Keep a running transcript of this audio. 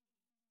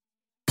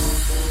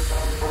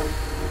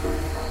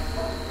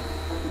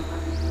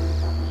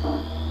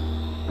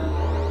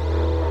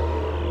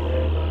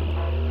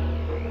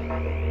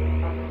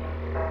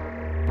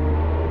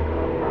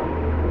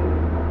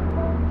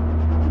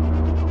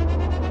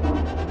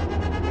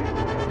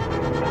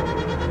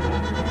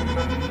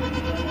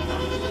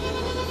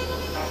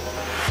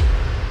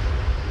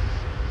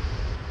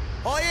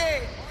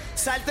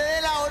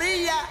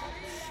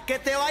que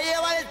te va a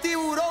llevar el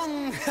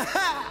tiburón.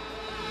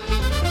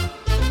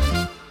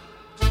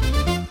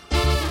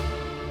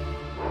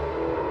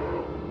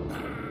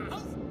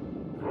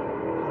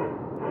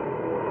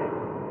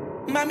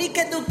 Mami,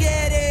 ¿qué tú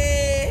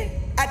quieres?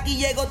 Aquí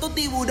llegó tu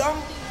tiburón.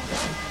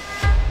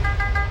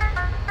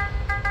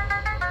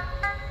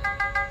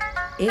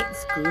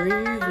 It's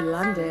Groove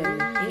London.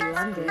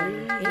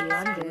 London.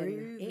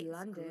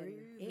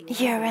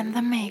 You're in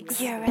the mix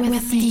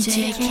with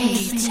DJ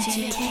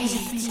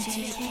Kate.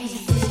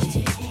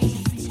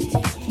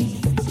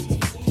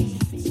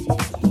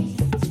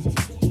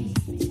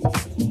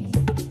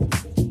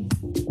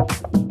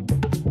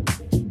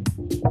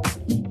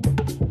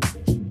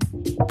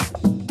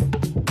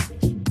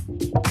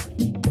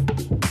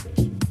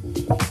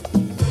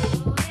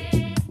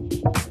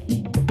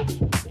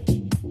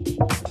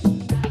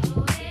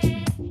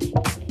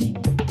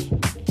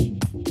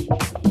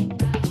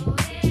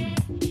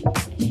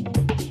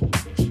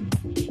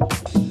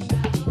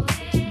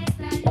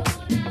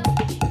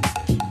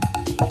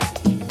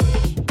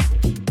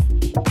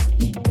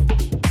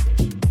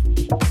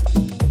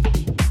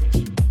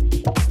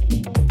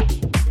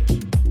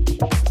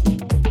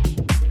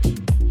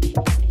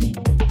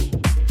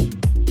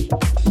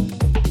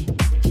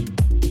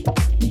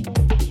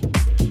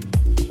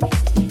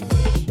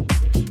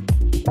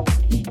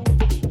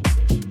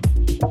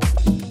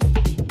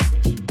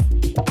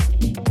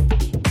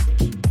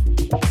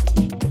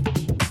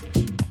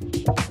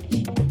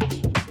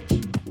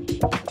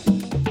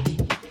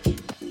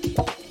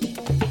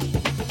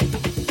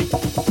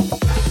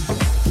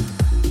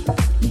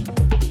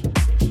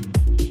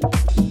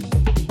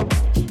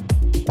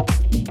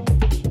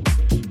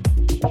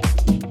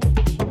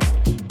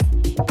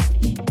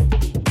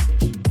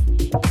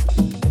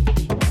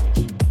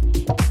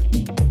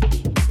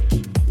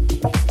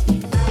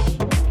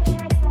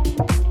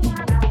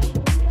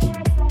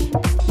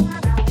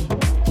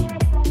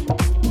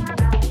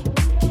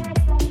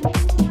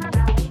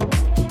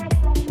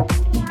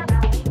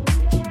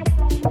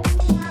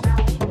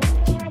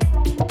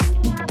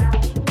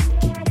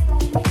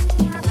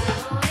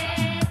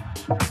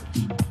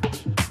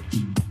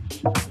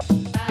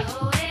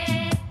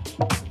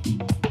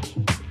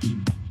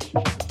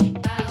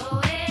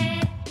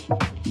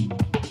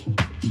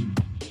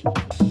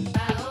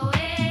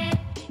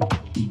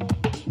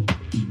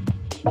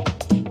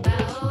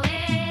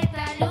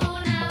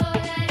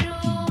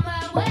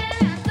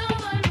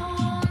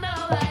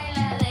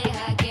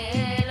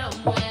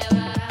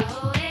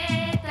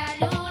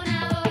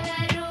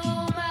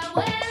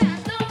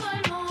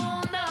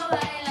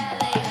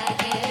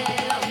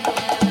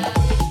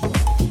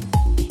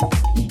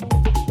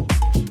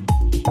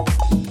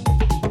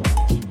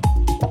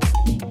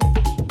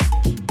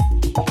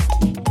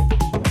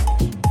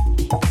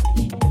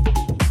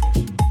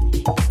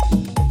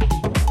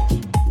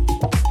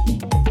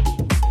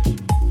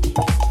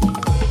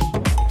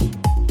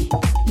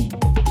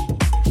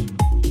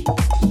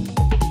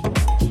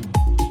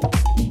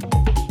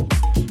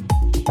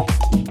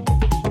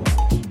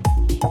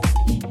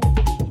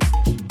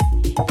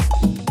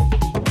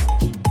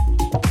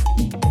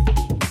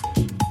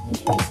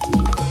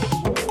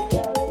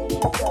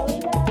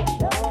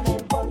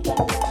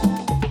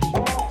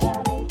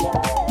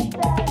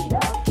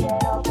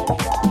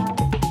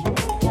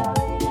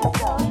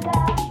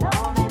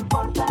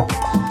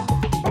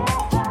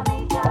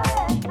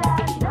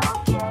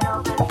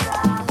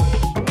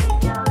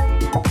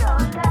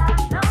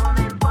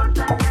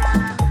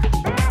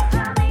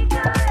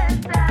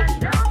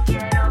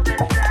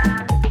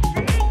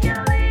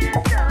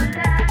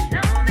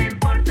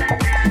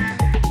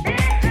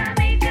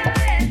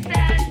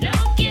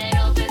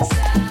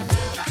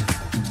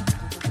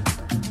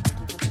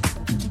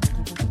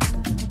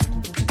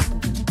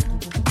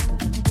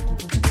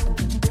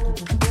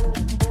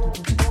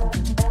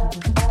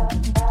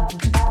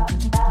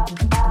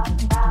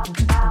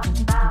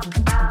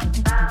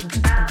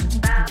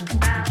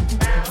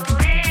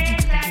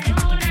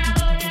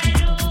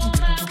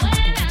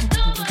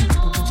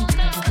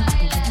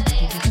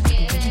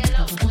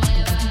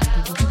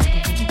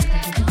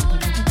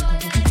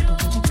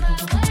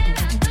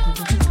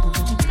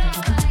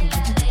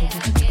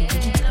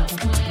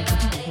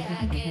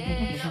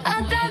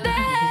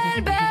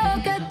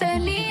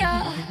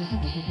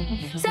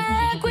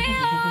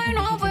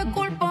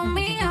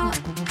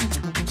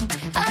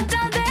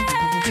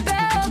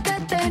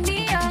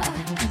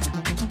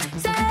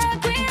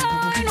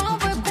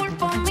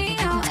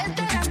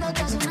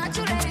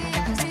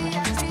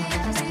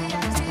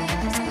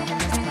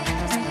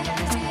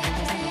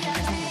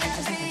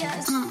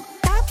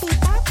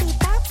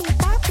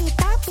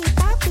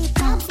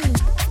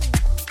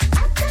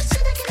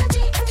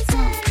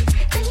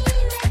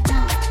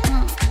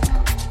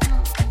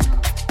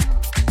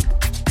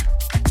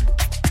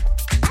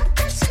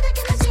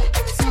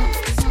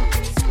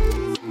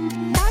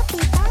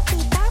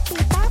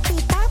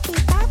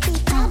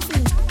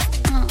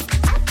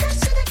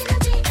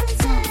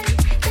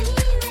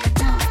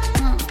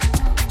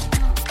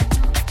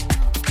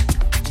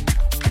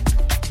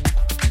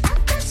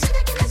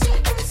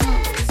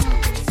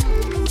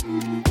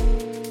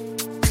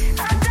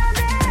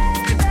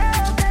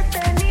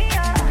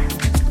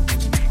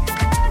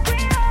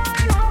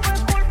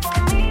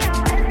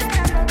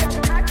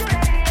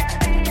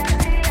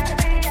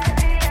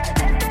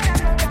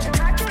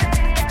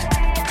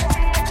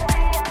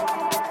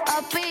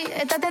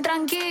 estate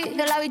tranqui,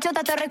 que la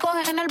bichota te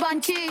recoge en el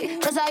banchi.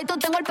 Rosadito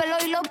tengo el pelo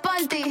y los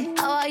panty.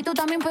 Abajito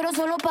también, pero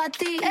solo pa'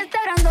 ti. Esta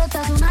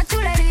grandota es una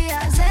chulería.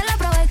 Se la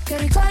probé, que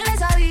rico le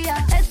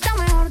sabía. Está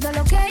mejor de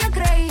lo que ellos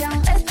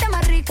creían. Está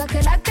más rica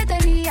que la que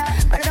tenía.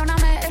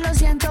 Perdóname, lo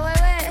siento,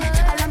 bebé.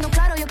 Hablando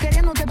claro, yo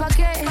queriéndote pa'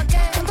 qué.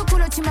 Con tu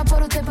culo chimba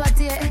por usted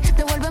pateé.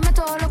 Devuélveme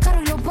todos los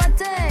carros y los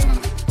pateé.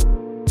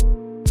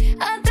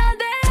 Atrás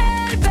de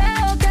él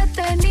veo que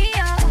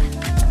tenía.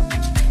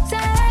 Se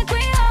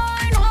descuidó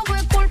y no fue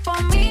culpa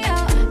mía.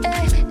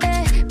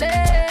 Déjate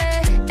ver,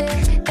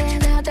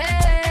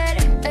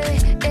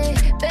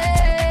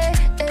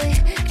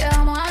 ¿qué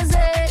vamos a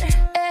hacer?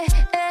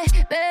 Déjate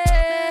ver,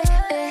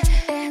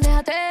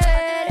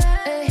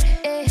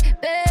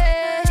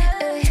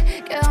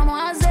 ¿qué vamos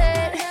a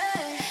hacer?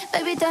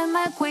 Baby, te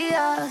me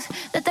cuidas,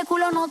 de este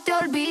culo no te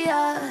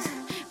olvidas.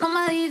 No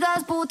me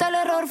digas, puta, el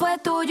error fue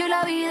tuyo y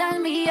la vida es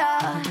mía.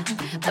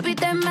 Baby,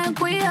 te me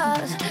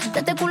cuidas, de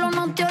este culo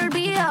no te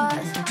olvidas.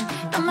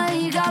 No me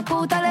digas,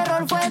 puta, el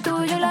error fue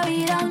tuyo y la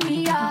vida es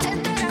mía.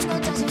 Este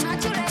grandote es una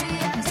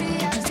chulería. Sí,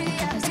 así,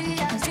 así,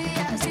 así,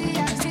 así,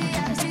 así,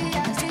 así,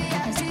 así,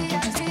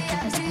 así,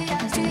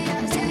 así, así,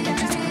 así,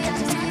 así,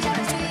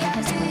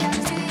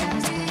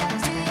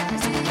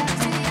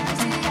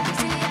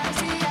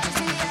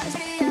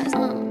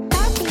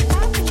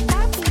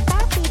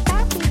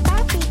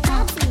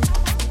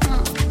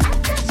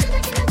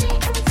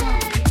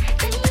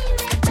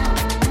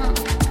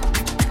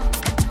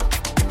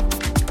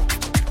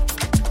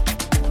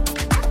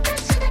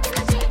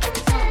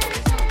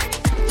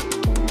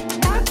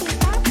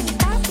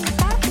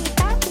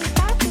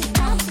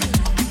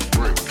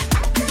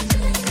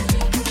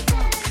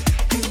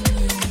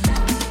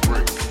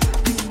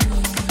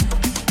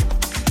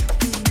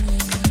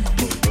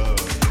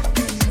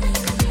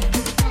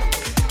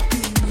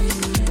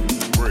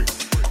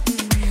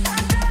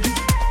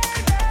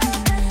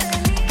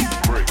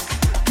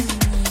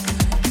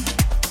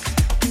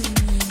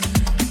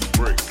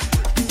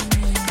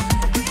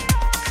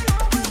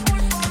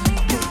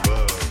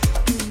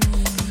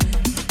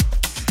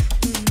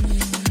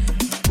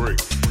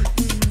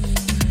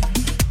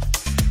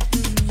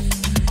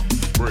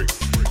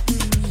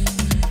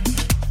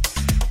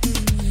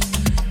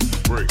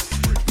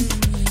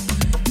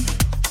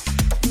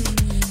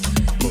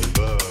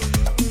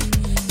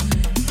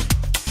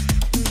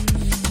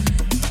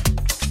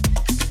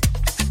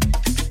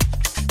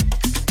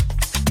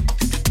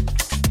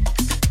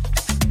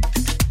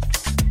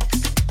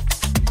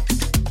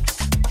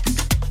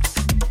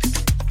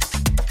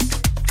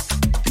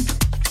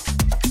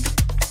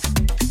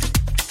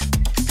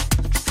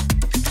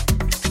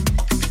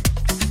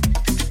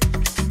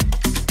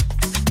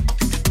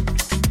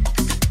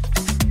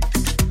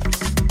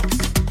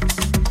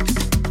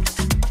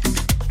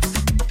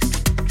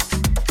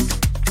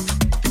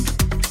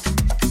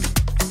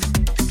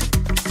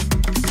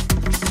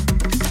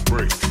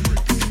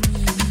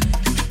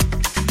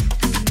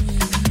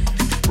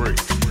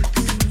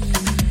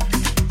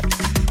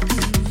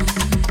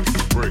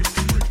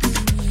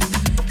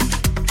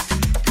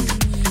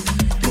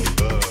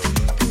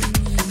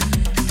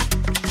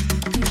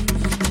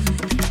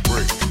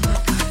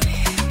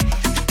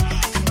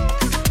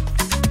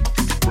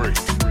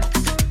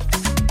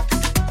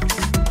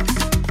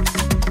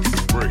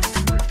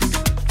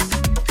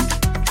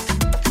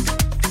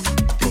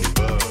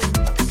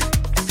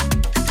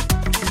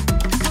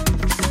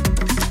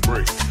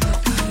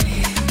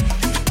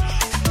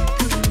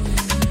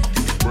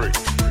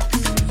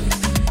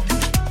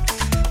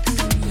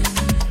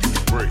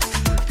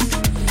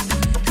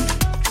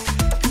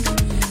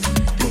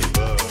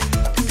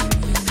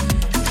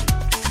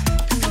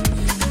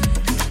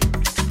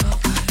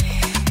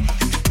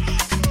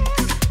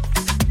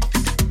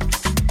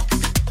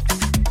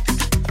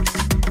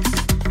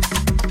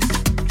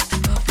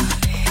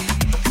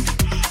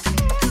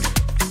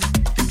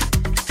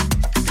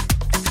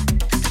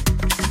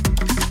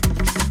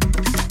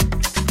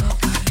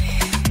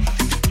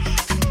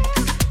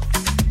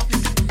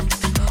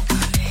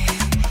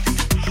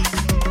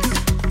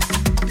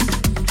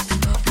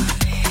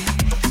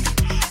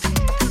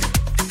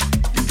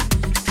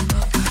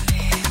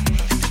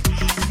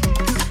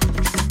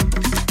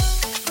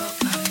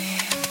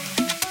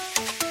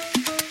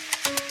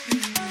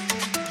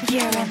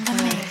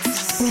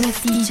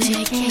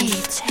 DJ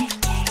Kate.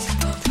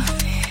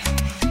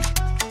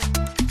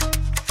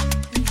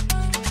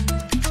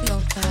 No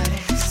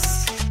pares.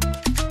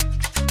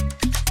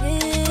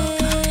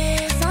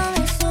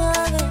 Bésame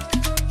suave,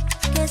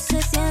 que se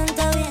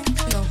sienta bien.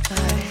 No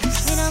pares.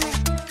 Mírame.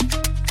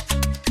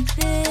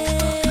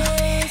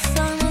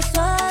 Bésame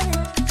suave,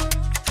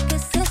 que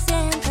se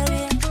sienta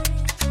bien.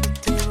 No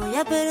te voy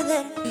a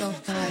perder. No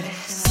pares.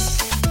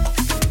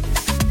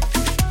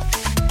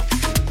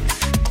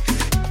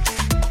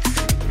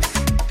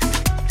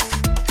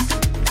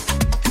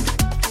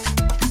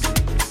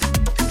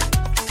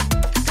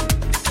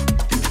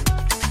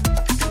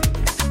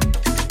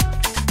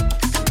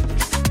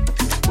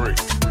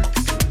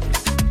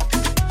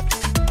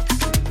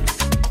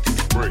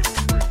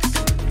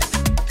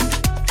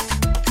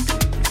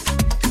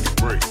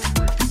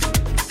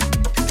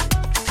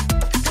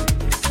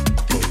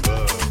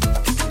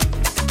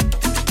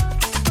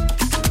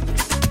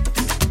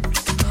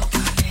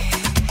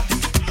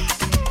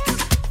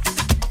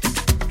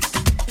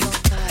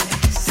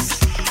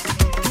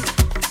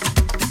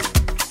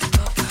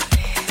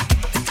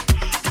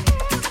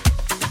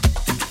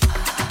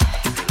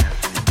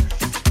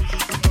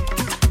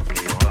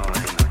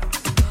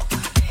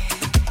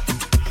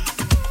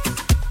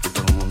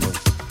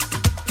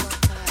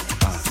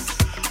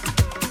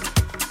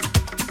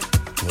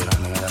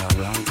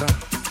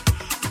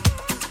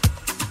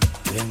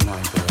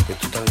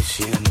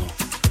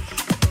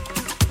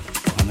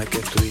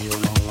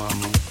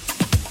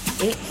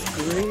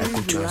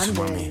 eso,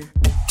 mami.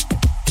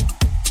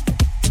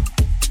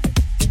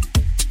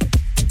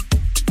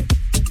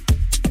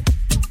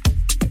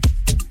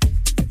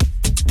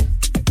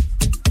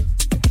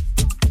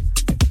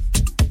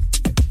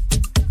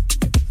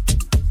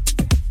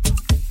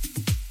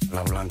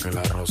 La blanca y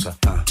la rosa,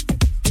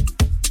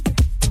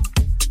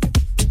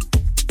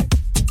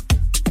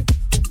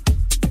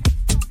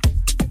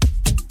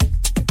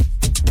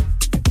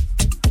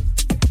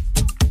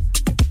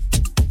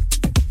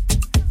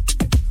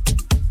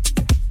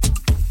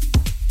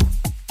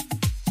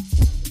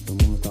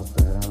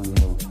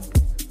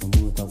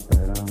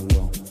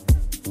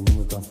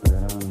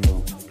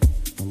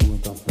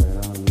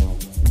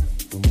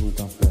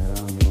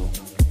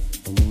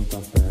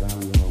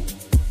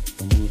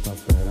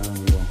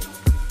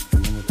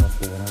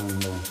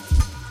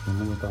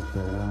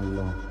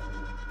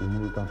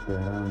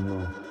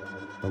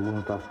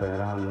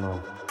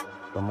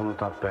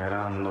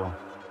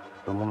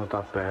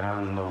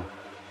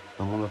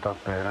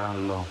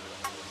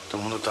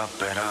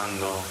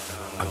 esperando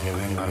a que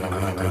venga la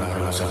blanca y la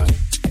rosa.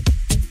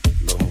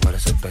 Dos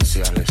mujeres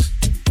especiales.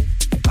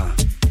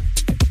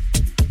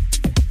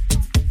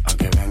 A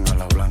que venga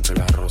la blanca y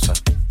la rosa.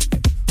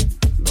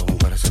 Dos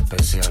mujeres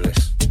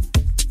especiales.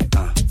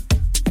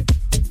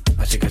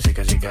 Así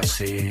que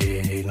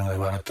así nos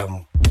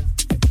desbaratamos.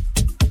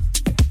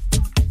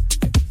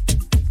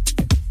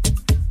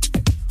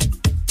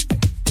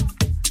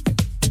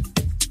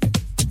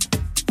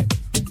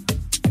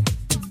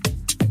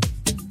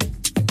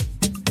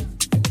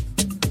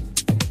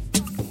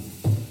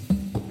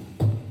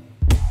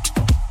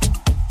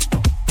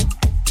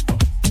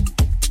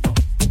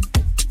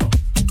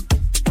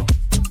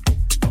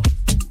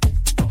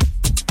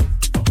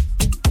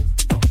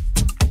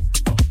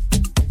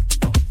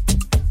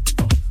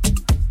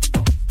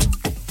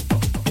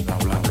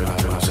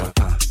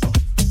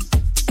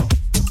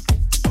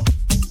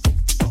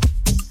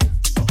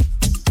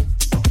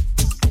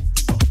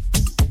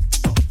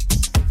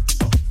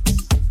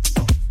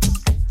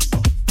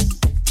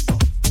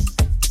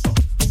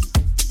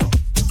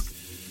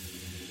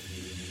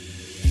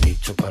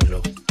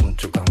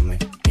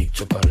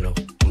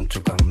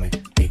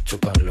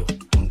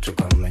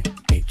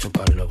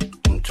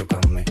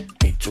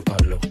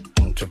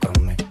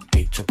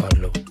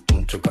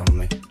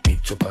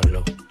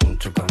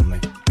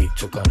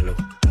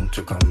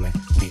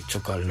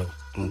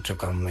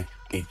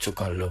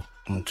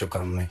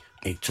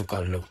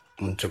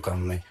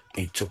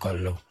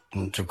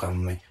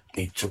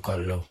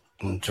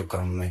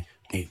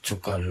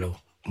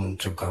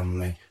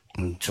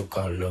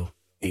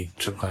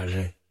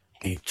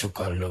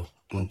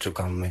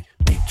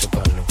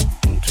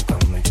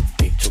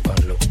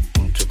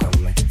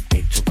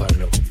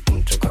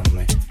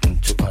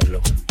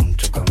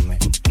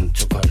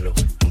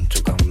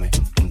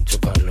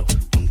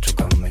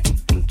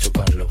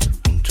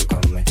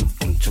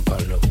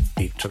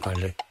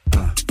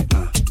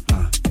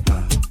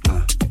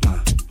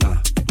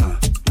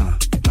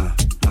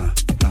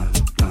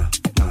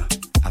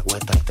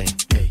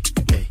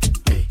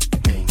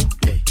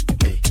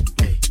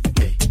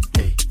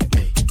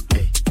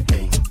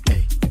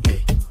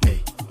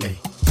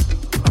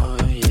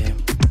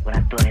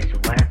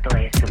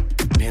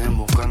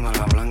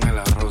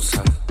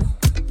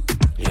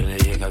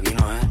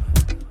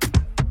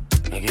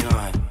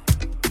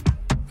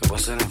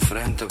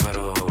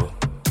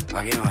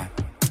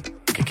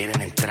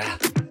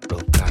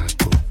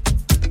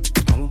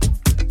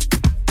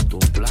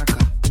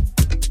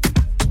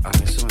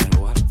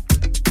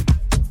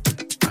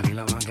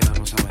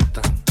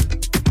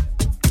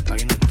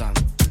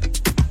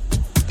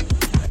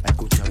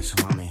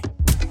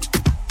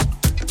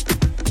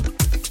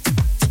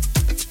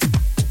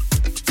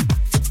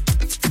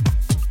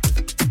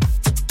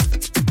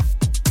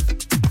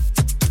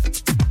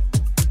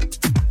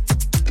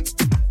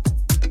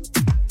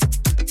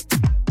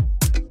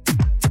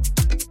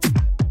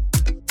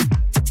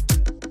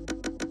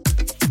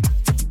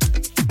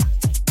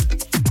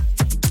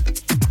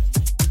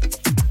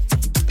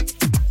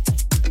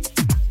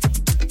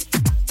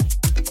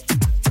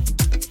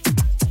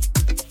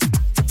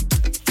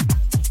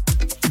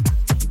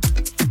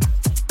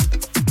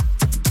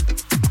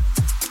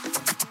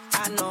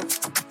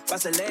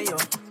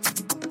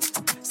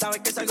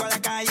 Sabes que salgo a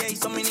la calle y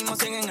son mínimo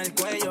 100 en el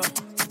cuello.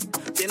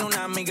 Tiene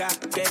una amiga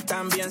que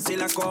también si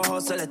la cojo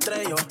se la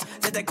estrello.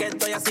 Desde que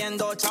estoy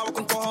haciendo chavo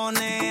con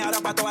cojones, ahora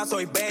pa' todas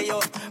soy bello,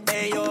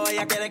 bello.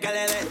 Ella quiere que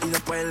le dé y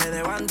después le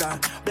dé banda.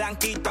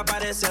 Blanquita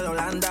parece de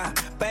Holanda,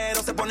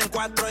 pero se ponen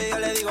cuatro y yo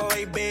le digo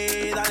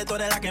baby, dale, tú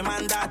eres la que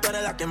manda, tú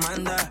eres la que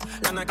manda.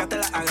 La naca te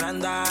la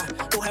agranda,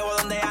 tu jevo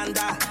donde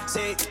anda,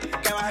 sí,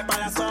 que baje pa'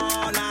 la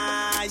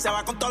zona y se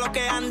va con todo lo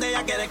que ande.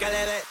 Ella quiere que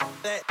le dé,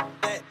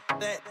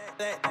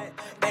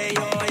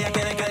 bello, ella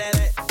quiere que le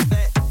dé.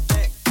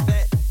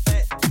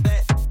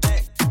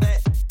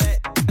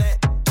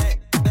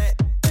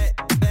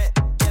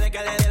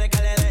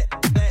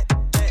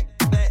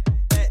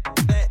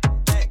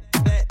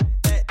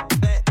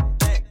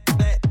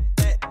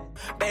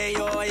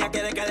 Ella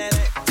quiere que le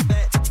dé.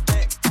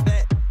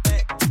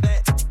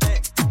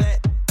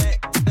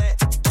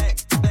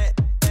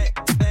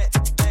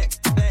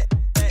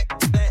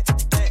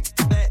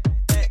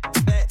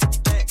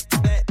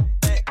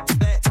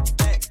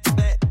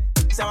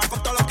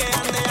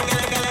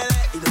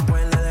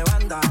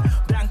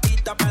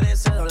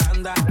 parece de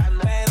Holanda.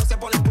 Pero se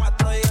pone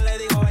 4 y yo le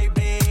digo,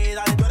 baby,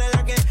 dale, tú eres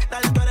la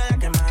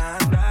que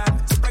manda.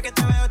 Siempre que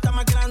te veo está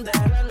más grande.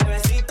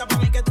 Bebecita, pa'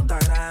 mí que tú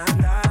estás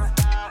grande.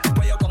 El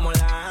cuello como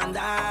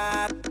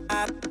Holanda.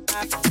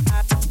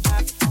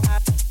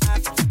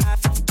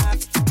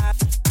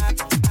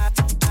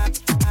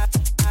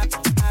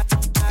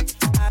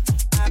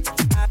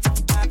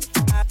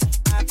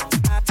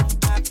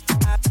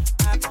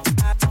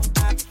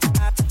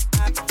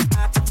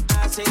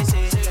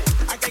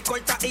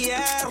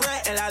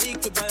 El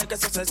adicto y puede que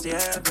eso se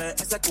cierre.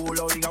 Ese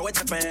culo obligado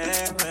este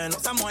PR. No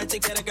se ha muerto y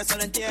quiere que se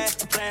lo entierre.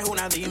 Es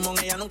una demon,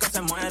 ella nunca se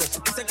muere.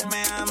 Dice que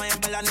me ama y en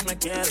verdad ni me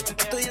quiere.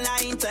 Estoy en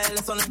la Intel,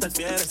 eso no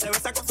interfiere. Se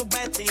besa con sus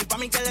besties, pa'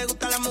 mí que le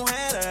gustan las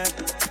mujeres.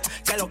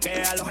 Que lo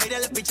que a los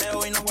haters les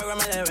picheo y no juego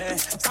MLB.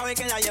 Sabe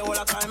que la llevo,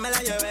 la otra vez me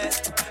la llevé.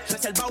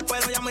 Reservado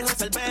pero ya me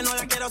reservé. No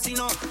la quiero si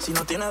no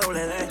tiene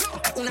doble D.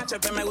 Es un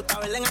HP, me gusta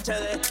verla en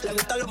HD. Le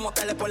gustan los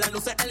moteles por las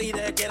luces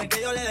LED. Quieren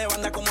que yo le dé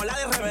banda como la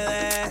de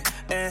RBD.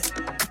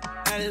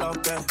 En lo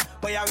que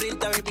voy a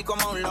abrirte, baby,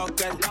 como un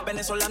locker.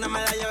 Venezolana me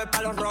la llevé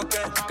pa' los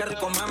rockers. Qué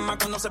rico mama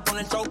cuando se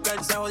pone el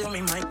choker. Se jodió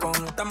mi mic con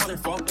esta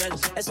motherfucker.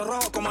 Eso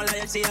rojo como la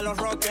jersey de los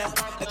rockers.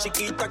 Es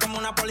chiquita como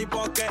una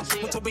polipoque.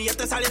 Muchos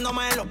billetes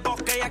saliéndome de los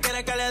bosques. Ella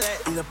quiere que le dé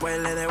y después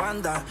le dé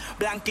banda.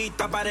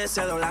 Blanquita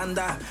parece de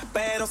Holanda.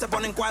 Pero se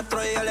ponen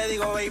 4 y yo le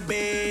digo,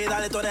 baby,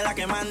 dale, tú eres la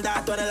que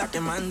manda. Tú eres la que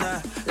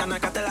manda. La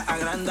naca te la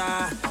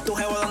agranda. Tu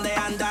jevo donde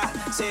anda.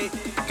 Sí,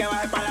 que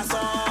baje pa' la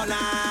zona.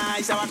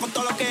 Y se va con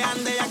todo lo que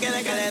ande. Ella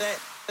quiere que le dé.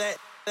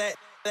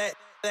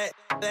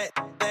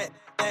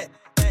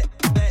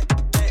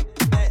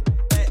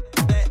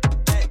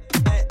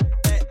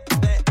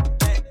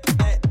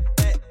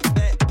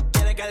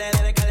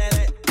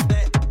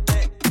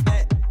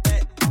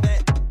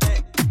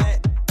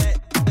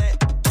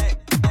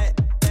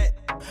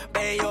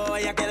 Bello,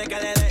 ella quiere que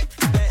le dé.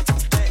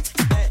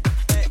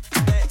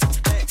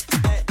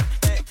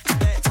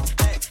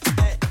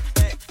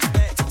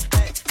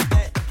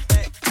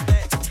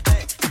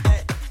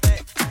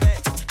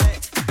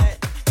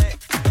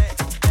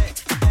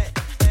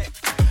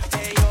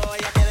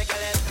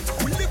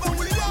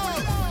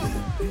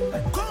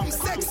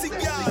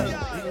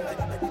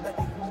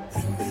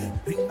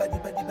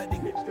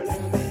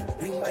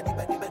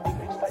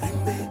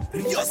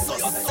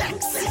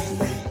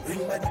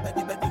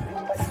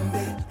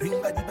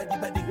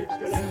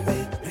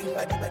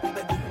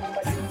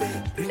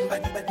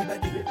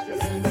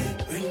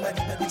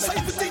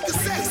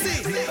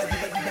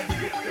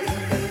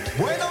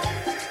 Bueno,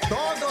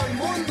 todo el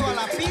mundo a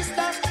la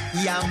pista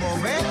y a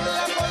mover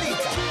la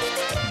colita.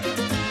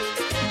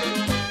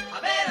 A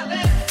ver,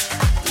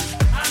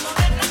 a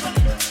mover la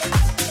colita.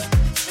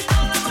 Si no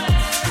la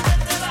mueves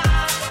te va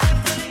a poner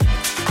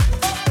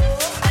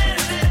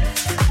feliz.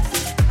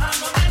 A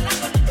mover la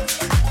colita.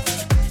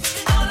 Si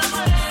no la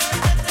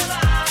mueves te va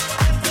a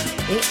poner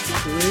feliz. It's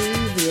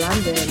Groove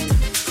London.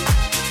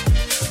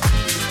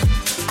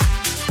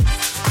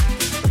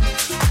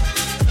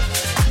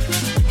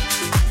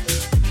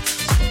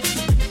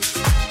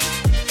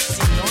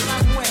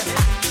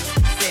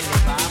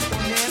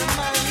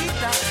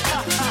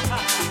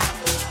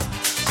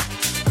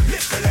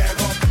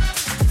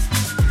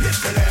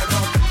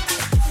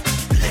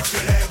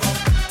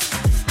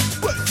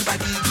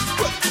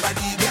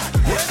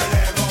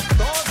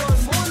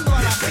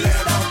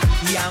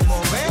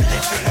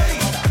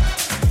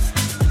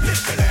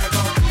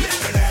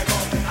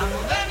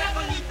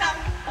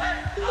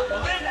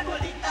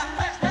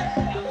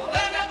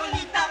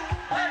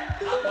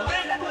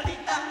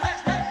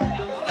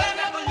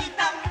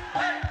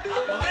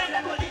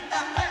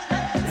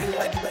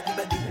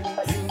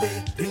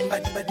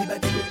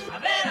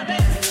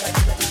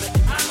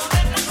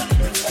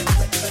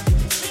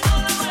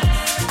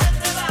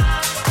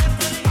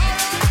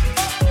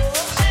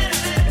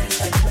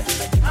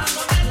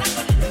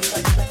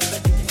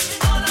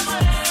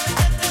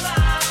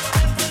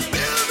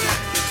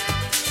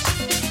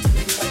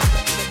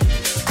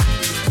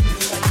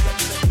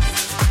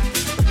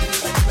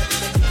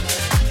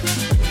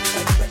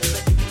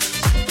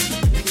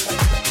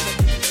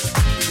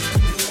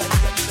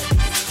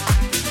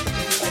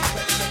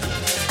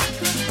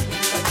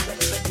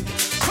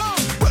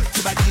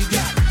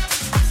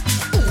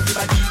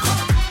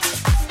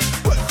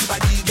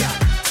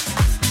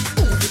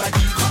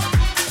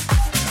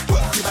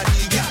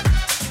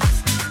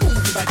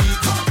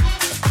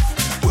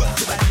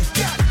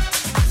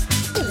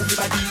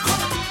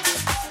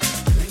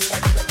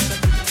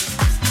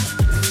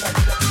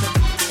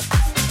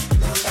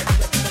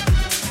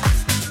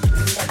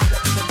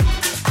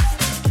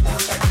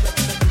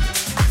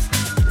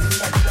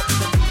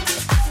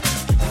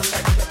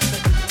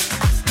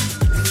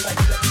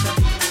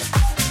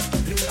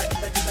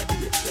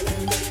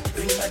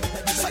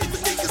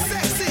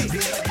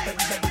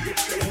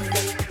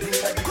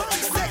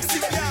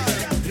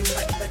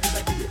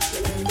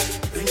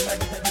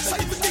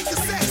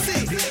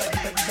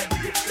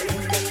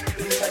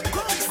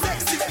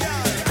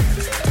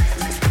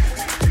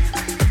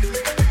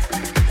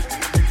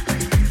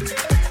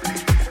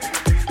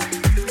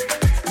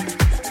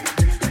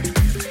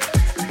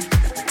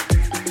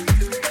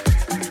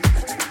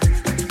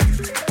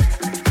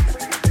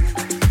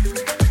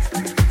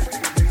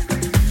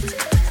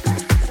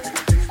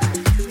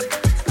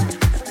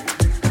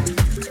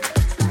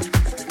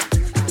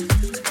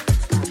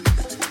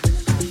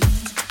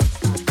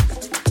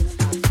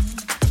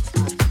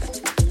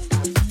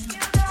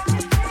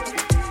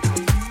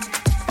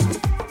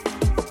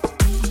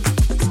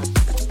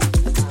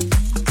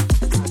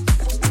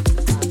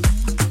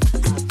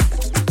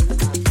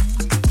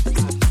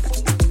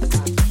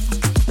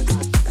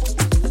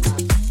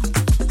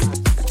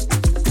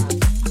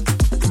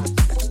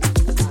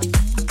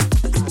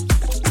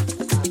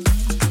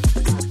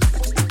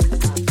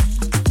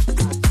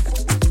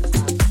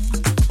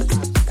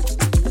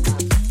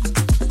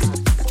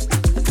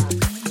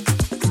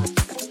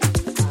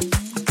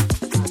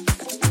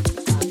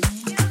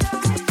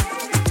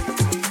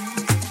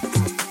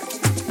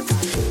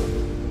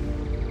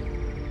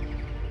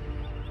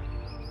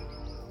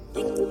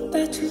 Think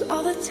about you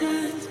all the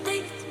time.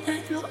 Think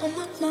that you're on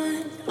my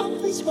mind.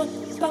 Always want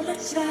you by my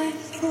side.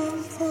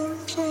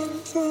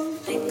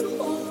 Think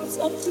I'm almost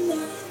up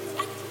tonight.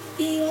 I can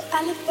be your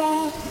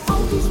alibi.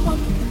 Always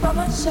want you by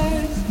my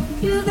side.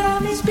 You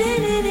got me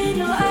spinning in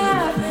your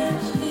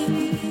eyes.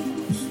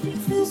 You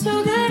feel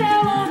so good,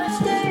 I wanna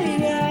stay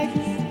right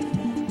here.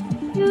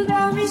 You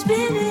got me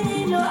spinning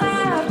in your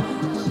eyes.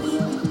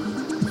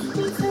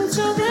 You feel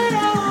so good,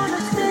 I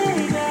wanna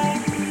stay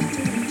right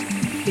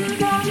here. You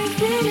got me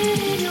spinning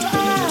in your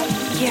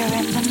eyes. You're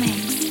in the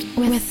mix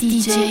with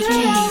DJ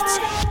Kate.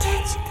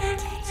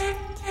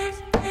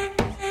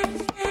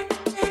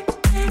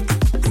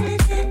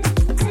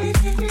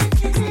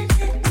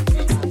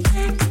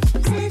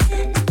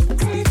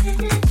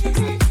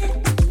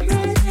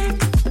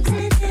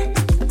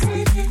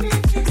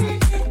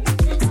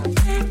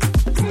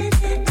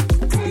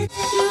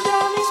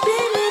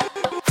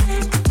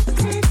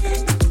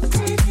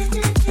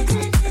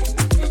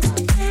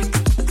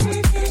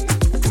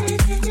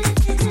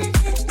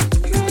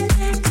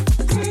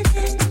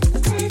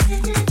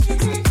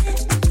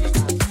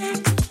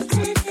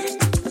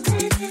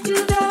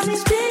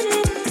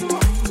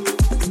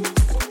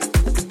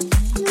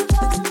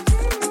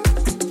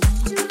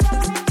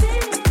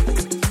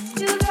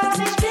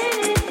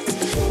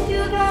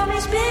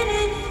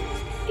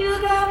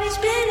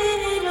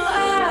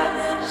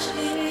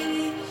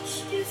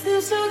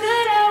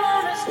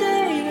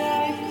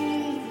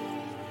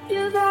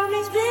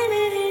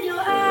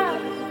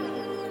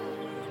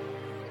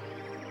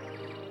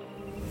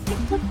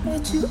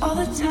 You all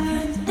the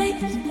time,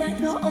 think that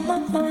you're on my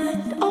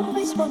mind.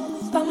 Always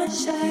want you by my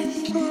side.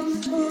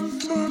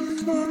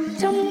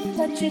 Tell me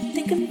what you're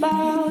thinking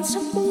about.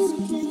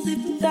 Something you're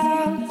living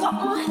down. Got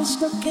my head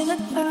stuck in a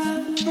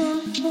cloud.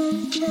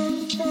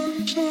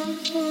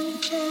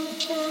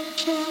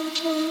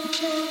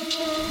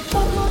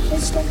 Got my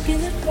head stuck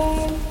in a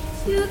cloud.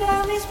 You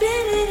got me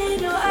spinning in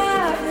your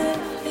eyes.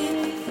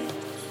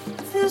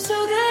 Feel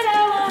so good,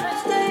 I wanna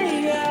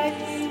stay right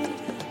here.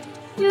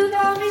 You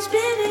got me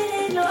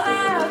spinning in your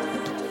eyes.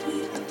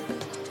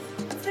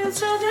 Feel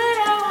so good,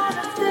 I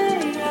wanna stay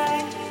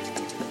right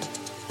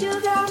here.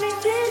 You got me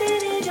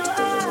spinning in your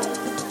eyes.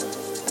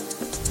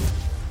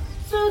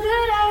 So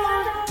good, I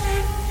wanna.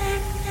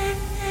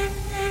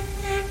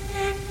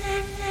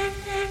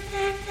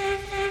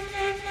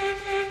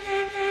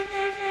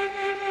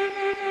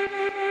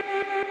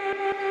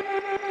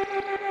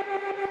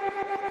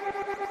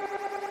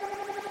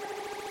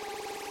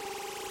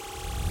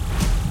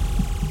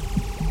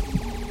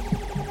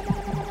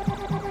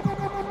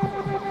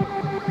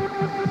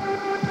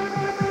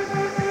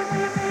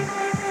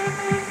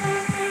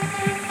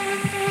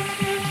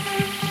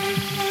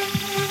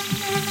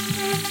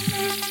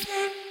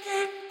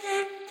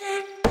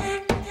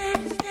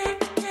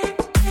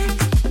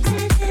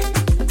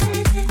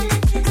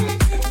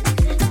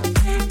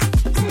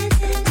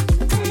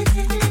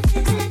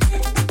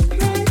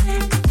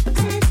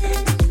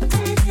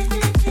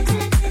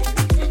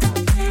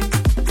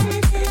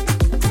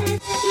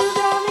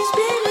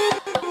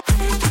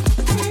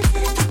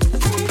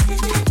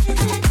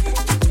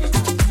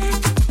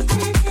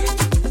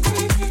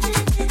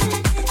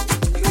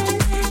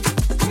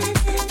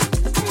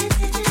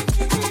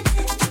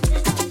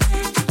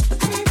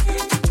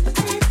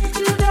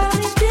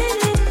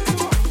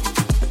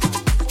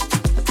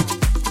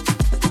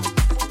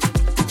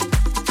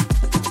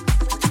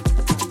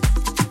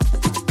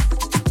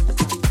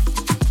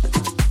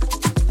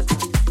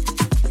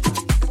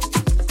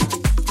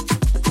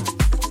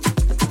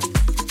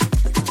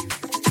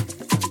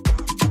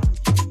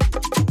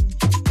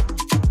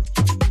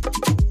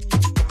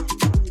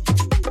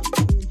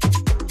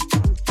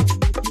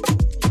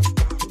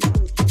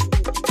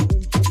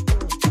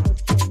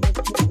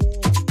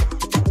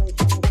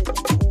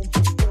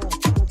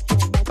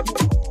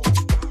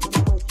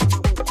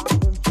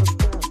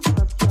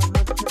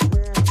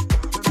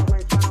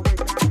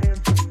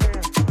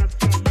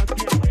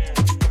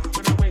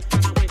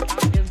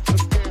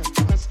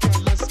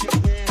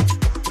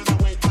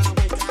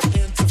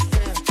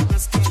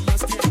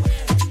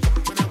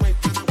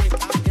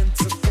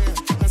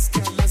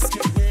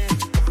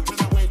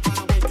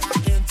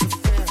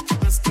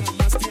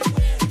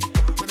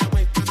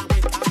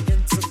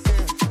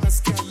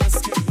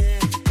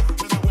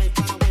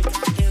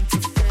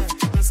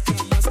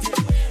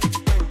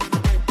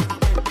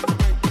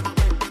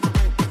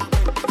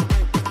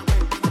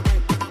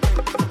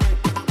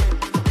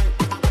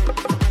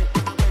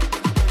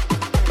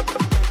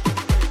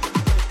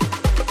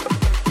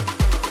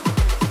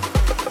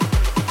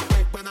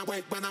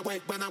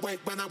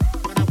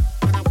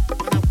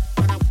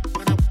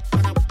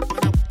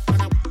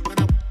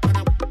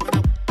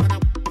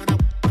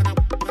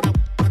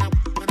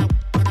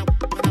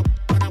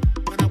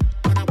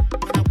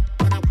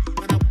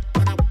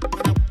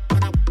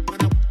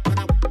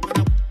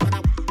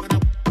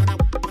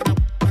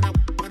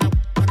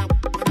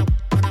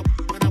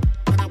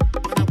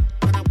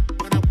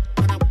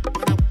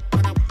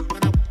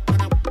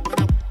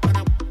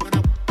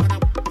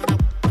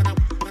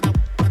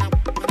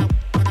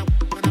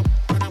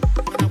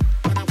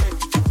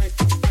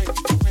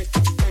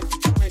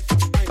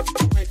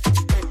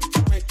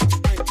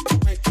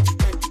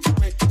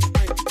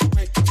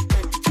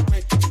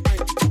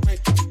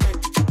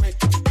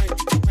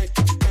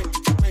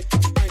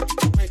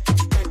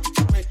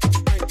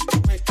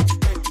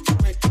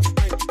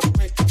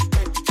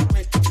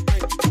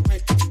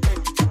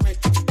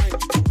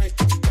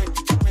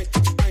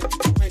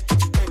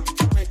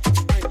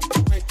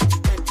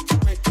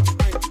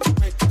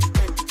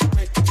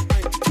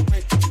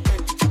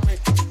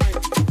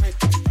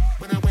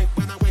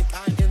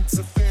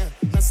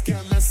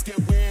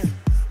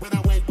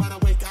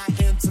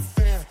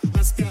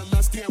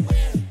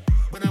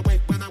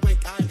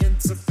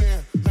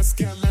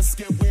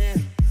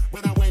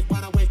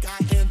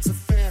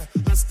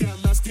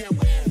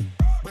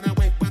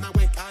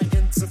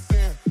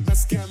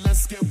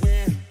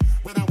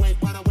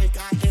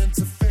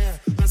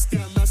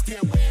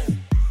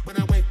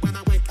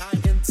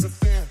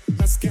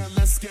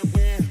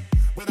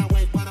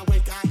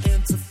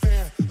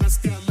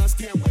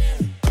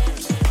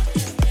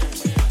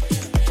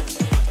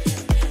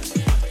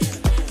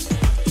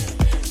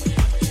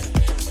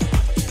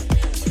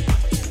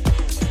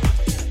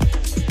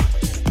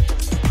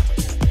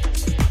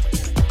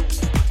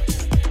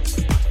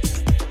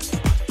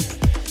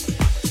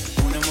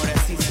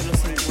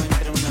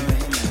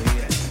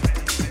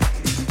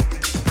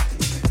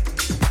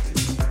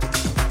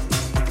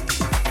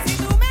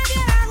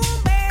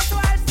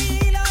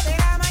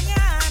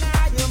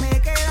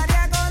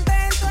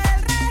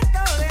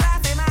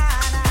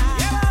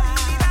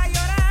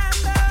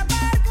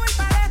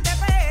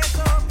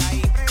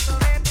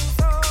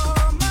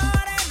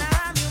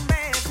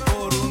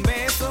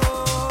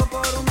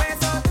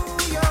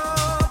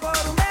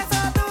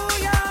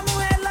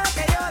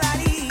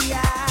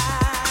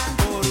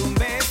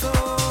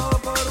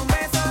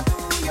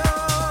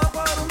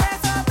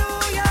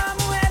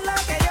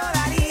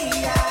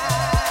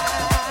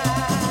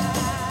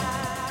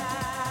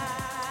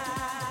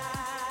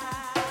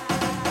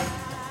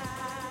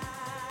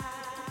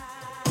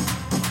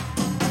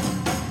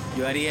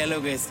 Yo haría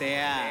lo que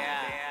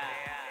sea.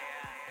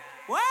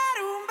 Por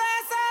un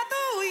beso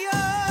tuyo.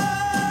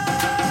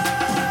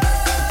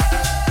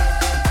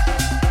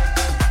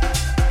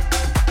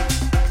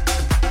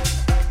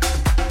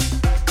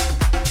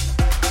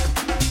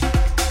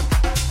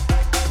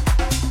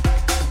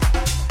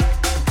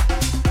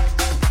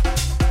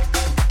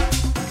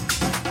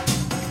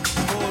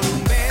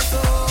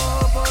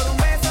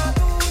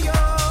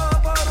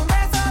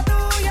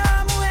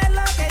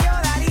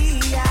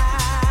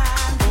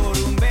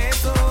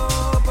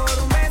 Por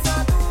un beso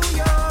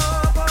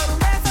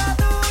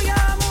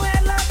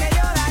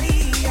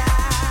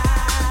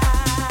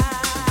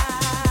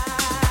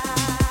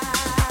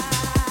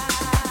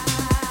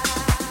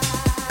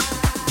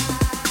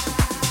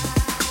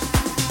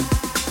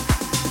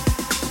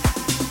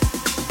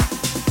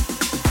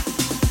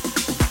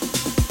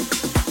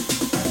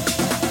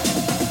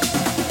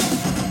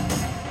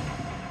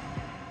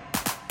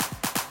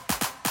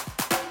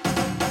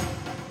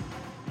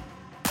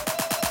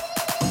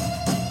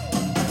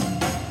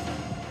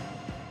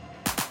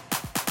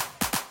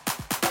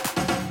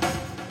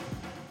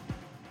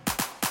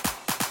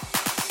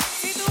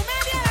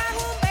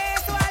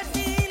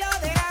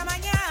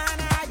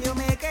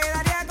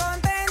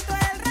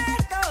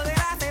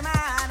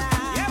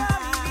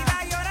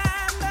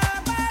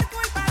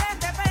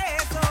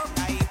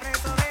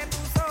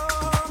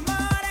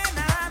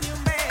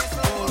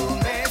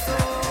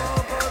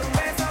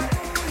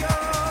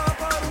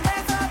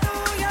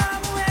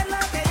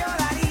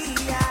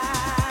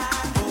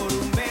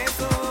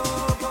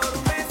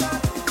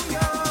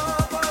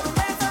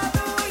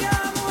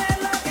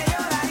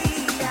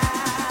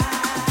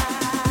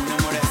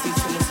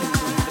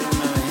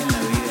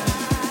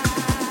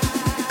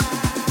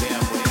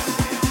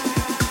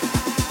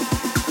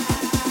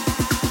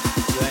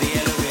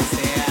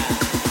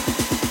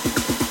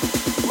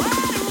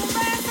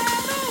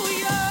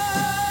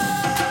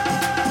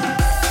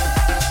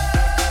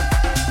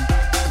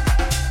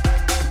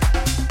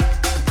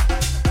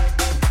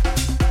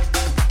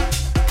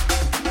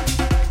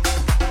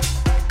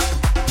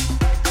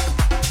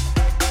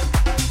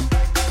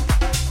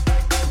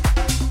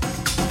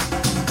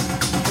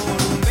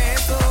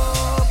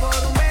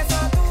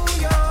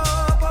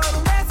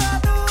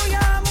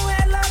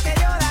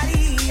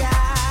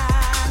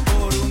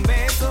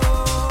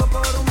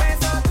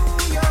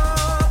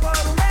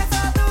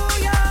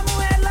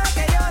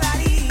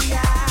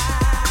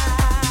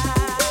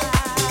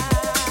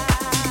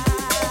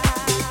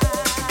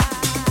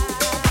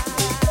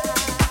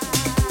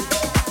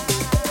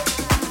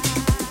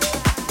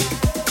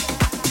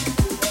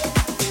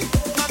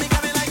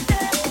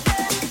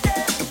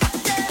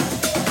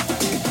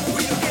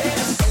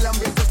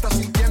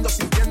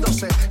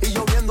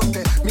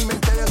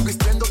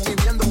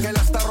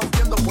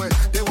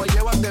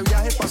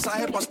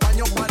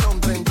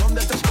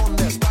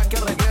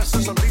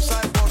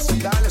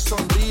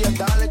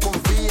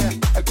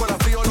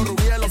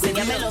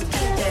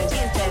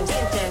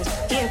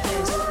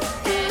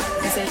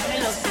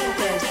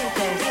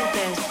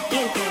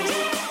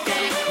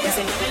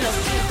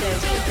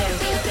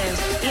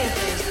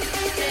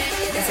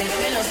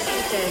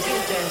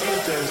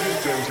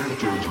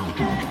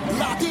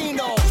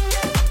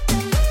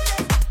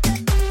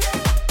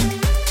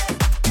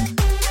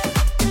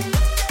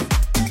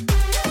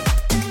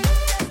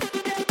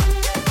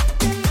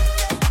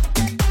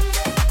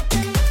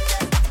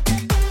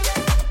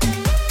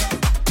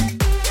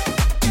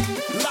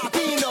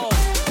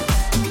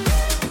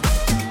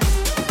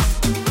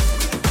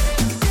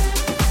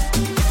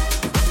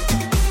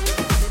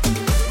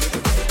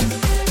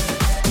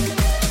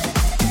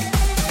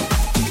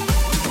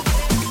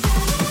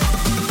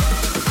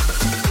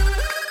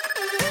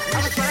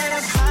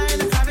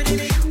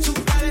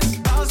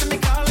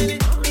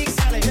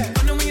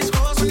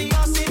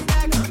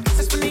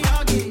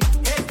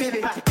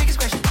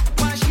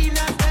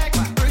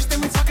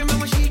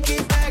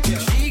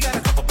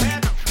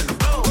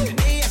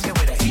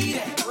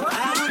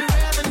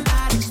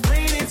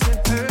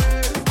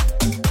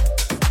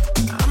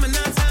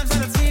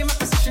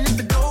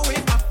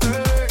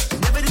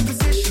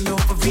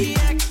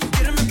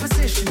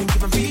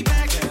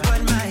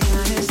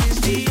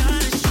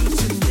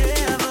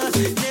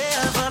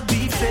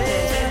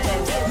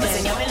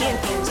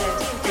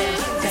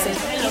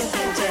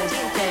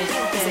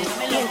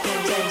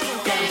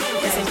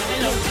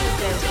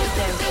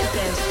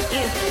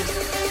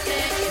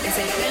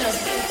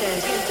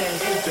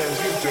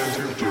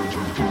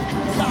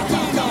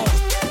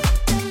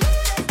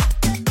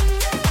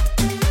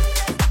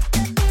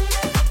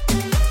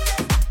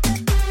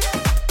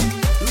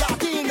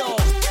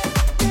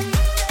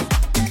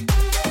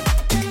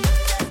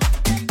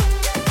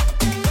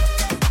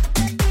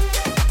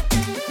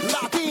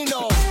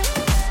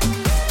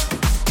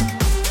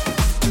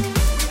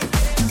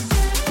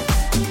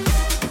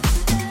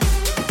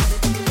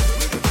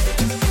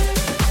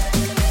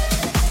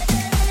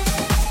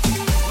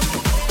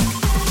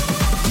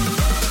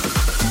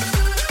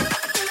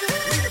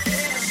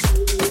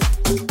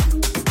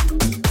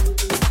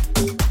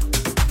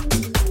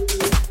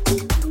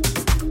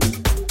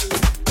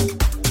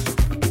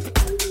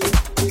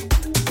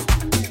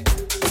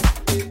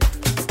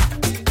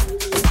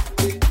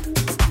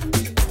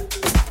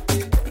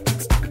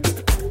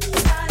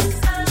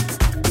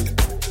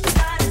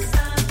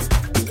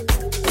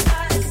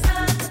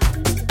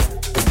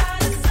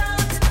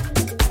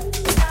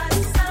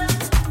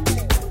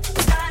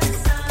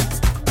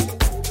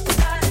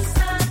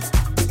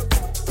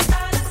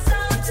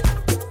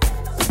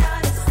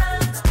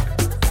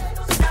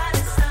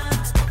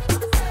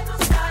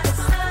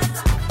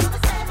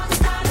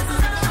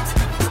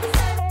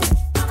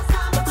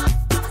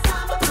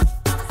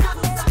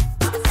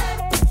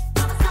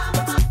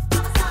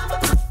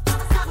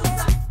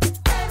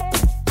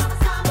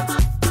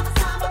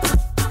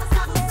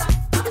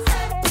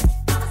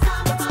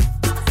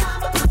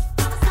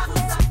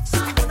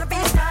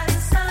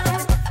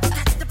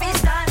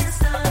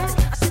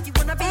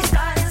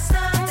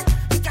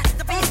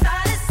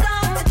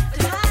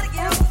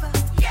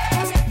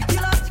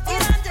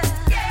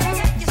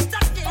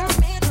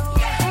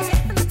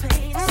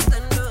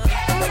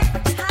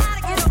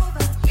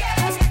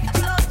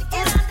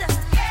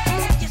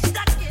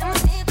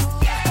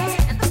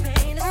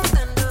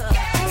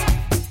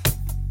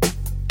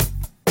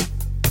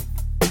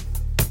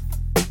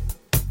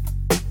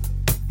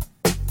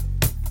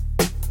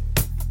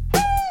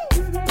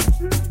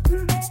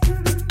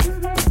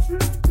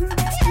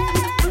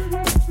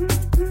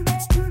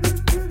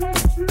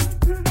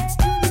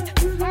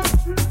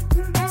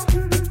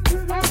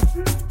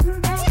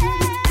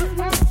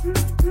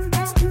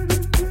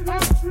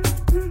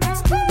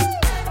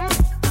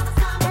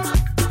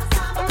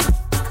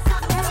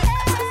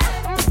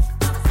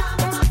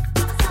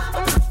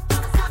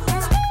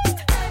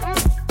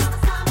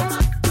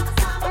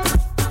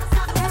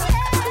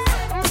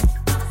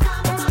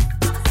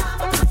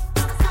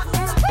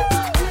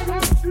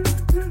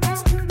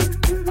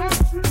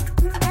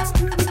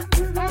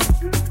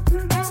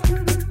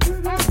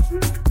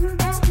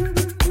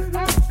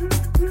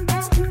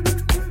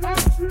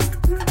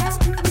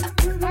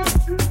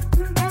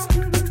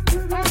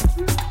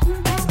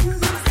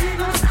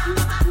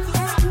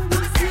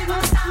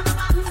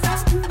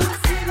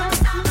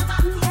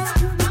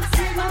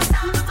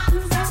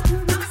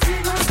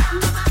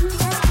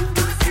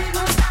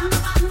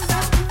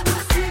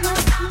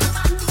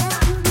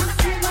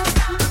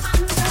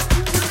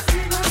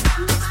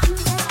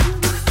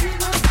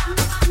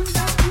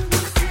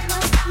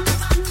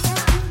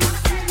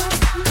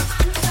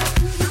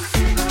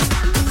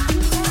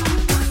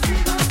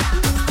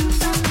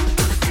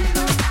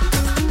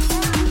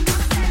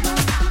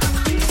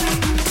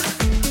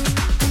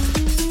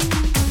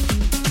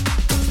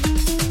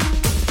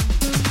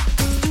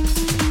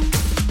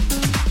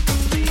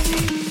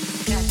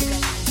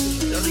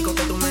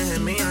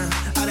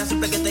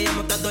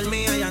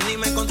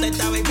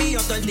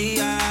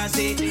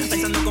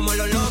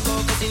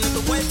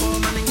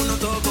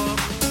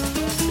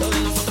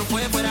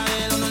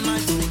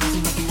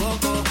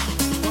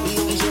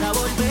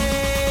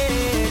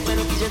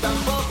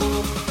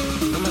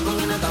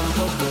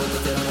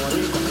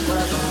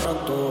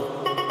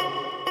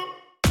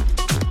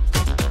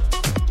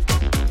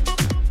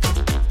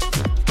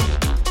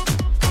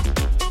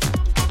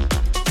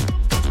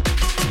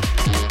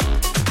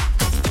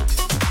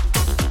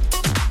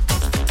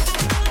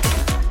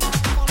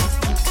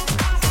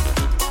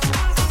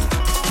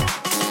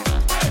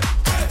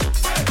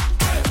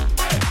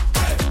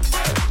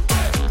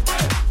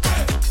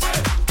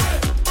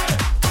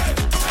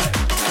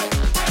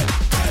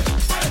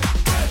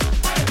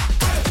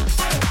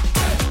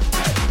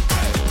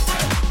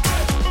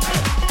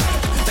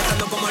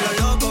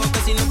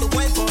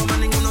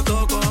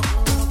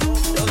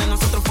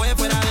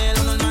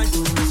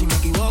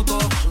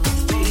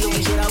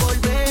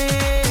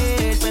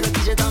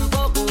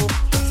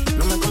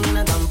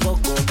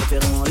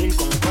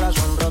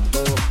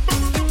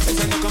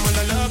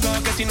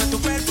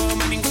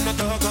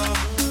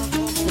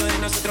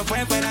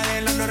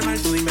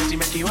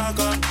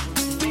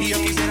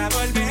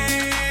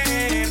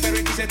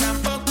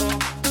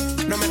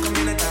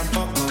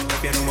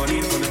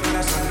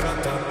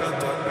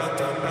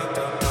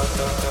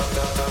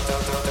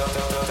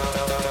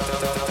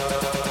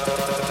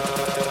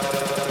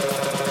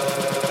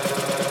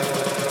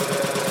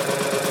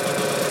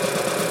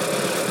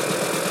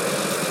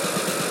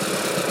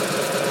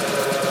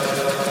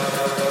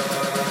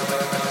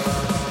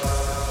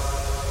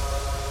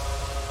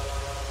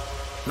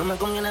No me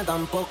conviene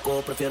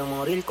tampoco, prefiero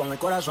morir con el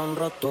corazón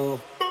roto.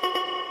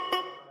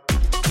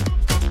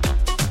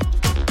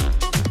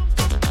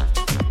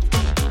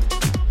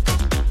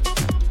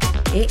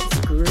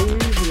 It's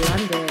Groove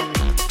London.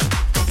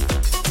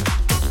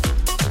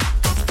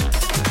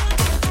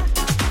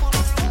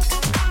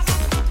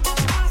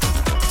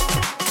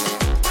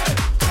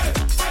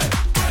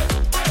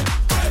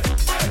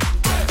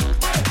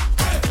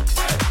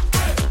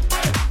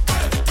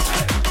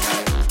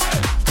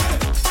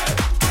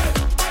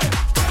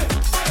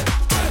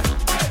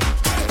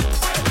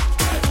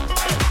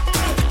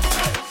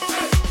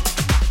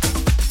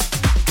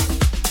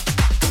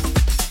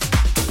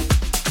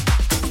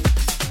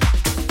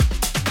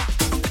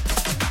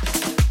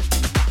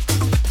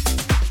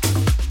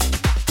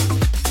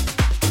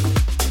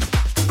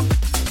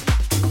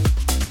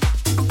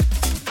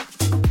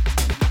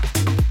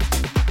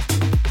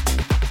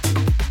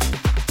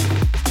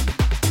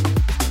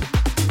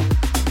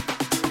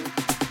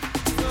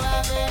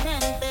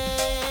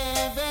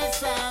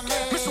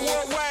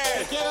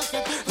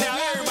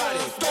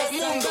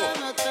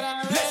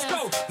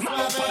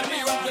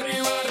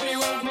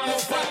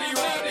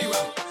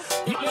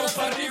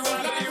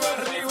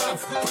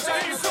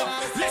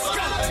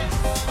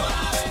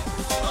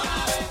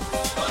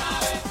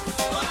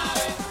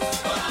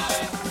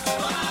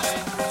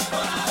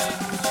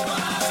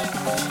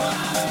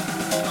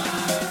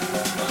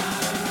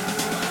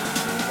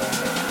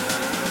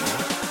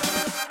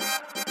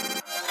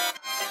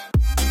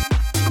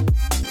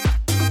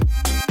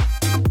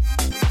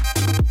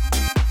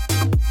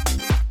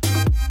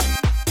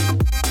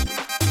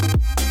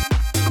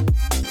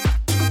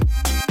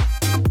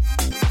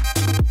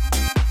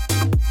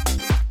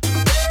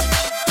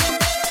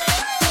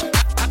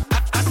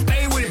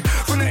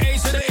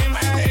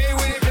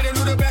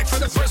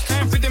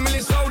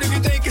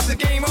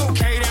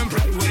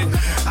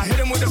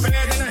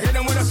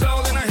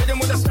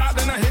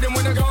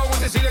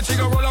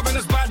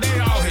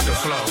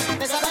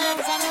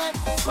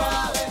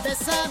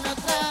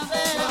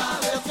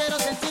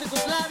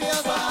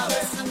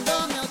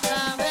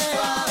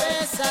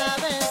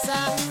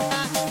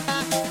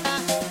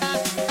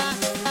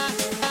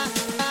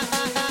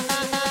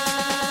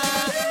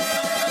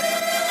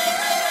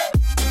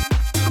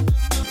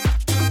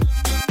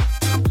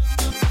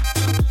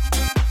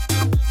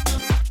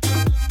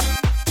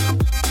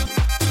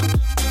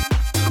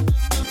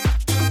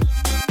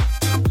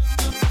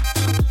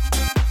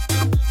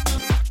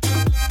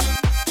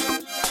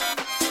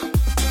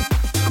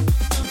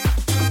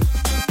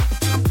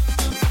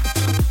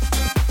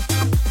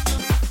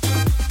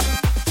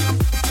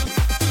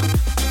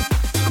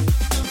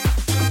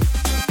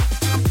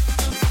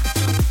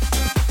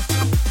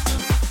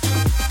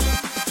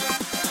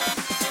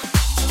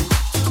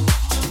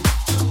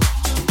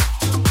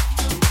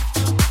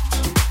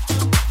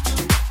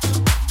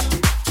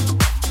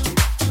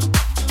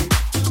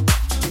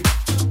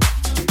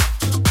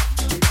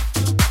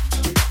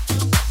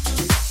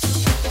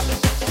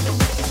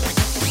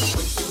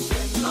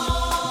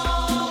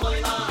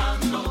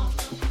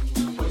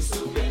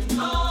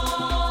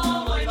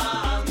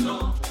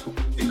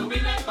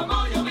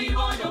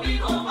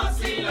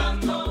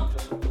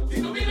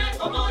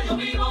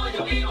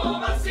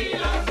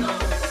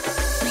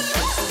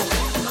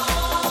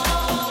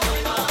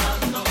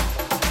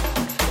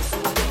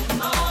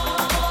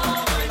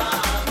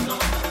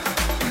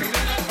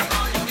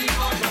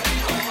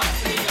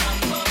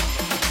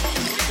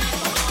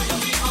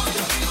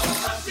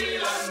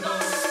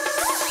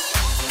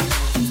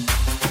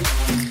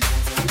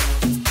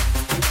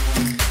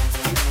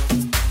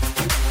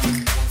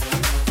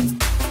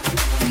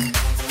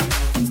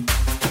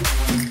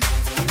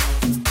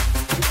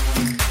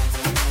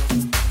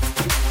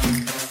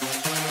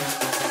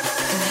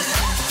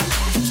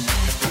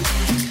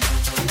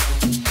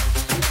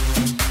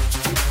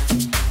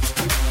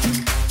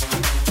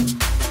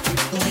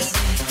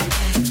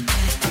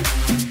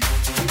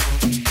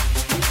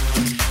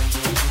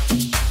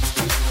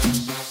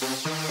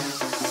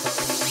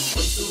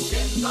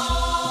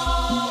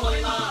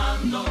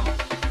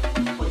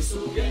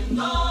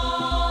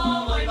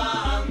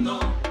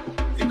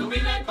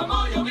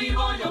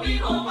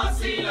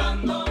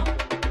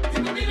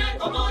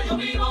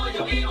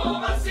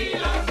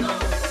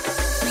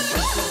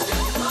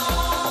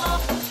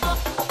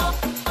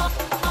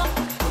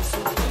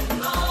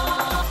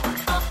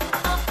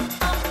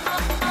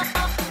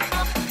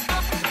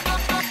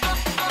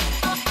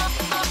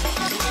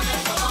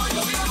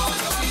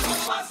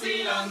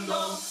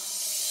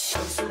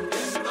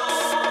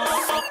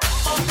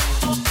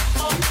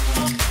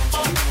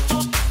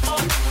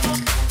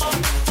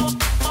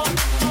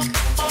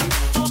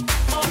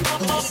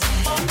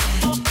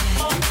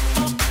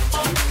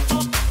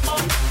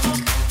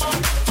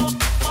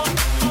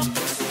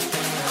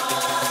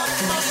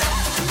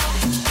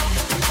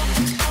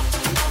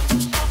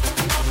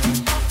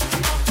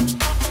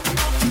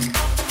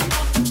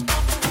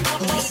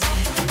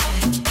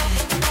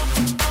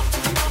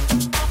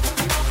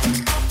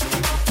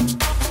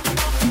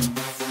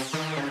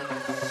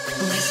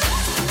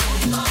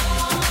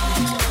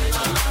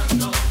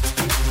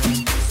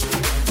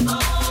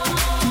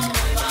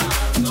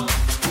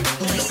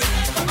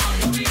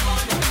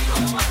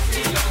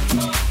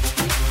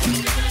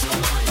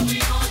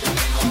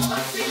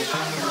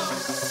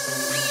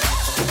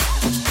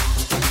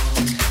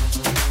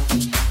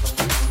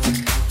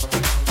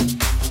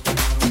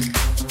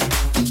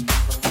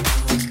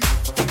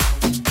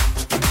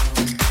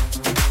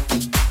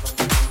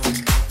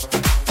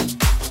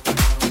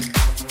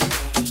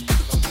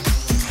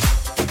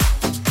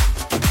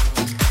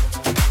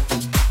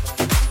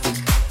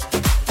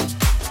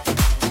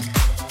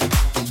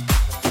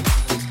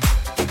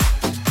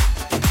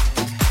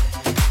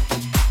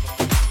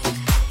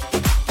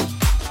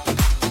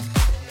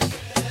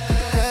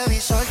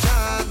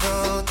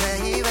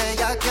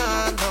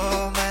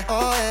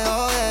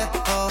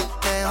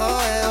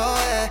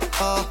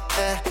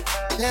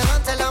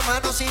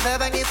 Si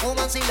beben y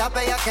fuman, si las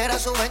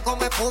bellaqueras suben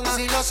como espuma,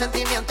 si los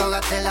sentimientos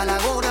gasten la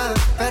laguna.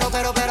 Pero y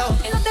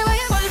no te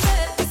vayas a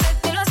volver, sé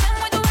que lo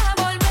hacemos y tú vas a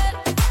volver.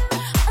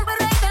 Un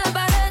perreíto en la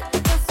pared,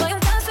 yo soy un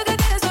caso que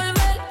quieres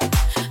volver.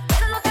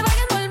 Pero no te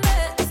vayas a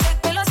volver, sé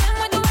que lo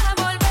hacemos y tú vas a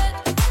volver.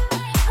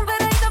 Un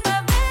perreíto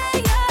pa'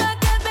 bella,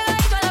 que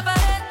pegadito en la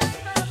pared.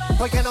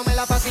 ¿por qué no me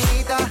la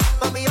facilita?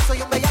 Mami, yo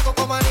soy un bellaco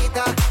como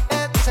Anita.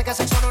 Dice que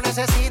sexo no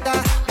necesita,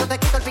 yo te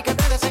quito el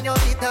piquete de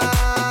señorita.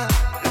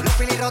 Los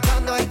filis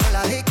rotando en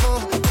la disco,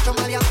 mucho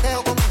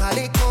maleanteo como un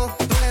jalisco.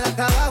 Tú le das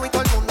trabajo y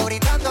todo el mundo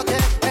gritándote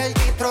el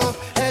distro,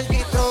 el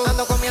distro.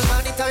 Ando con mi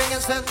hermanita bien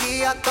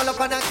encendida, todos los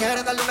panas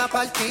quieren darle una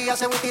partida.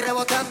 Se booty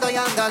rebotando y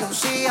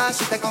Andalucía,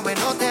 si te come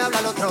no te habla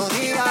el otro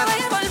día. No te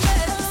vayas a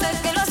volver,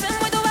 sé que lo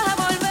hacemos y tú vas a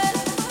volver.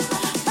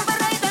 Un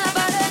perreíto en la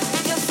pared,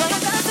 yo soy un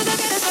caso que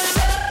quieres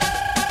volver.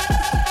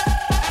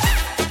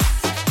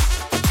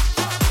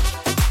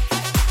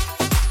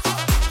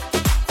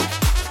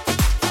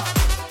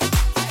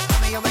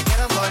 Mami, yo me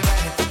quiero envolver.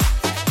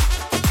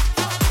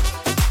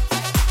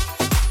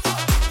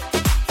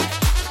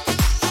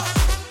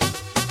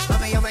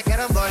 Mami, yo me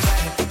quiero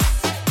envolver.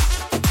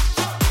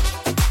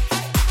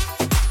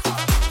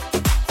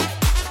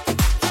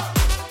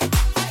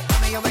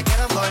 Mami, yo me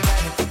quiero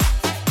envolver.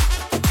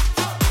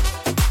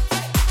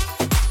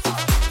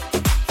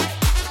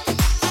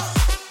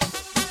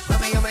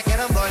 Mami, yo me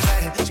quiero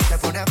envolver. Si te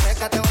pones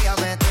fresca te voy a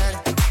meter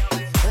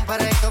un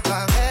perrito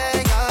pa'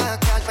 bella,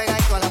 que al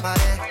pegadito a la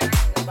pared.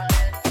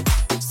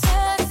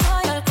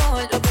 Sexo y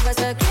alcohol, lo que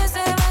pasa es que se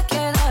va a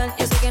quedar.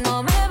 Yo sé que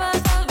no me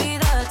vas a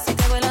olvidar si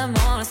te hago el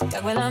amor, si te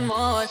hago el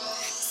amor.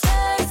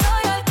 Sexo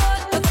y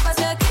alcohol, lo que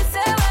pasa es que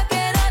se va a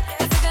quedar.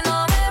 Yo sé que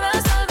no me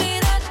vas a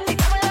olvidar si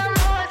te hago el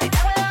amor, si te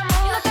hago el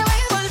amor. Y no te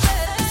vayas a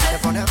volver, Si te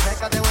pones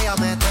fresca te voy a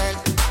meter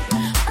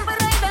un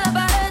perreíto en la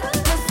pared.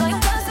 Yo soy un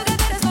caso que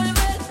quieres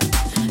volver,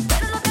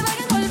 pero no te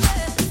vayas a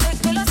volver. Sé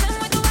que lo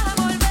hacemos y tú vas a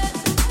volver.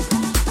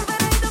 Un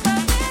perreíto pa'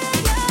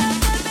 bella, que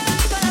al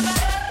pegadito en la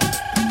pared.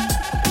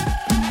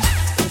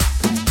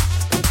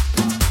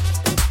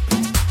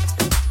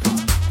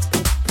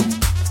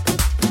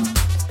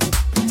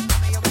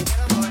 Mami, yo me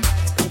quiero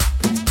envolver.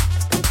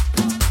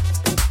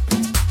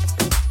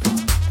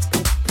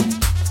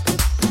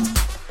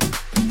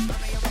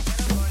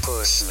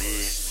 Push me,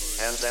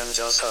 and then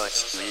just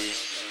touch me,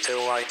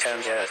 till I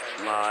can get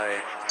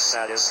my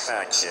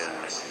satisfaction.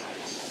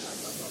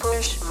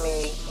 Push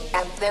me,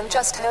 and then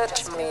just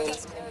touch me,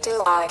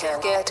 till I can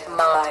get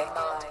my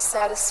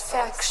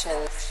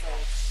satisfaction.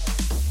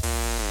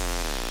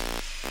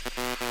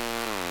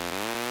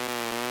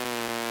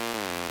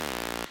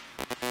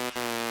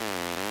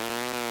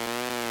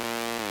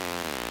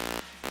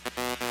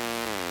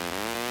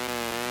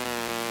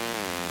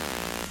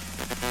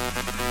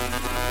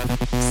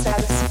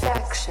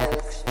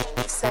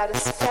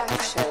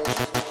 Satisfaction,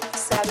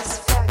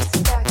 satisfaction,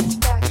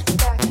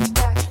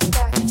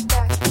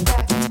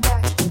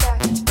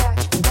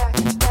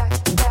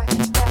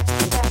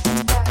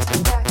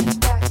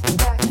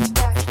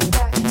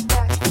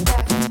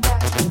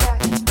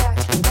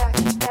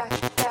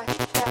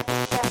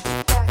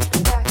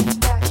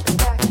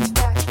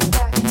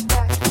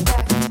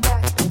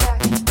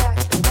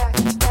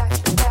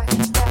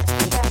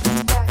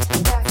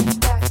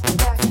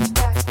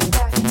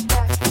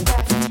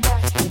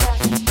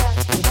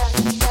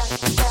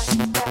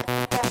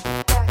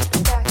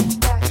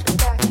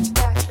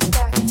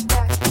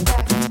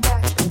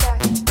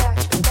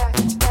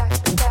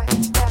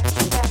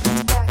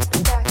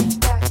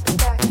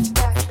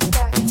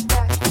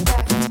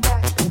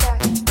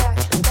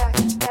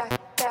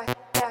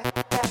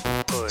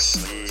 Push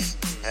me,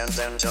 and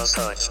then just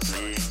touch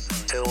me,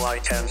 till I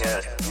can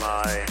get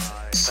my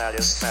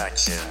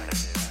satisfaction.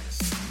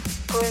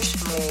 Push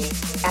me,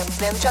 and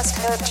then just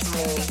touch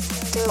me,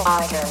 till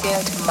I can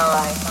get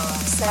my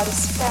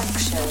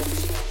satisfaction.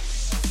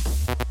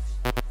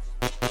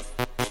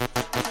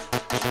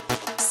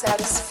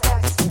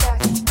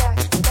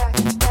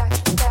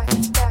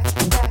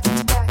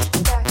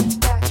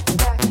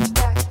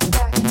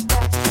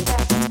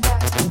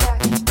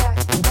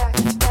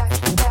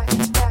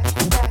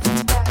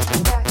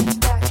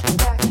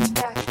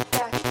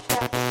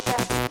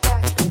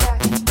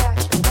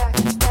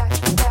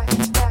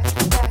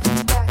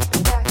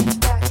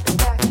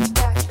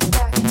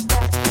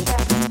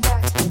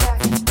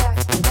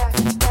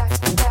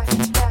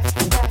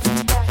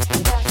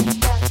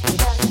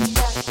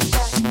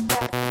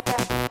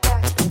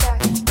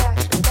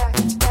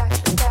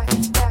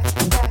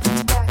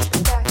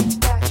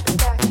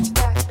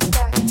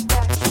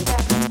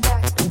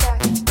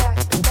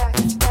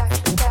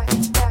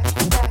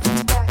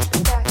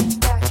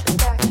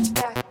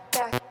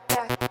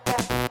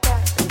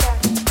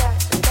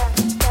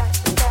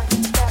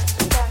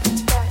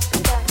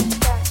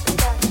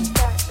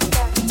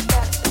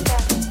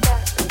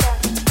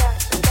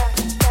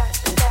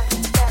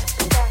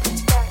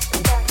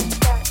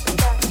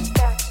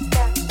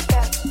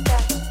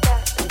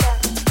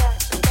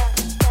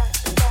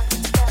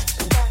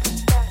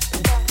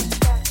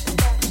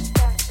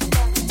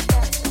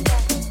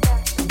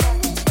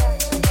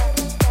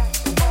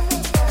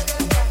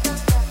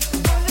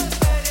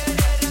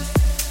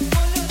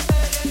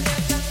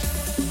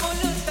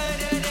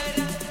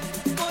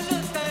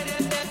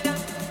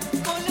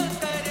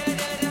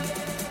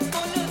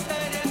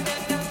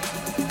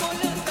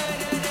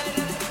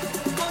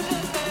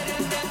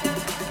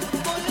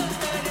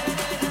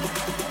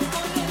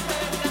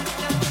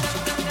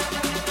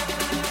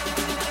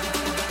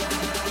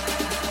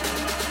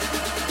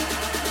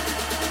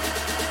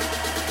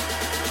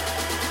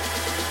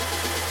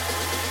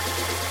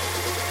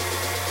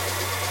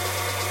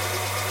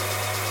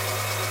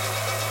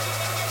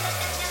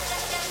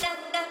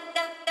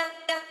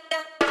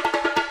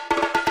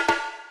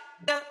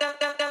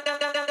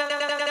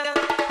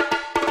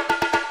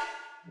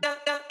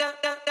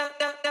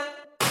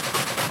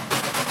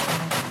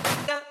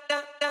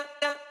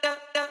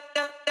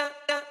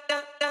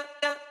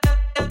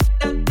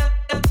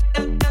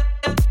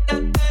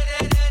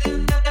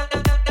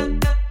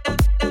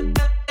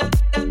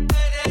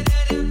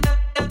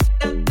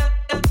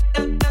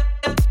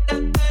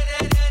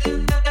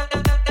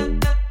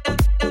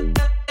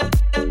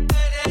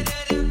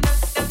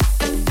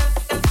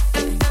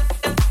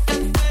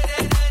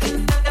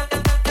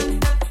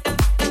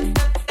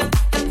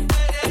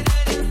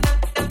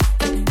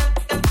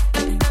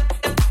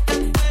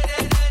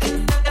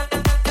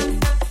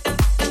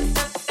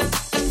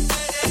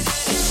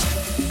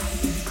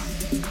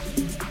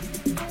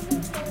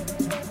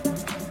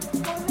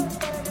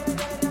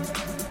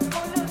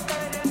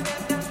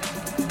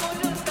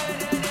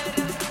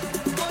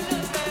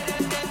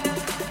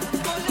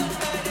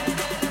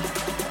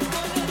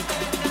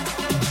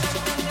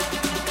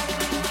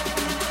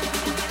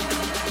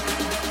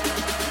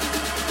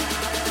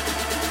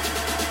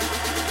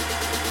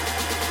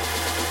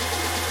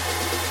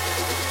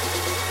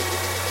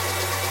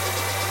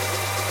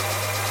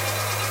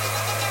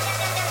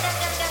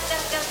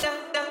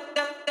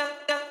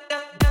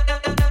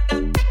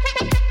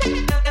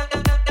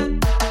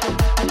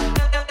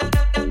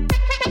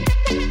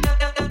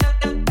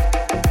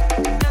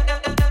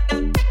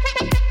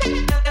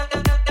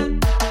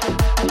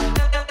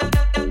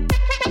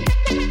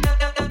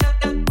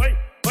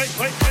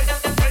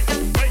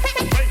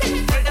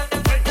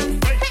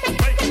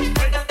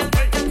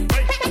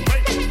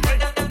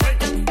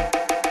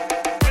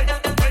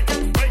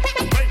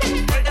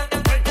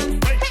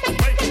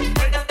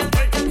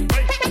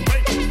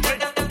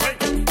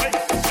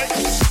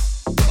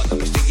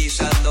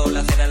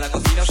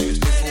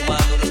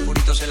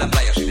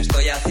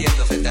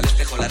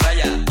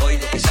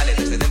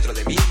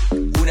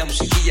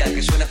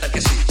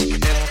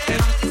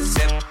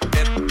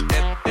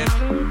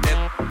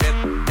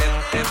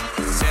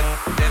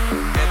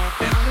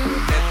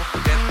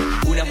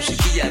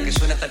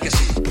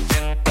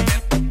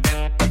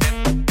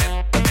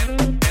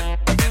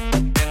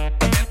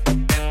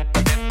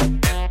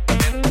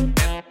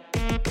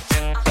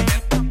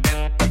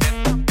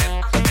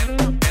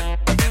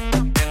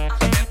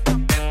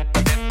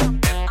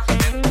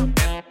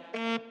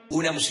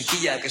 Una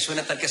musiquilla que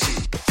suena tal que así.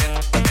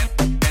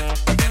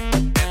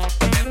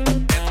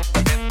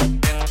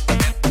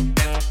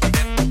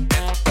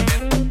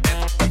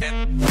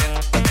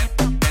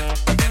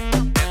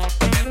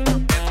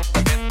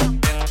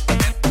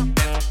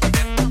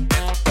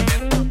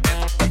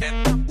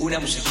 Una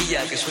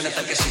musiquilla que suena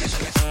tal que así.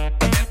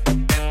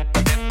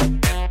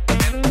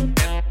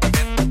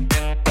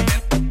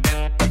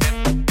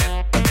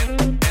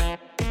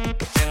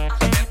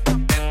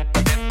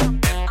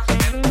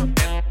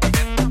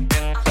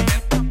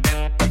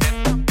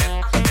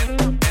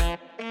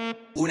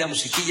 Una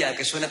musiquilla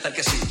que suena tal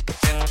que así.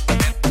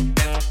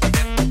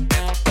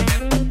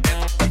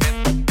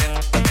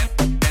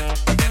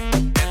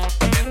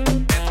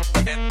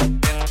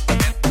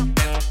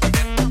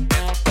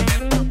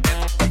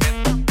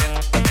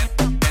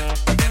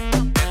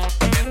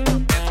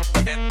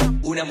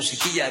 Una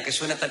musiquilla que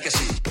suena tal que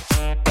así.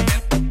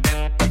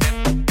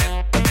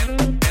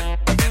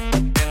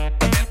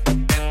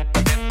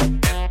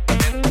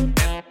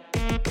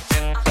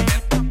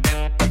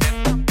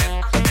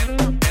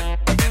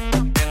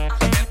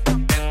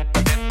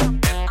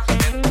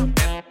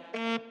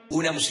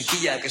 Una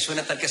musiquilla que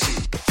suena tal que así.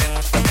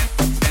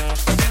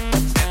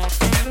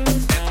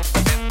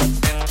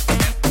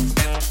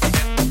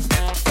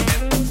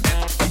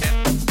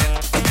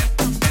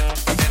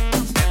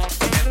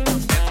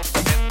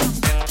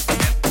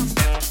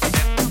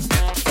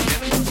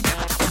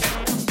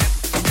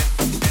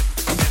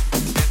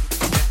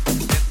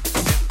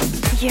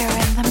 You're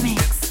in the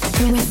mix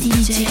with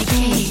DJ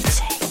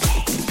Cage.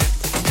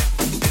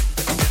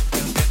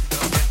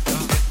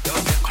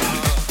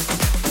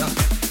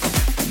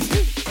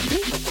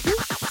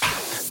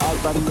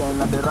 En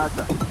la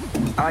terraza,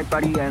 hay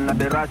party en la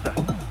terraza,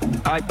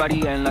 hay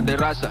party en la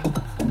terraza,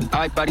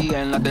 hay party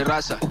en la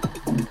terraza,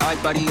 hay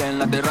party en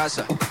la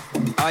terraza,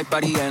 hay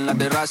party en la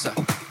terraza,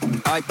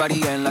 hay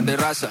party en la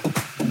terraza,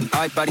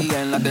 hay party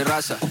en la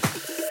terraza,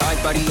 hay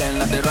party en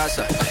la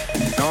terraza,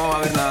 no va a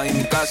haber nadie en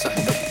mi casa,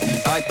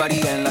 hay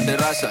party en la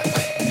terraza,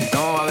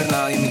 no va a haber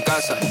nadie en mi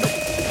casa.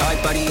 Hay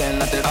party en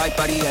la terraza, hay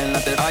party en la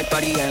terraza, hay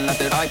party en la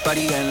terraza, hay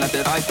party en la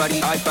terraza, hay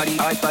party, hay party,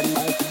 hay party,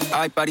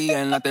 hay party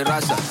en la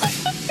terraza.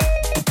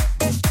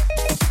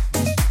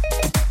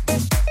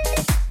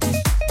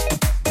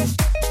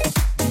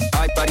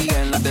 Hay party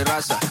en la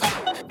terraza.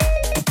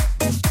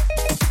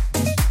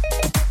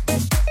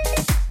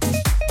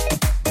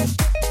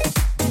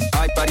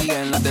 Hay party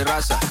en la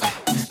terraza.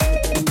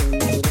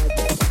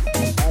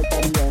 Hay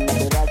party en la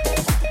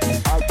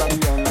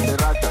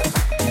terraza.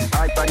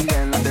 Hay party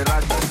en la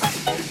terraza.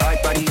 Hay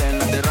party en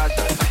la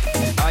terraza.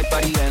 Hay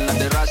party en la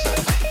terraza.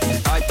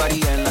 Hay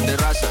party en la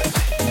terraza.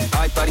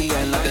 Hay party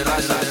en la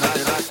terraza.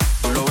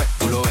 Tú lo ves,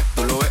 tú lo ves,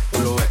 tú lo ves, tú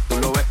lo ves, tú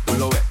lo ves, tú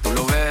lo ves, tú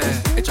lo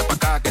ves. Echa pa'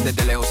 acá que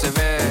desde lejos se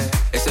ve.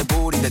 Ese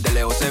booty desde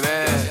lejos se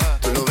ve.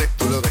 Tú lo ves,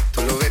 tú lo ves,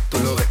 tú lo ves, tú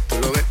lo ves, tú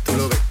lo ves, tú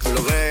lo ves, tú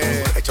lo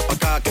ves. Echa pa'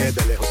 acá que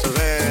desde lejos se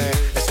ve.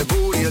 Ese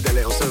booty desde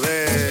lejos se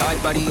ve. Hay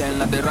party en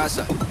la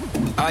terraza.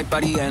 Hay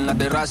party en la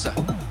terraza.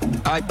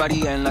 Hay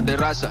party en la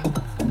terraza.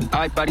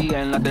 Hay party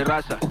en la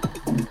terraza.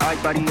 Hay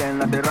party en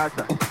la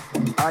terraza.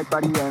 Hay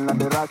party en la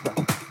terraza.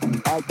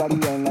 Hay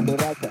party en la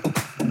terraza.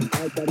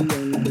 Hay party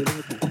en la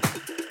terraza.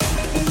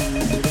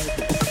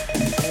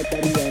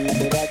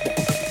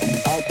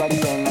 Hay party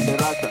en la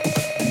terraza.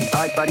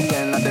 Hay party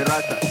en la terraza. Hay party en la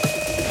terraza.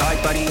 Hay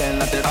party en la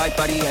terraza. Hay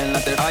party en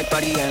la terraza. Hay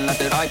party en la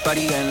terraza. Hay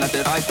party en la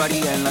terraza. Hay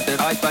party en la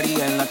terraza. Hay party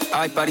en la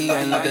hay party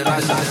en la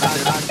terraza.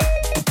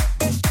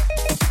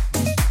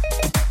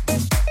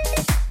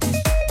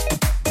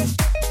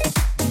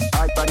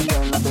 Hay party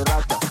en la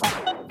terraza.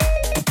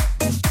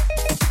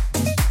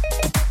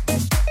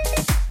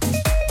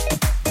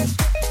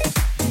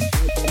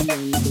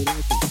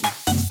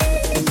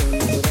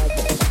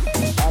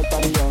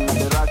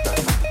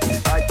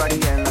 Hay party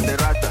en la terraza. Hay party en la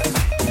terraza.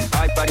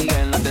 Hay party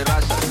en la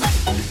terraza.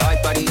 Hay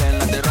party en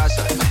la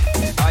terraza.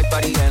 Hay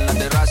party en la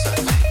terraza.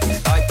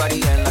 Hay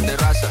party en la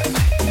terraza.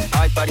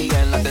 Hay party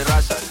en la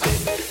terraza.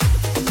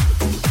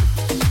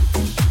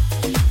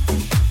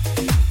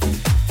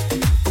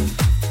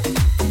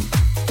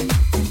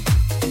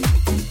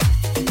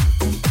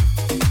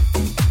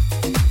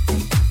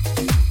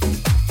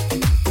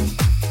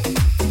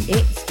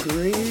 It's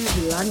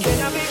Groove London.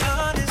 Can I be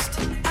honest?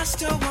 I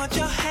still want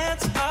your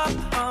hands up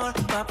on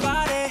my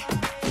body.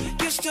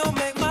 You still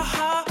make my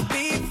heart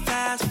beat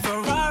fast.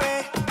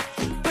 Ferrari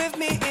with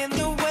me in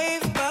the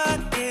wave, but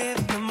in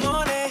the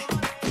morning.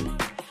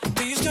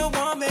 Do you still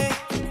want me?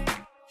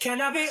 Can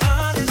I be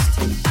honest?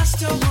 I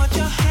still want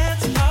your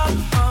hands up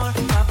on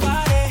my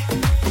body.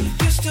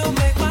 You still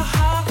make my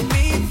heart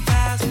beat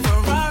fast.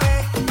 Ferrari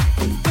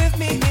with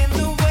me in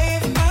the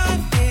wave, but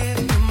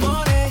in the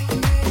morning.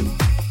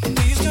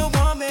 Do you still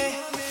want me?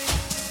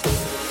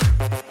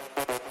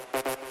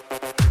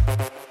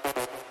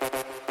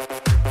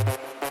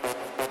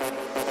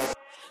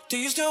 Do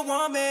you still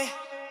want me?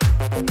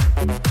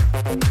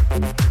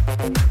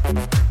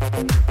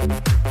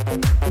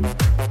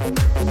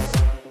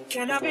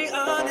 Can I be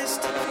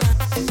honest?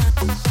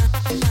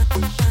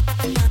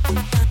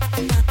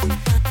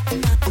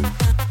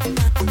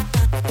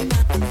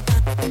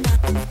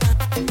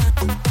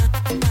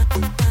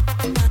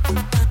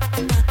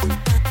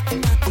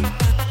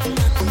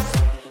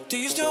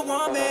 still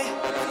want me?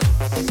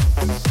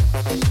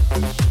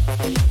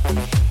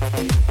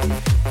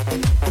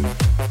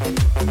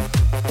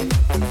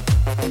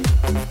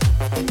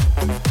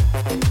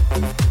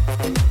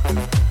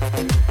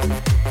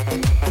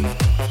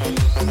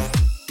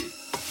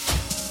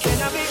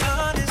 Can I be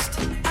honest?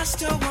 I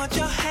still want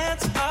your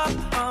hands up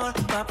on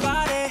my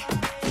body.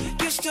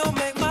 You still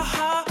make my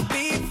heart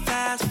beat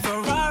fast.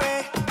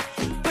 Ferrari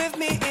with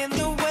me in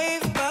the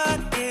wave, but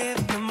in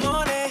the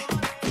morning.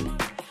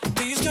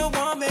 Do you still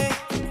want me?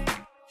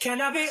 Can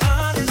I be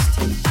honest?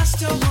 I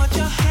still want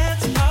your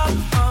hands up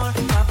on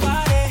my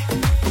body.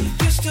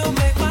 You still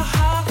make my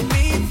heart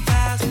beat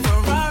fast.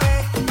 Ferrari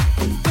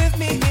with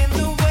me in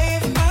the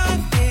wave, but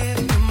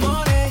in the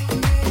morning.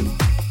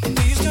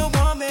 Do you still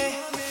want me?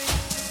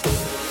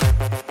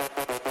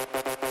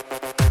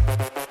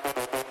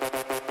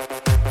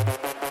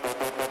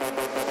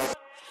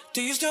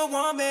 Do you still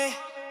want me?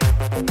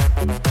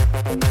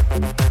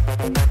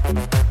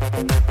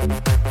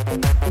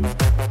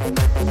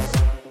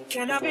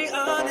 Can I be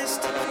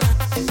honest?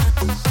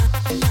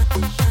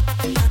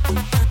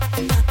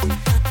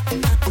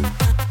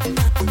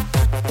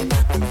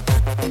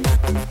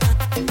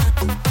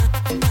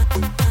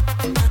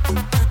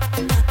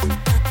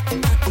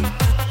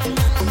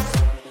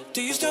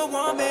 Do you still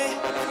want me?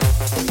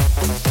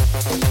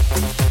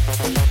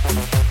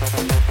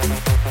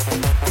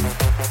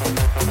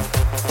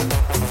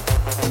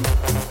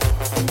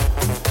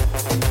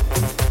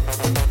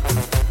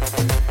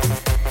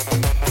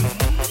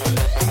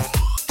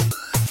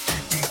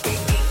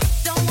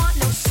 Don't want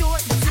no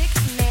short dick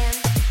man.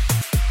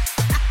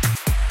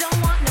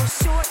 Don't want no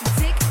short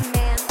dick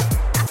man.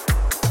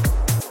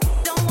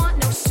 Don't want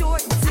no short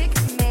dick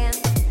man.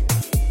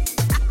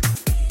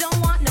 Don't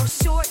want no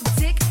short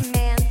dick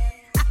man.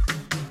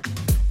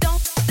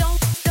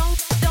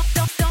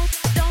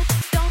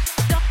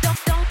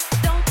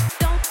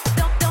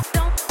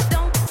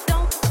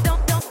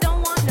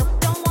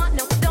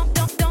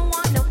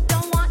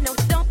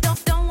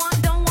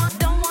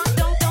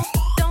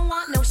 Don't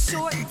want no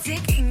short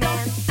dick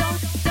man.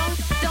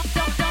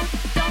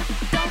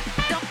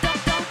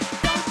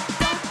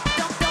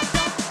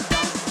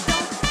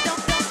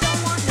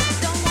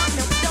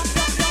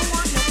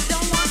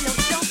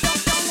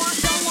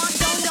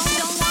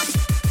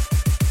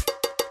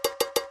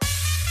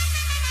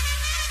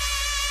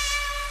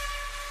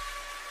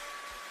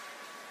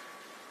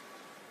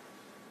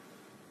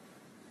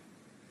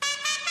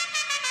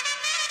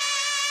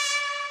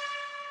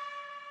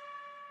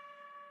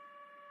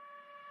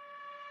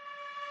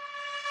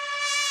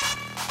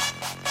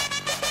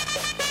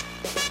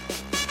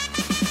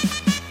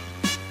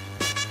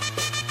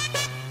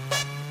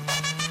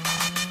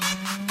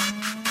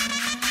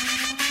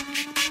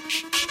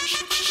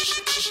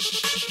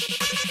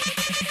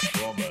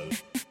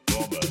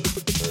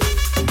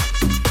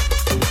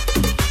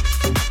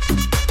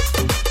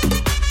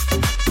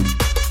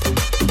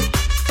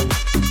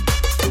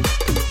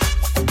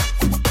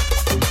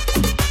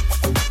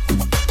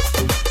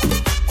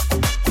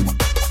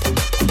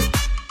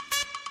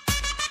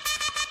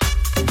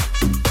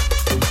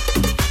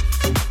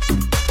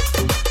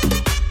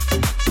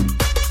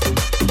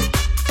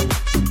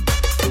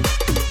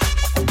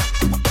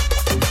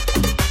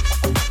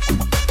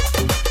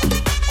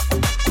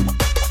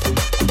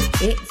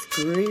 It's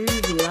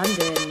Groove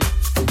London.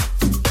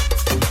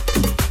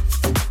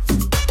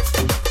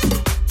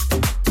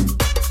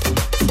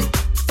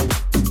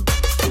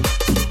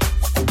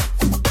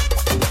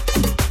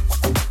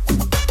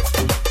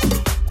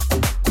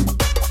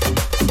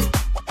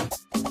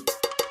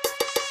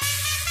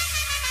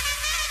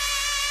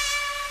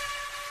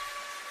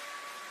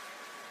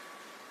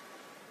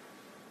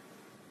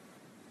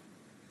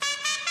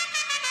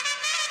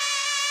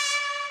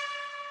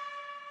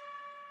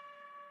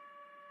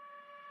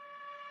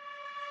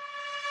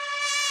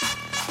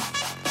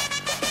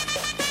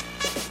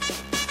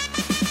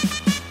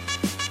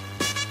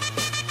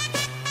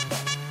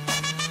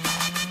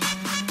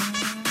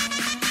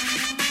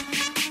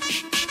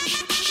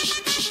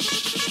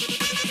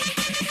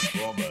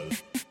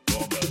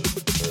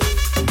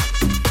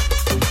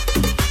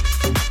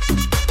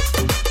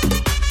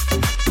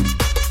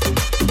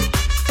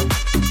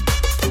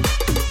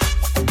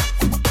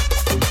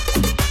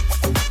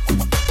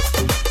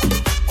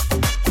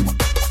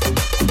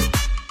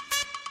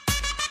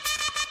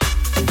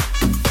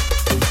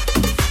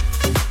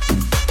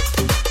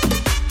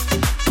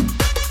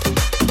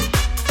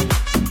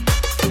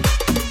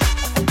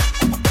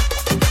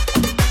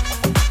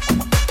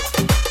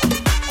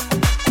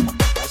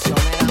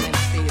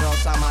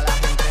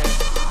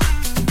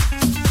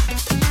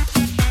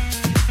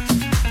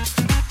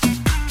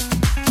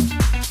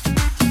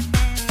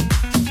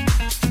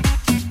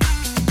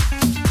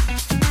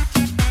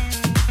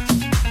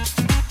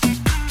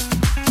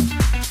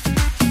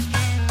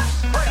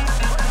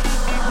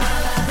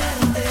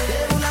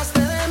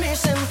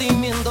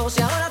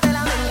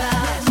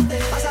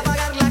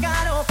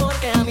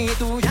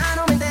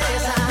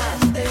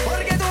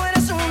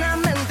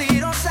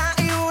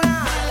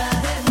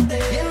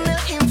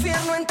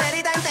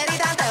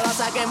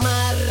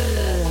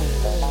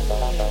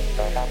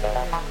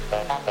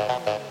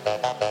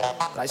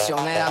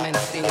 Traicionera,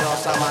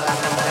 mentirosa, mala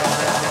gente.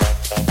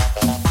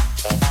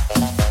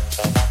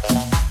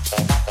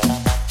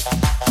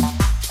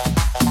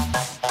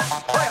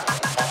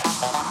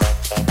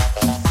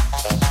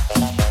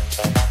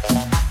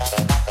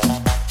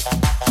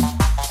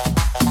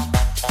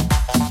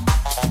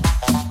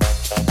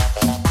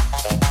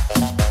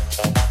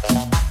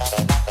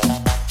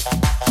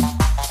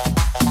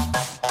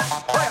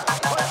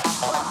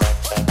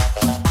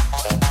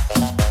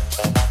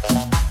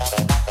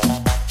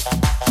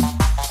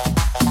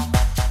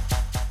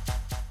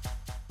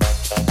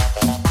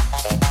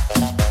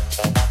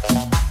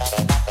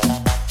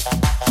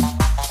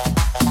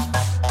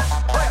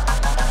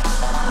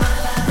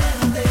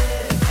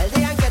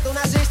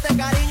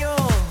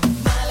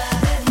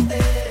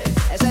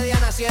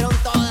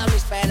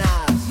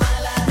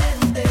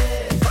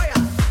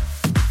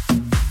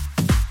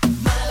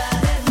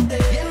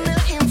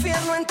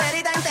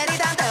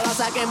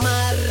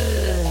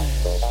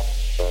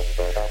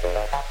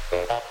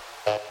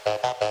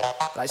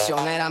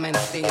 Traicionera,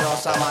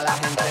 mentirosa, mala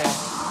gente.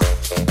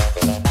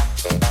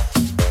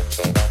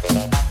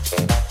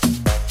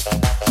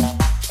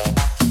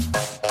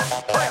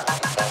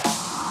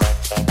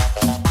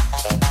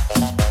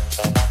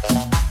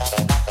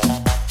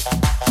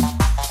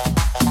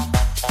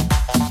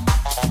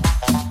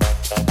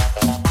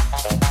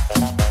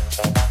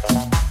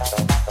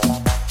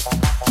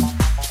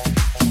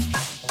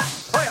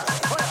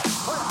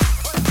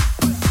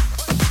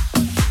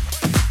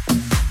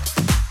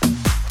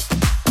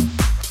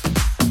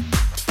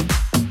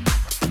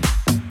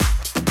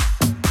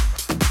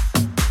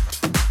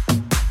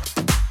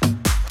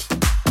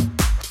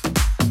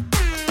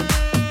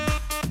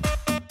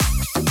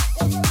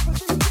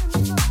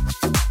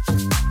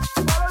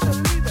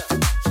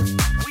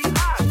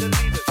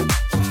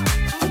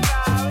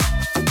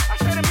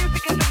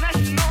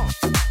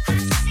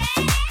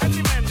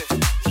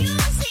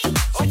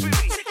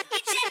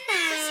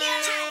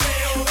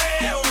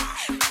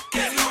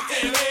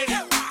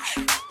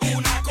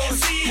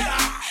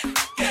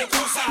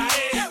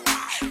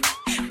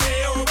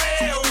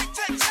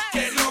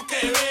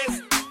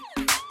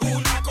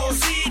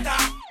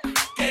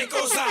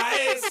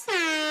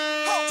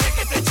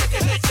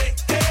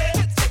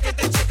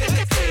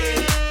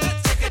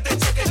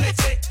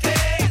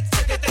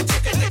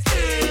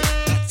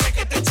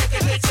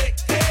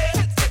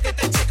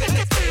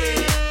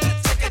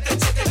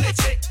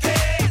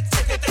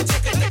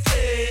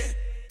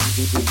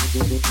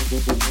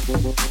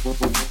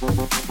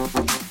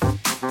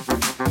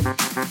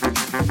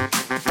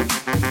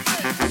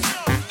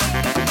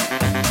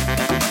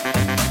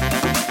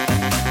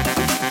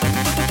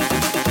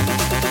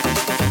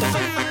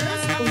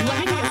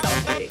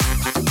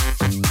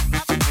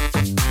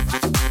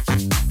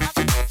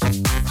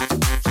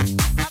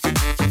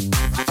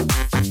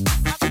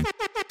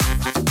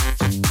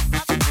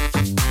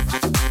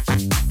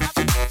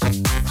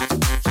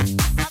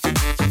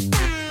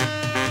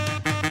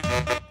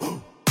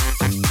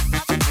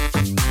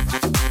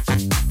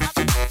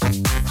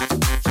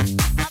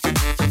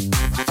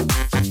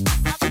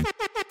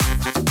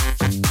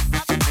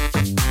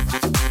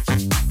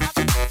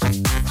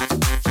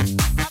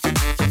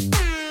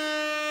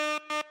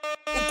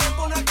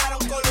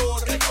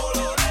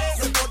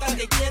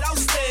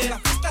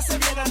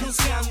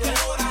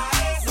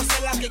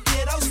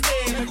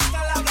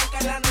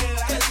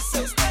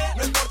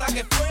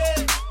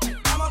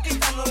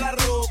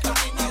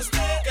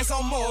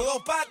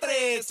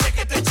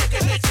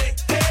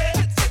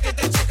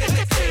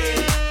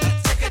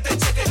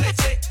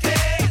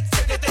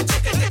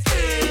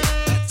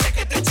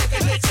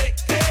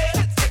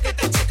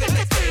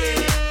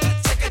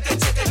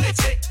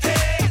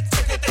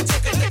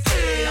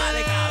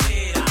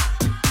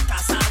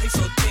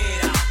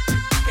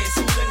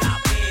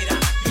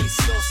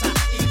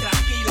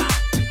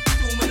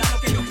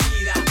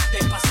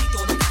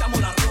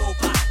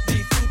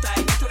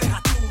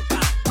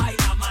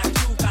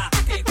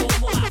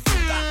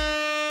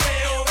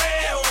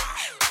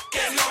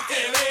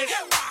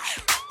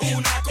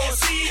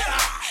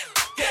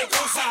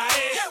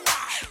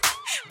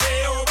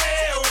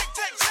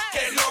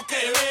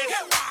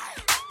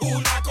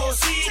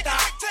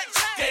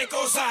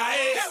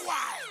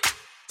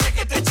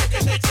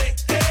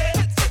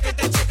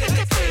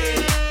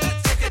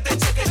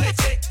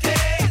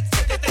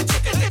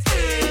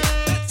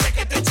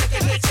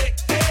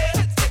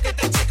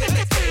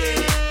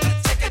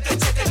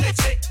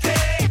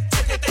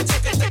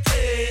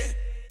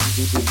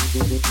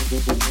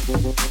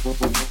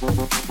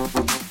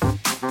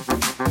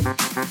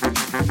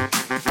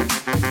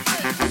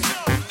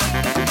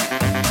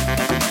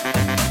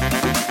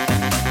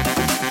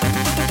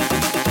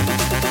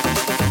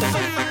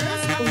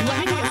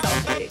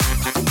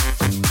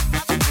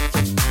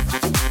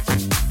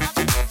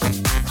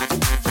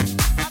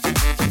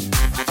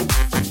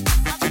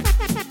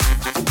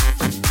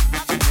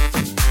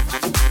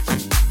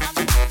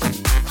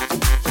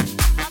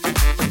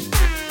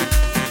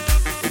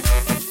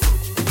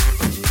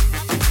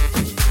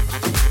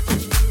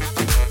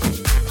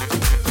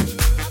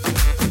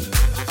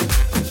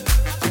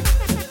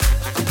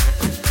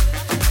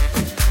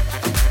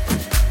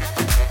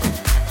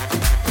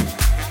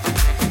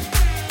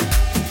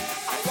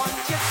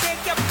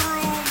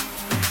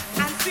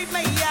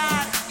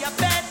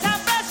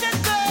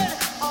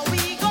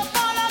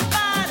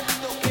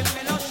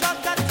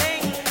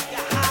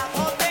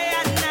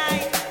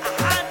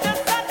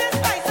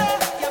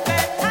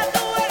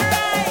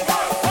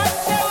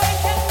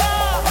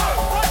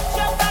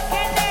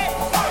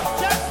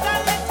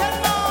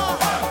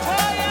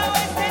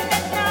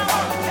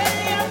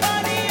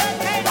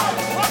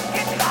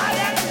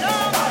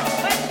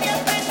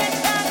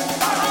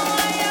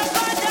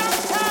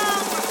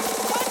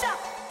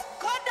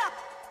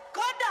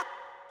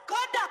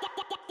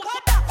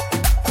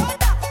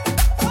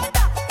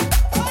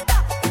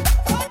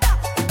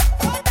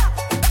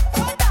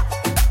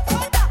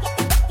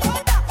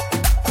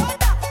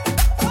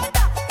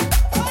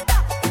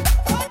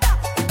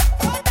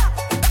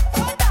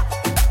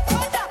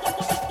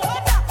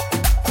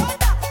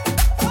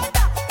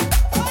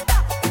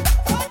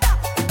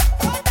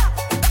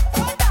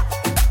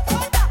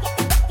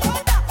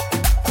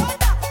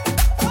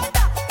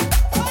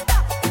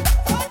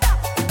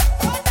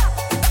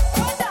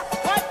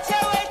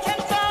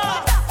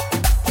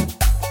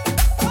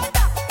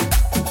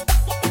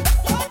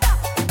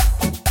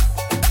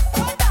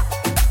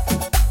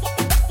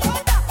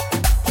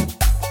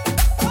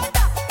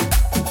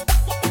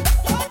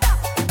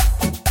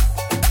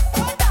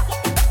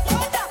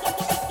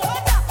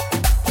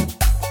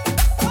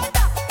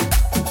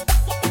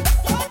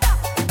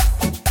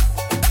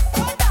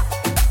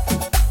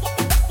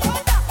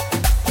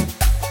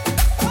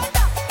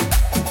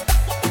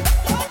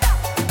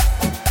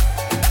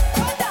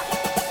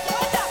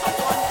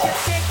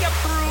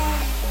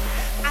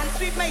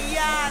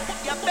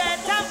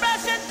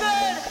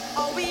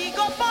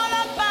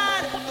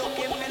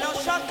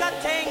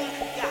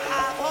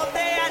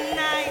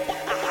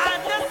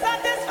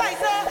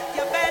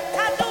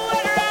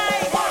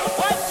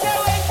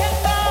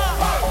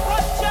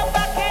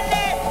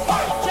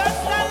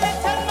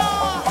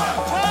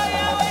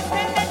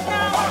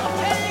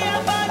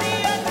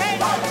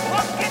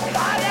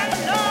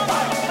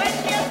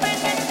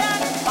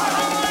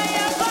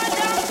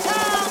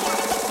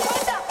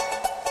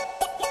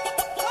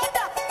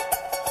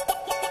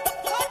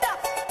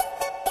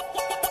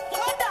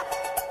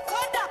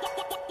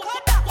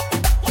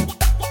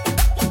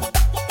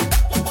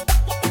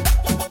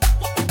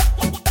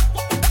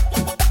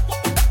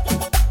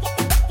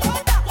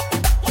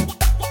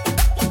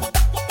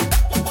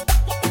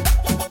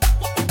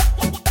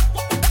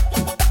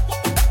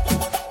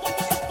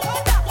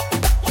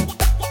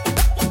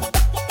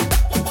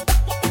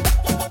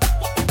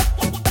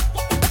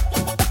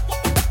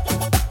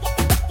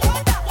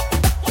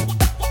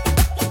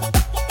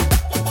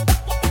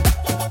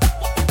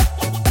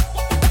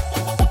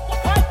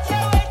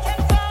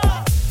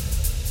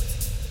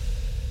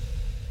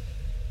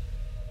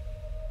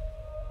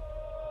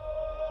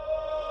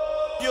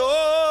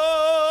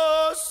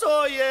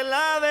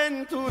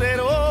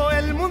 aventurero,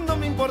 el mundo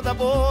me importa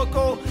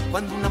poco.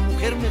 Cuando una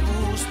mujer me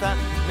gusta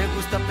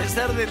a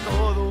pesar de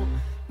todo.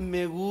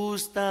 Me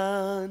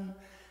gustan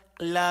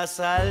las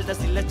altas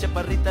y las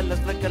chaparritas, las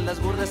flacas, las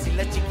gordas y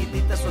las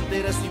chiquititas,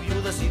 solteras y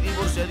viudas y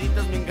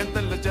divorciaditas. Me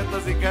encantan las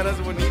chatas de caras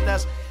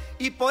bonitas.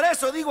 Y por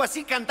eso digo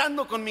así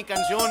cantando con mi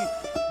canción: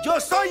 yo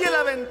soy el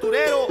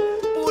aventurero,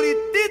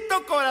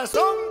 puritito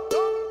corazón.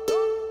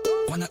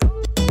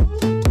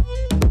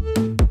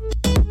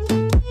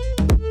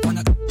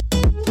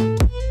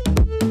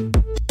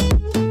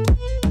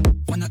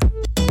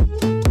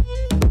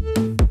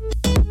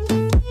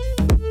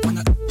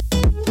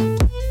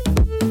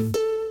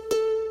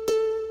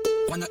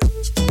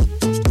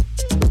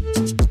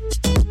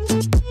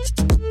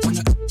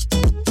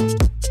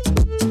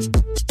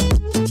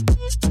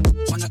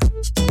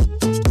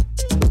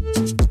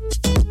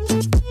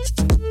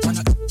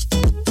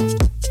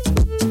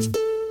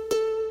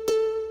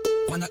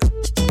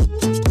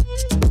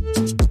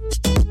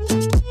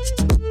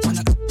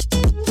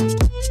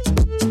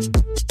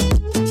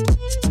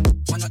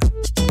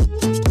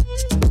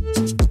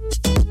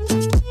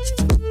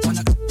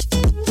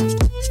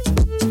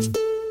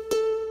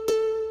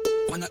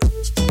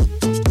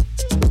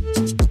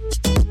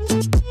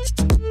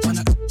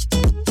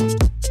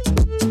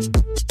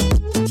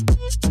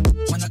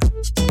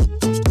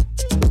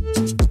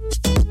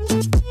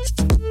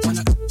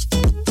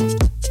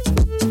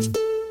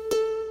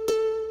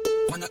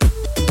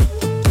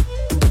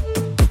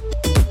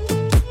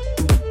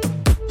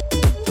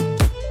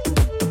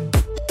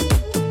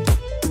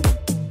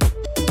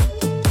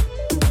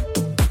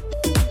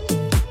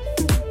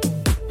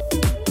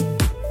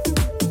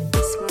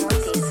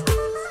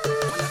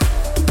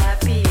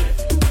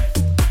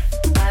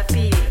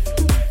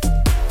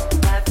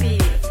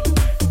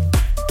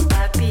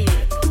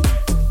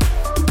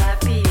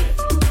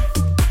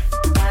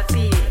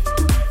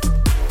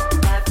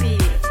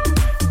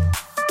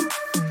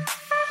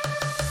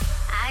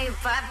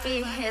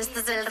 Este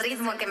es el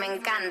ritmo que me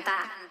encanta.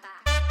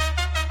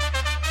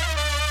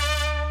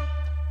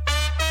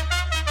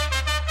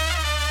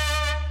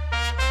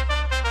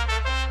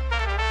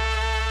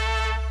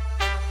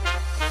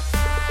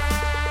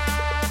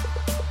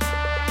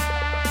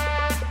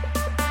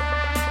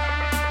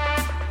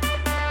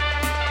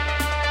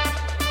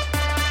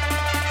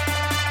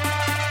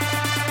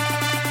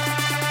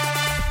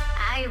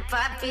 Ay,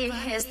 papi,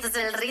 este es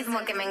el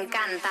ritmo que me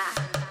encanta.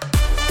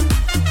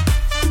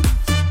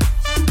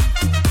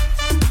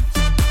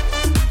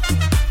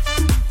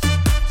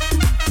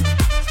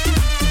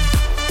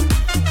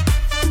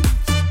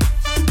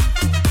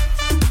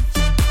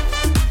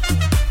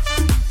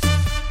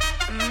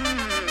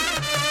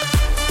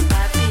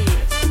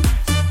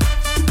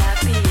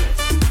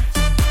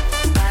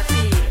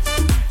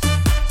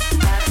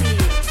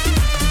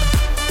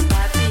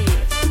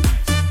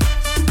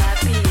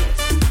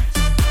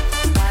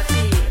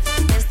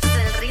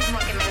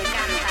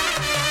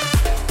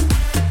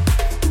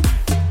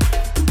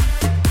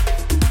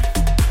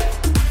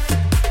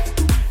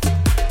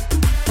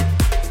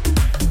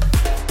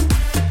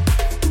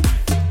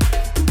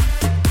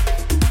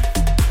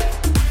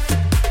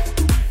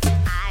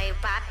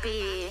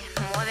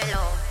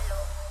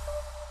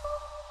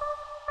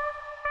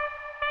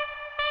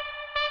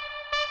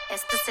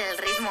 Este es el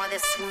ritmo de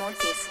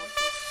Smoothies.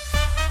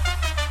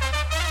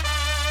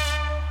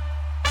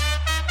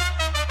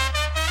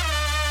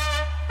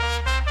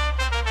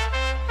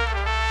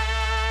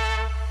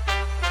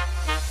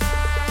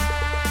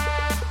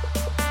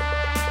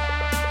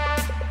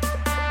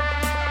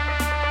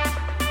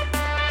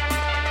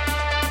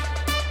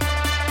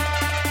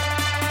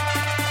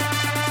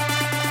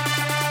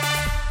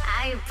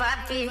 Ay,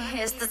 papi,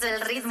 este es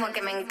el ritmo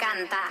que me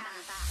encanta.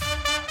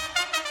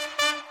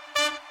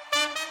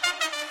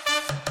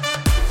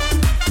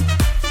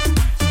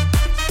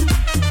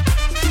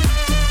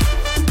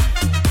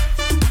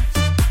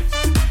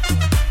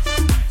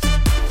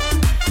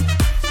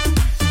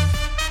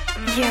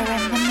 You're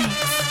in the mix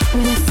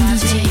with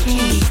DJ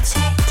Cage.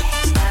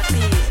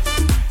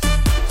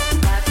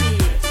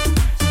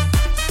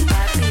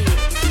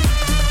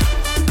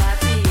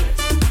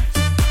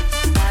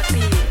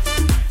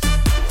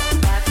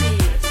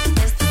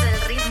 Este es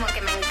el ritmo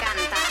que me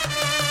encanta.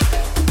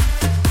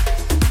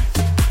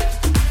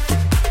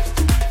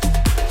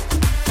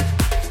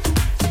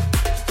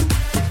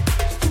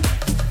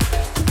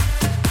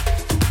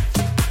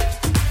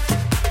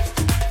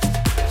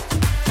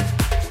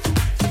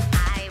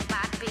 Ay,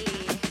 papi,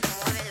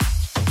 muévelo.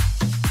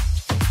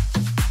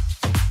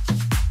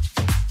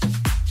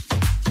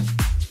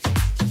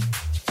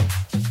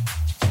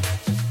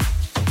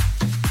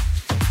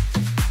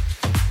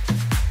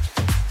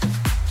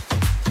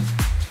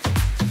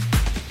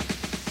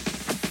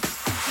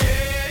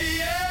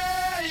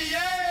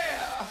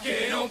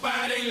 Que no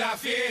pare la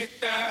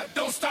fiesta.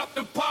 Don't stop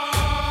the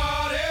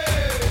party.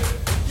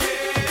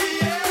 Yeah,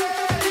 yeah,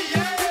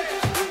 yeah.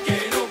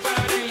 Que no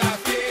pare la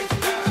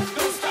fiesta.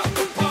 Don't stop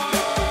the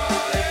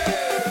party.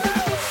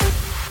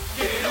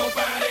 Que no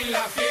pare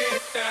la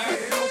fiesta. Que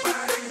no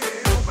pare, que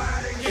no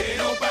pare, que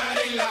no pare.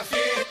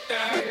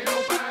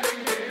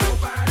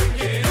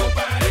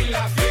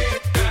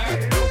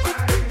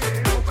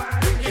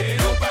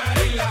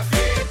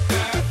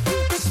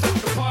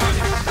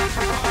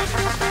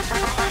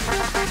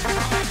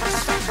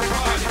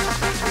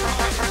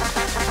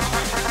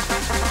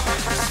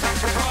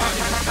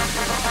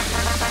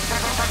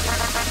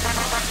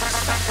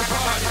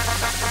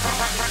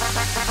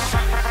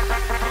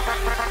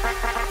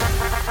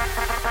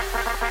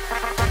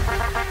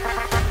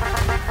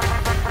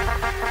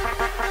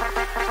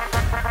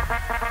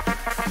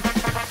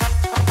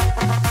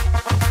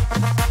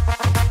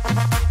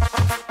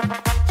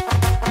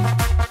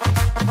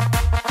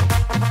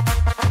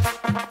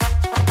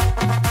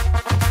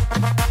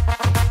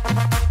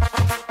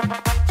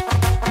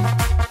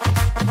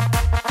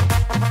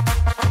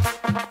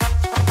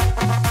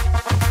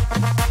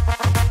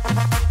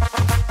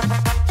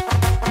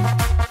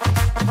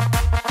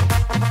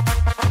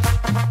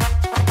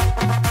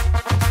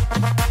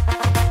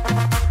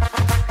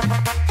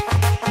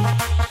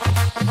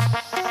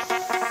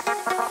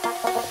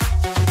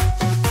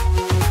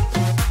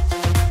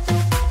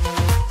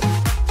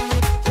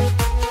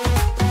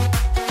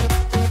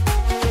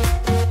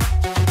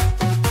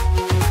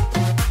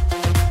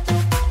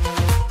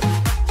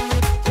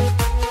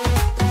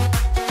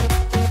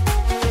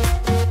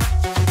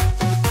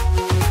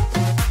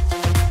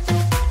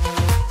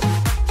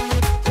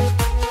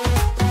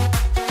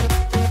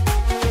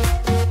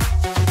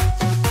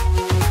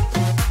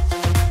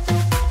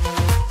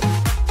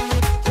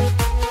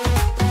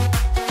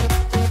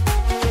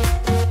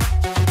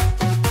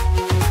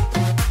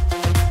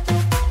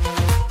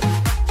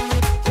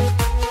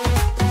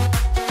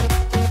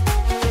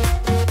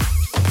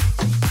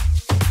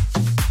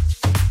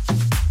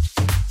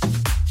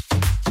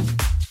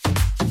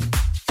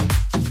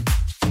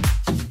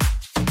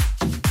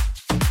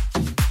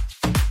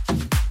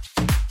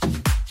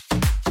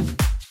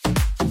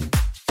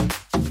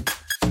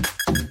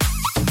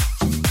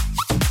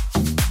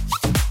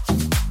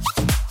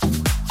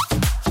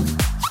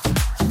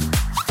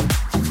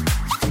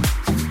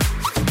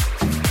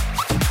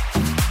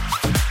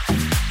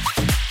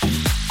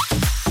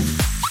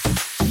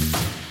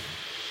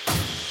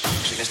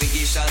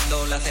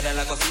 guisando la cena en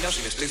la cocina, o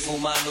si me estoy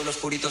fumando unos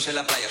puritos en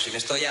la playa, o si me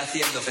estoy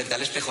haciendo frente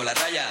al espejo la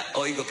raya,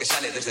 oigo que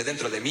sale desde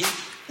dentro de mí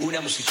una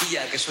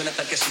musiquilla que suena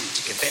tal que así.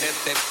 Chiquetere,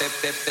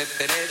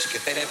 pere,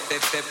 chiquetere,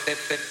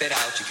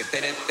 perao,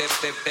 chiquetere,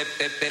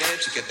 pere,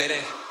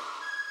 chiquetere.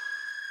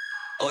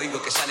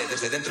 Oigo que sale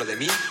desde dentro de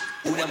mí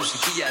una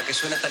musiquilla que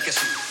suena tal que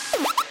así.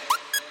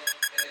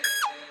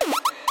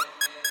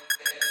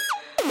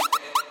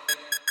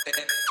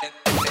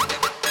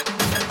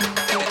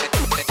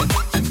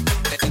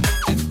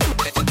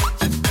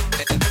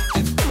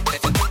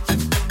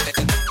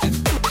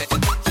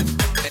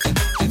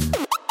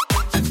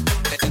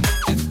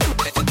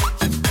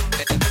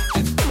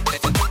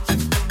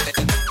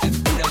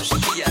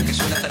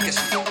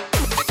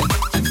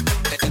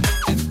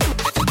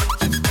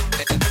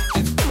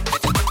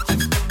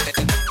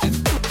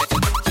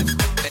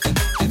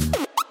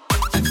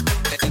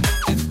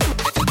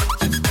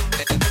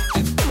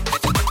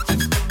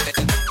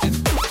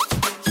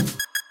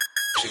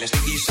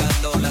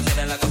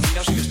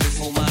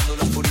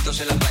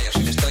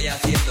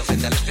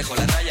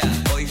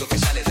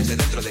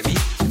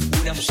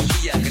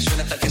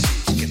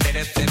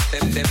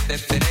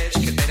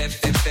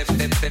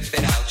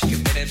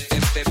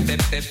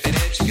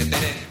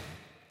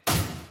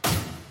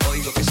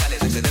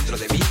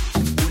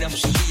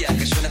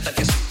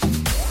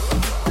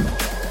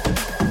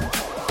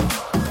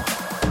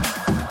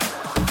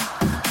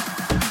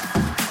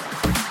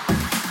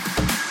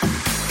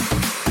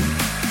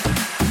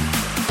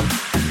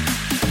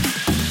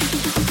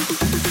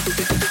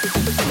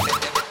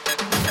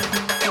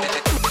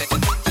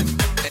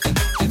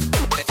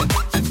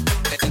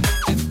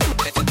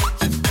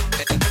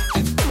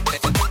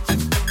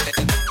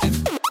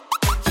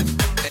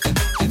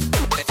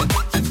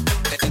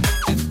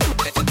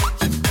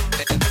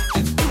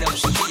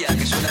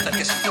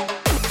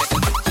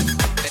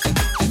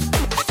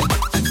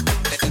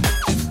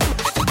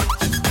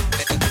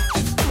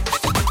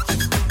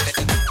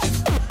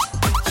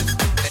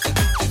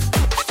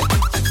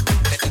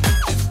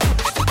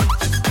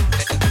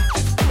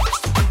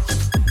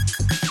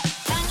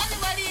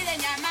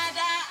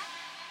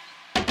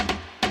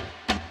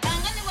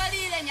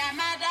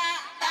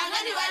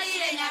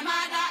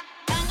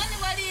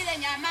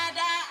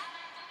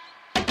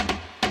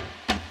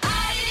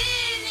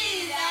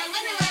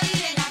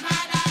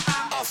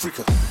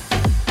 Africa.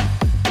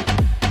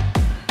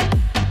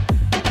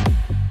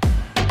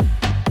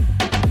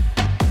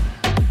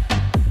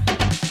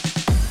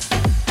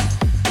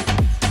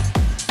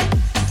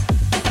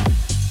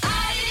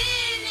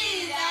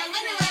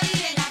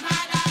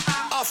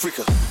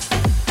 Africa.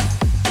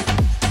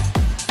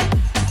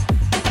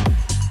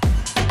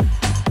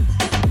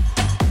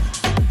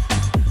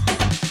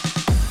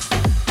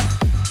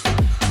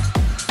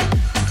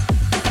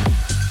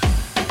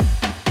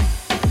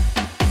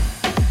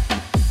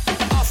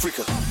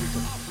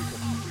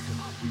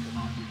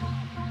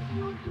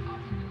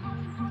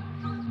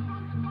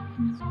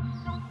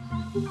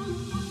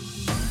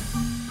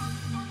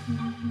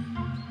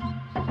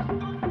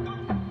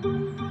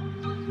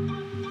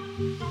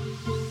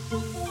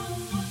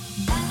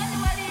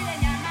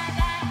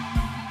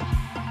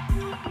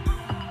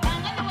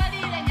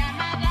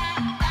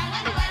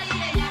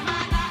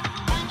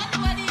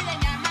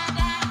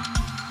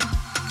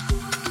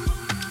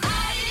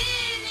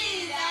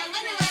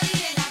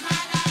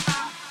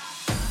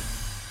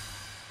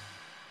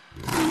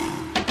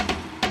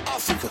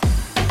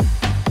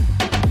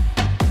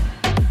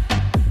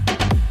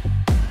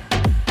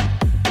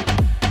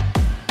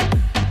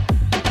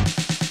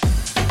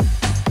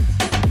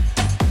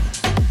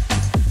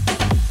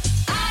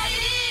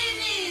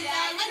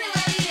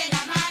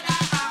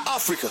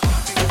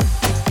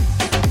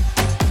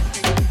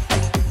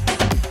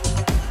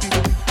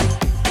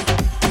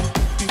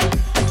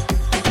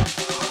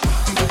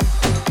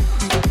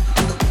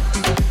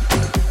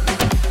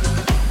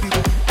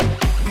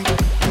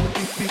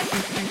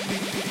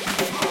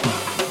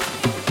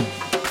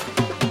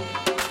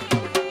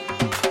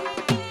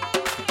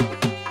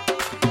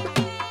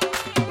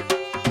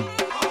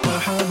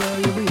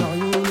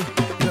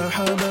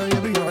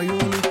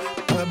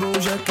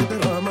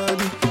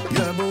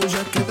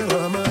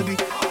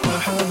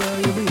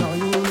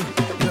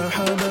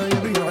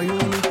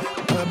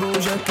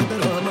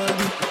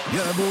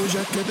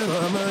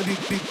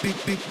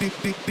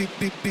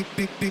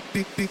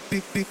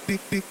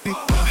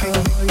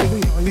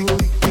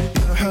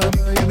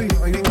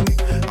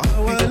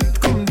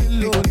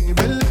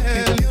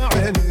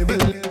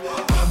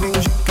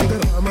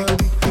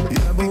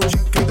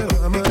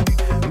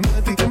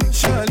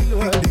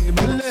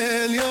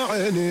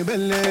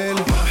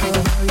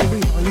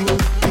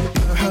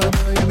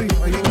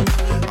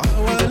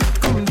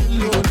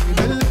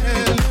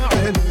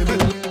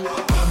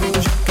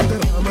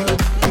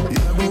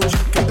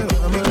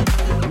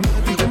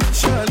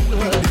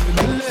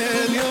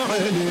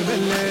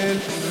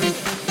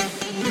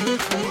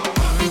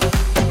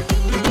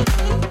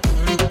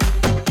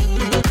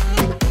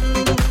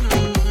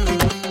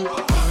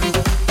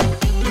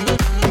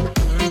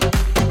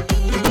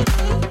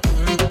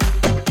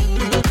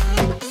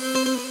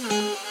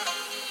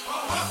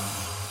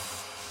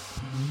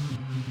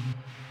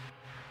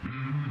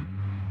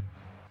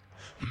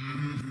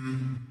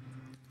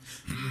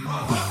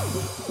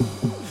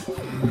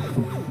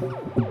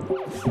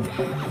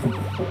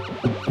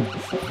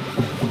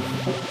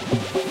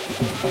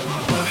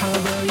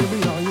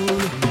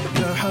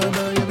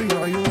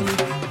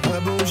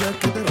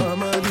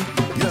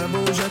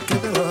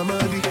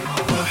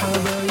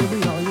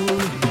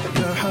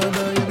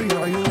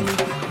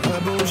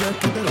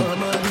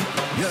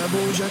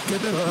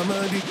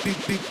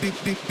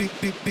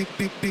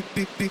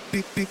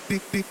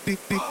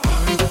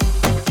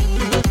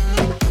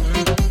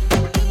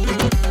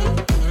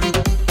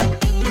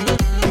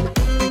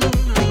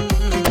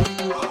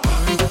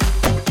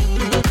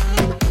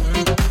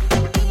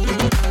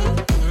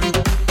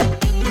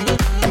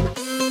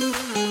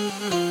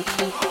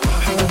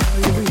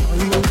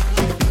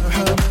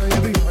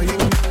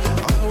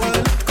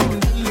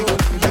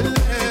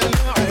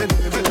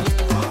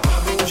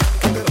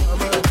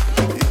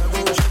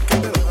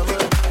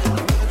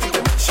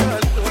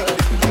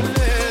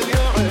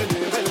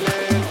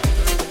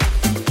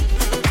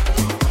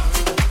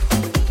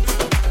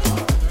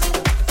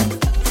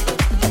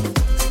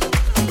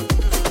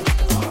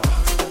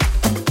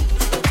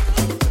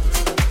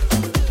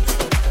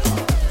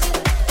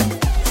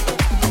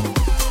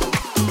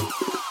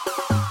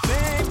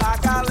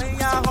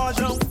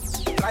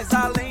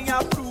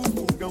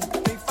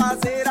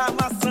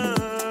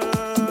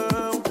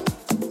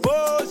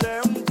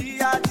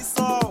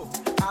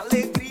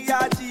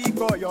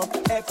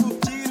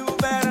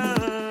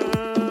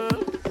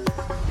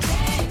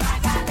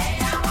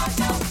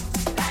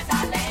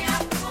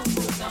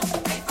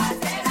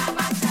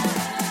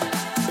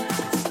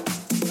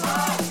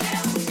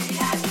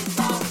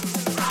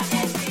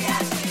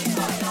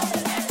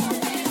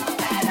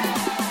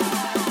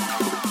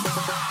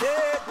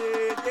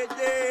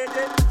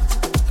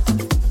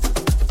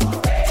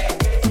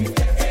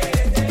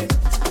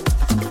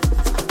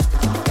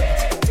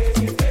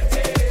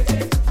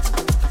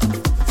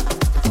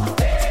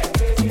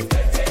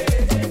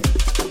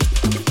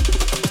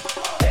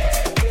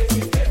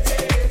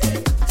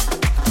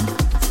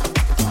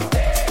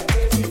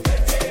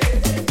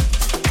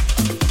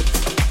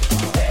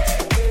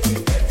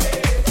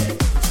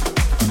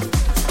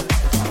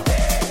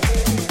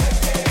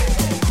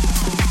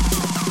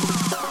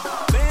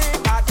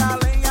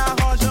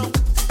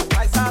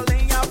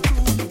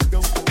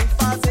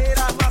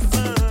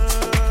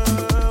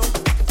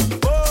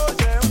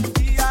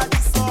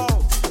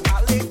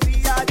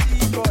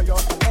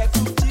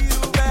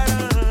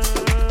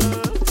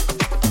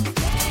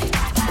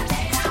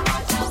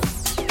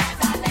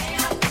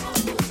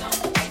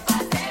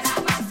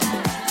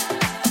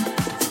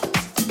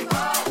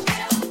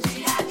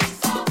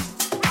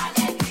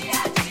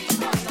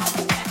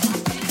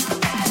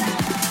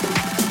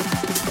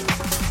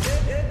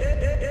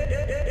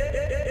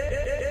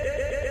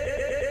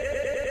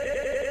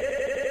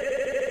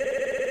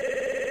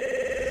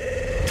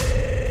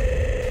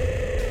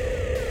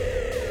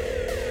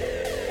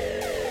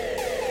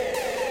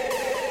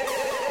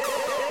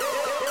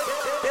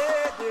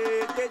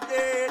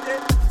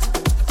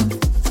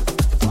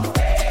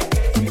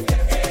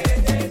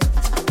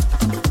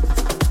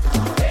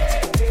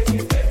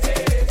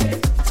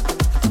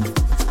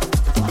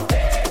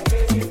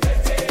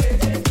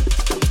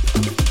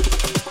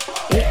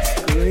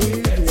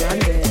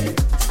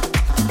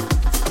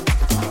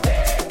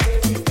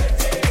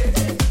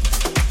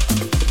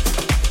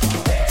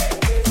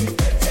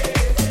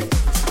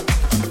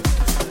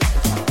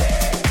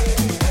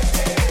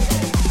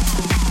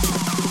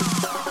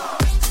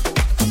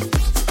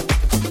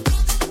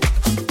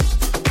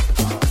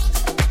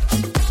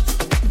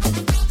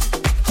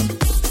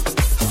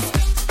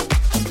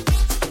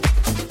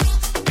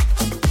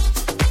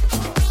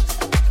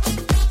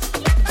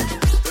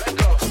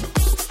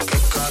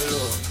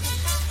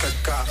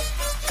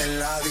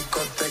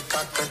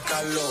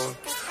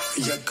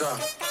 Yeca,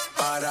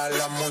 para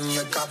la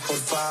muñeca, por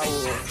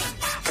favor.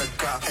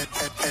 Yeca,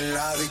 en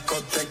la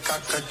discoteca,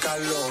 qué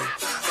calor.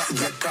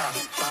 Yeca,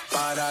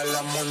 para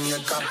la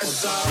muñeca, por favor.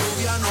 Esa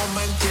rubia no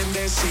me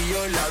entiende si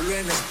yo le hablo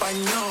en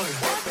español,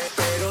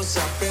 pero se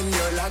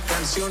aprendió la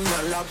canción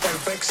a la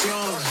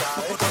perfección.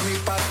 Por mi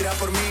patria,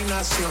 por mi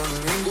nación,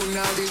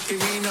 ninguna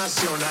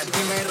discriminación. Aquí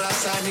no hay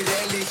raza ni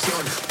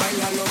religión,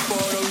 bailalo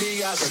por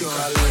obligación.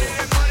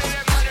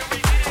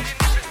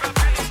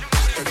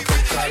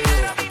 Qué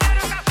calor.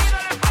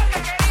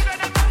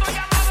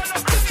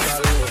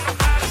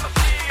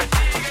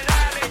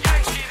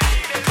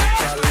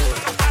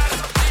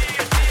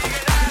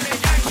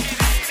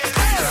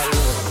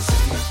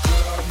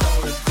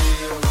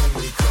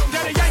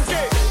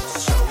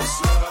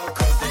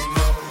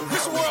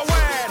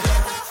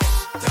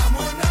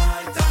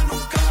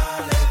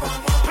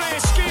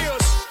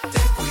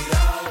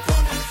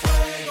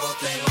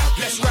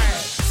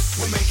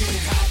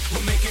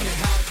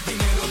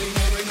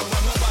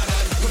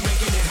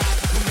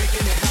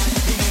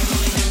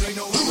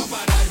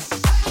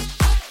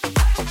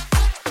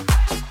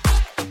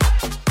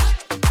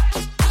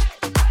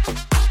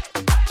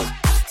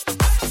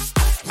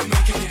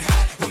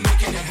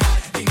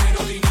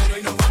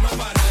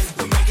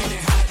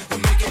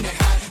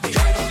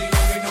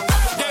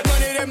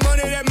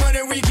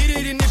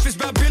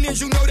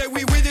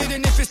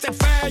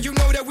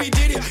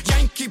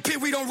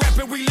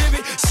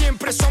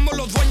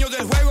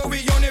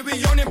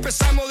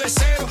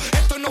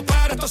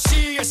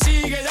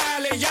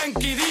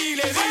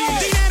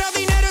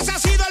 Dinero, ese ha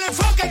sido el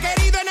enfoque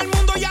querido en el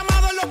mundo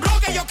llamado en los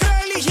bloques. Yo creo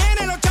en la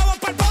higiene, los chavos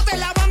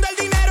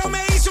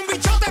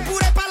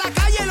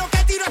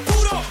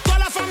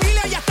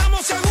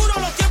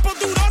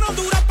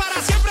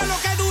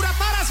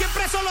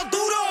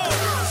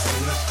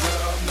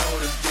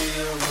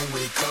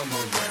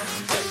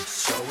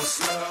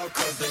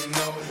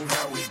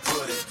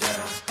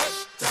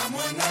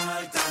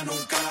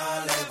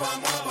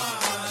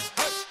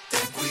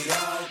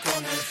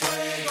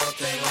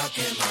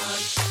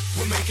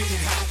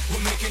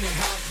we're making it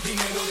hot.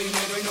 Dinero,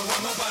 dinero y no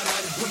vamos a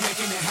parar. We're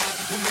making it hot,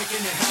 we're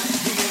making it hot.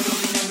 Dinero,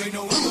 dinero y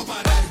no vamos a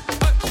parar.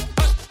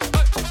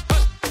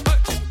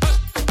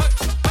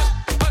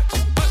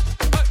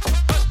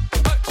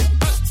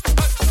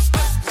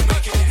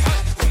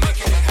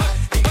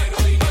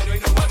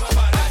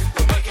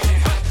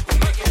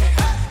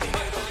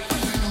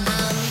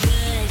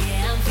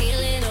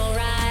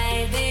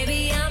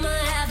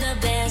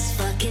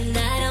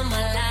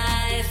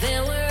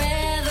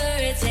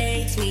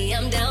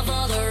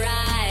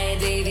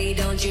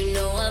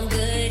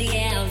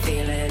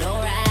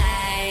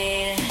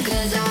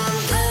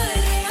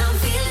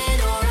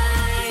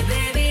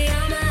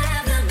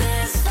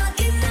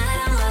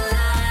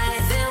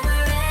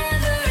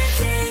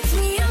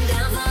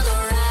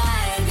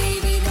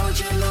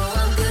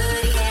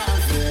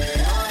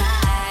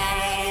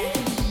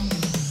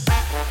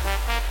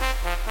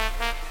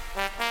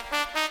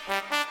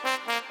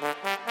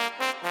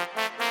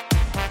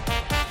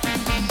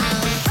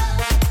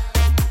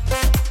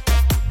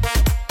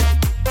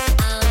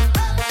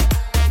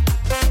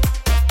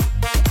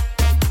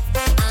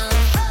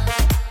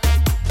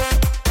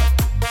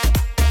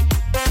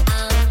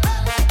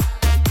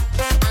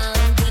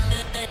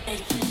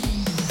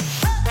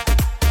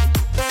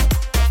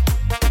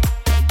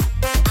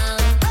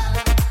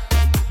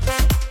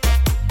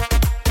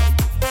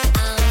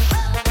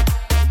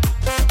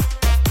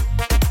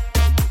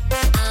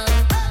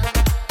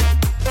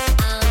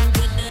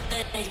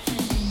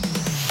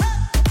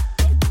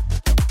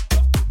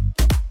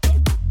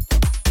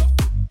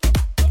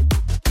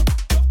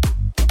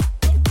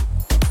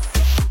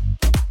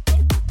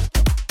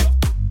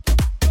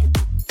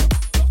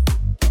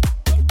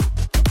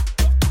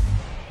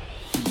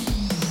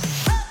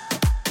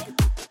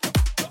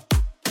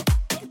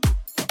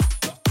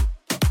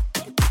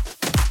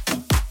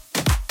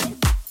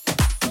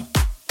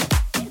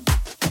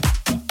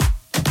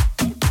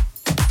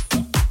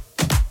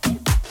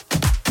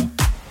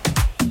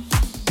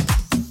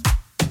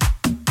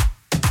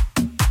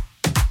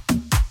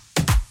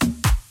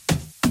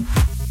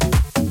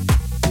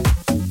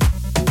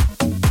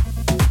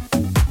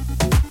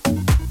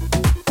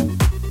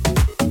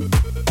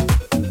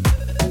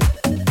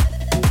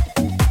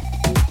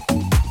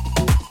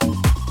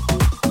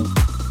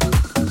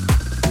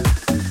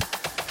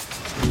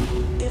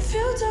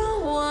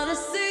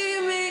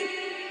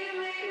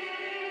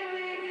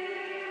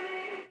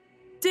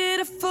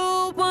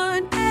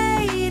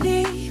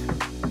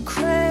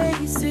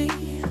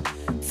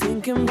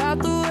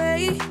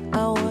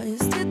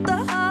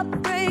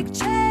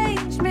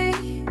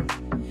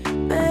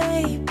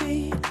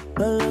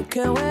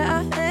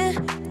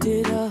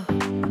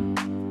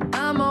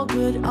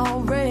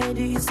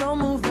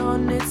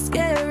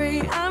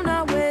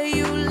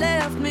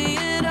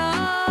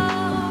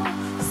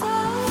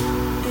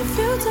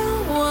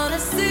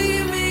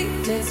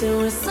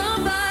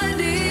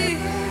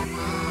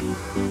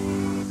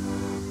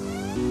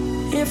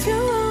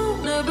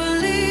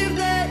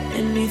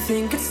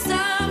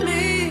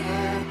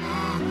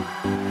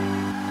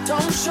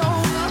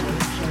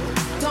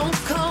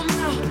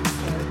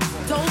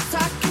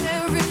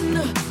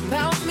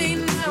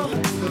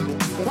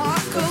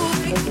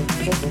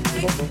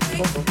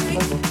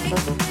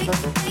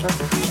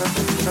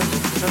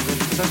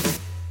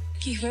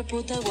 Hijo de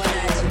puta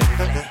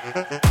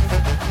guaracha.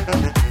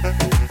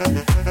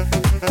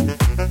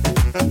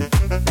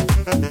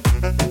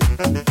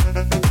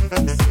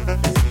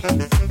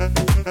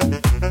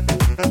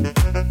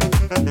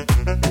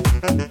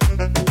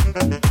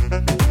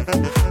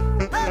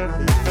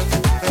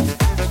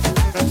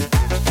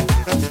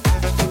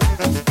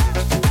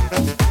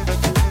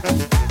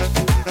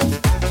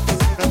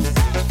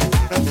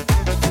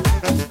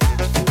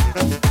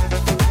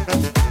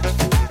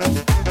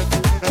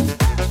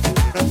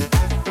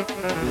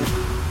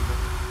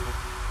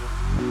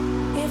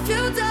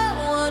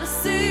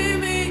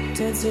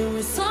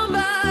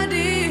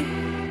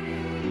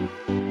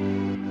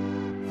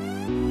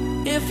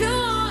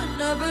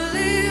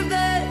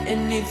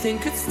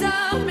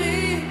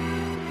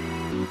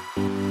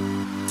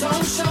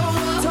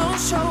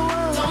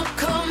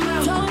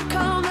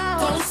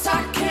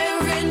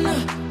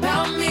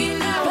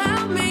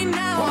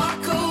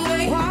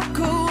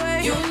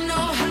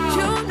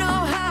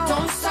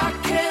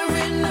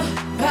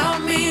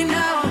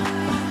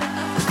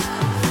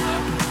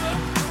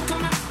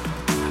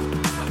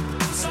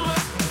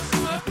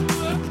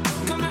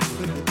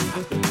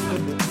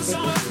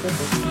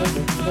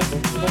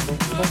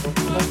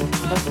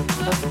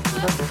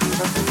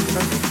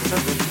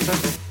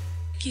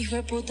 Hijo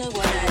de puta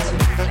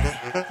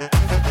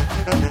guaracha.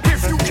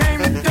 If you came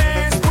to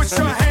dance, put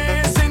your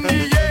hands in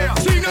the air.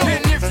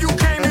 And if you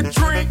came to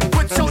drink,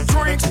 put your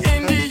drinks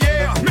in the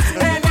air.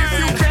 And if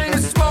you came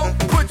to smoke,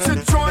 put your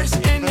joints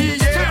in the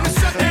air.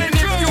 And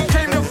if you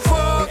came to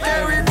fuck,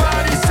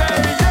 everybody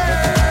say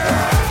yeah.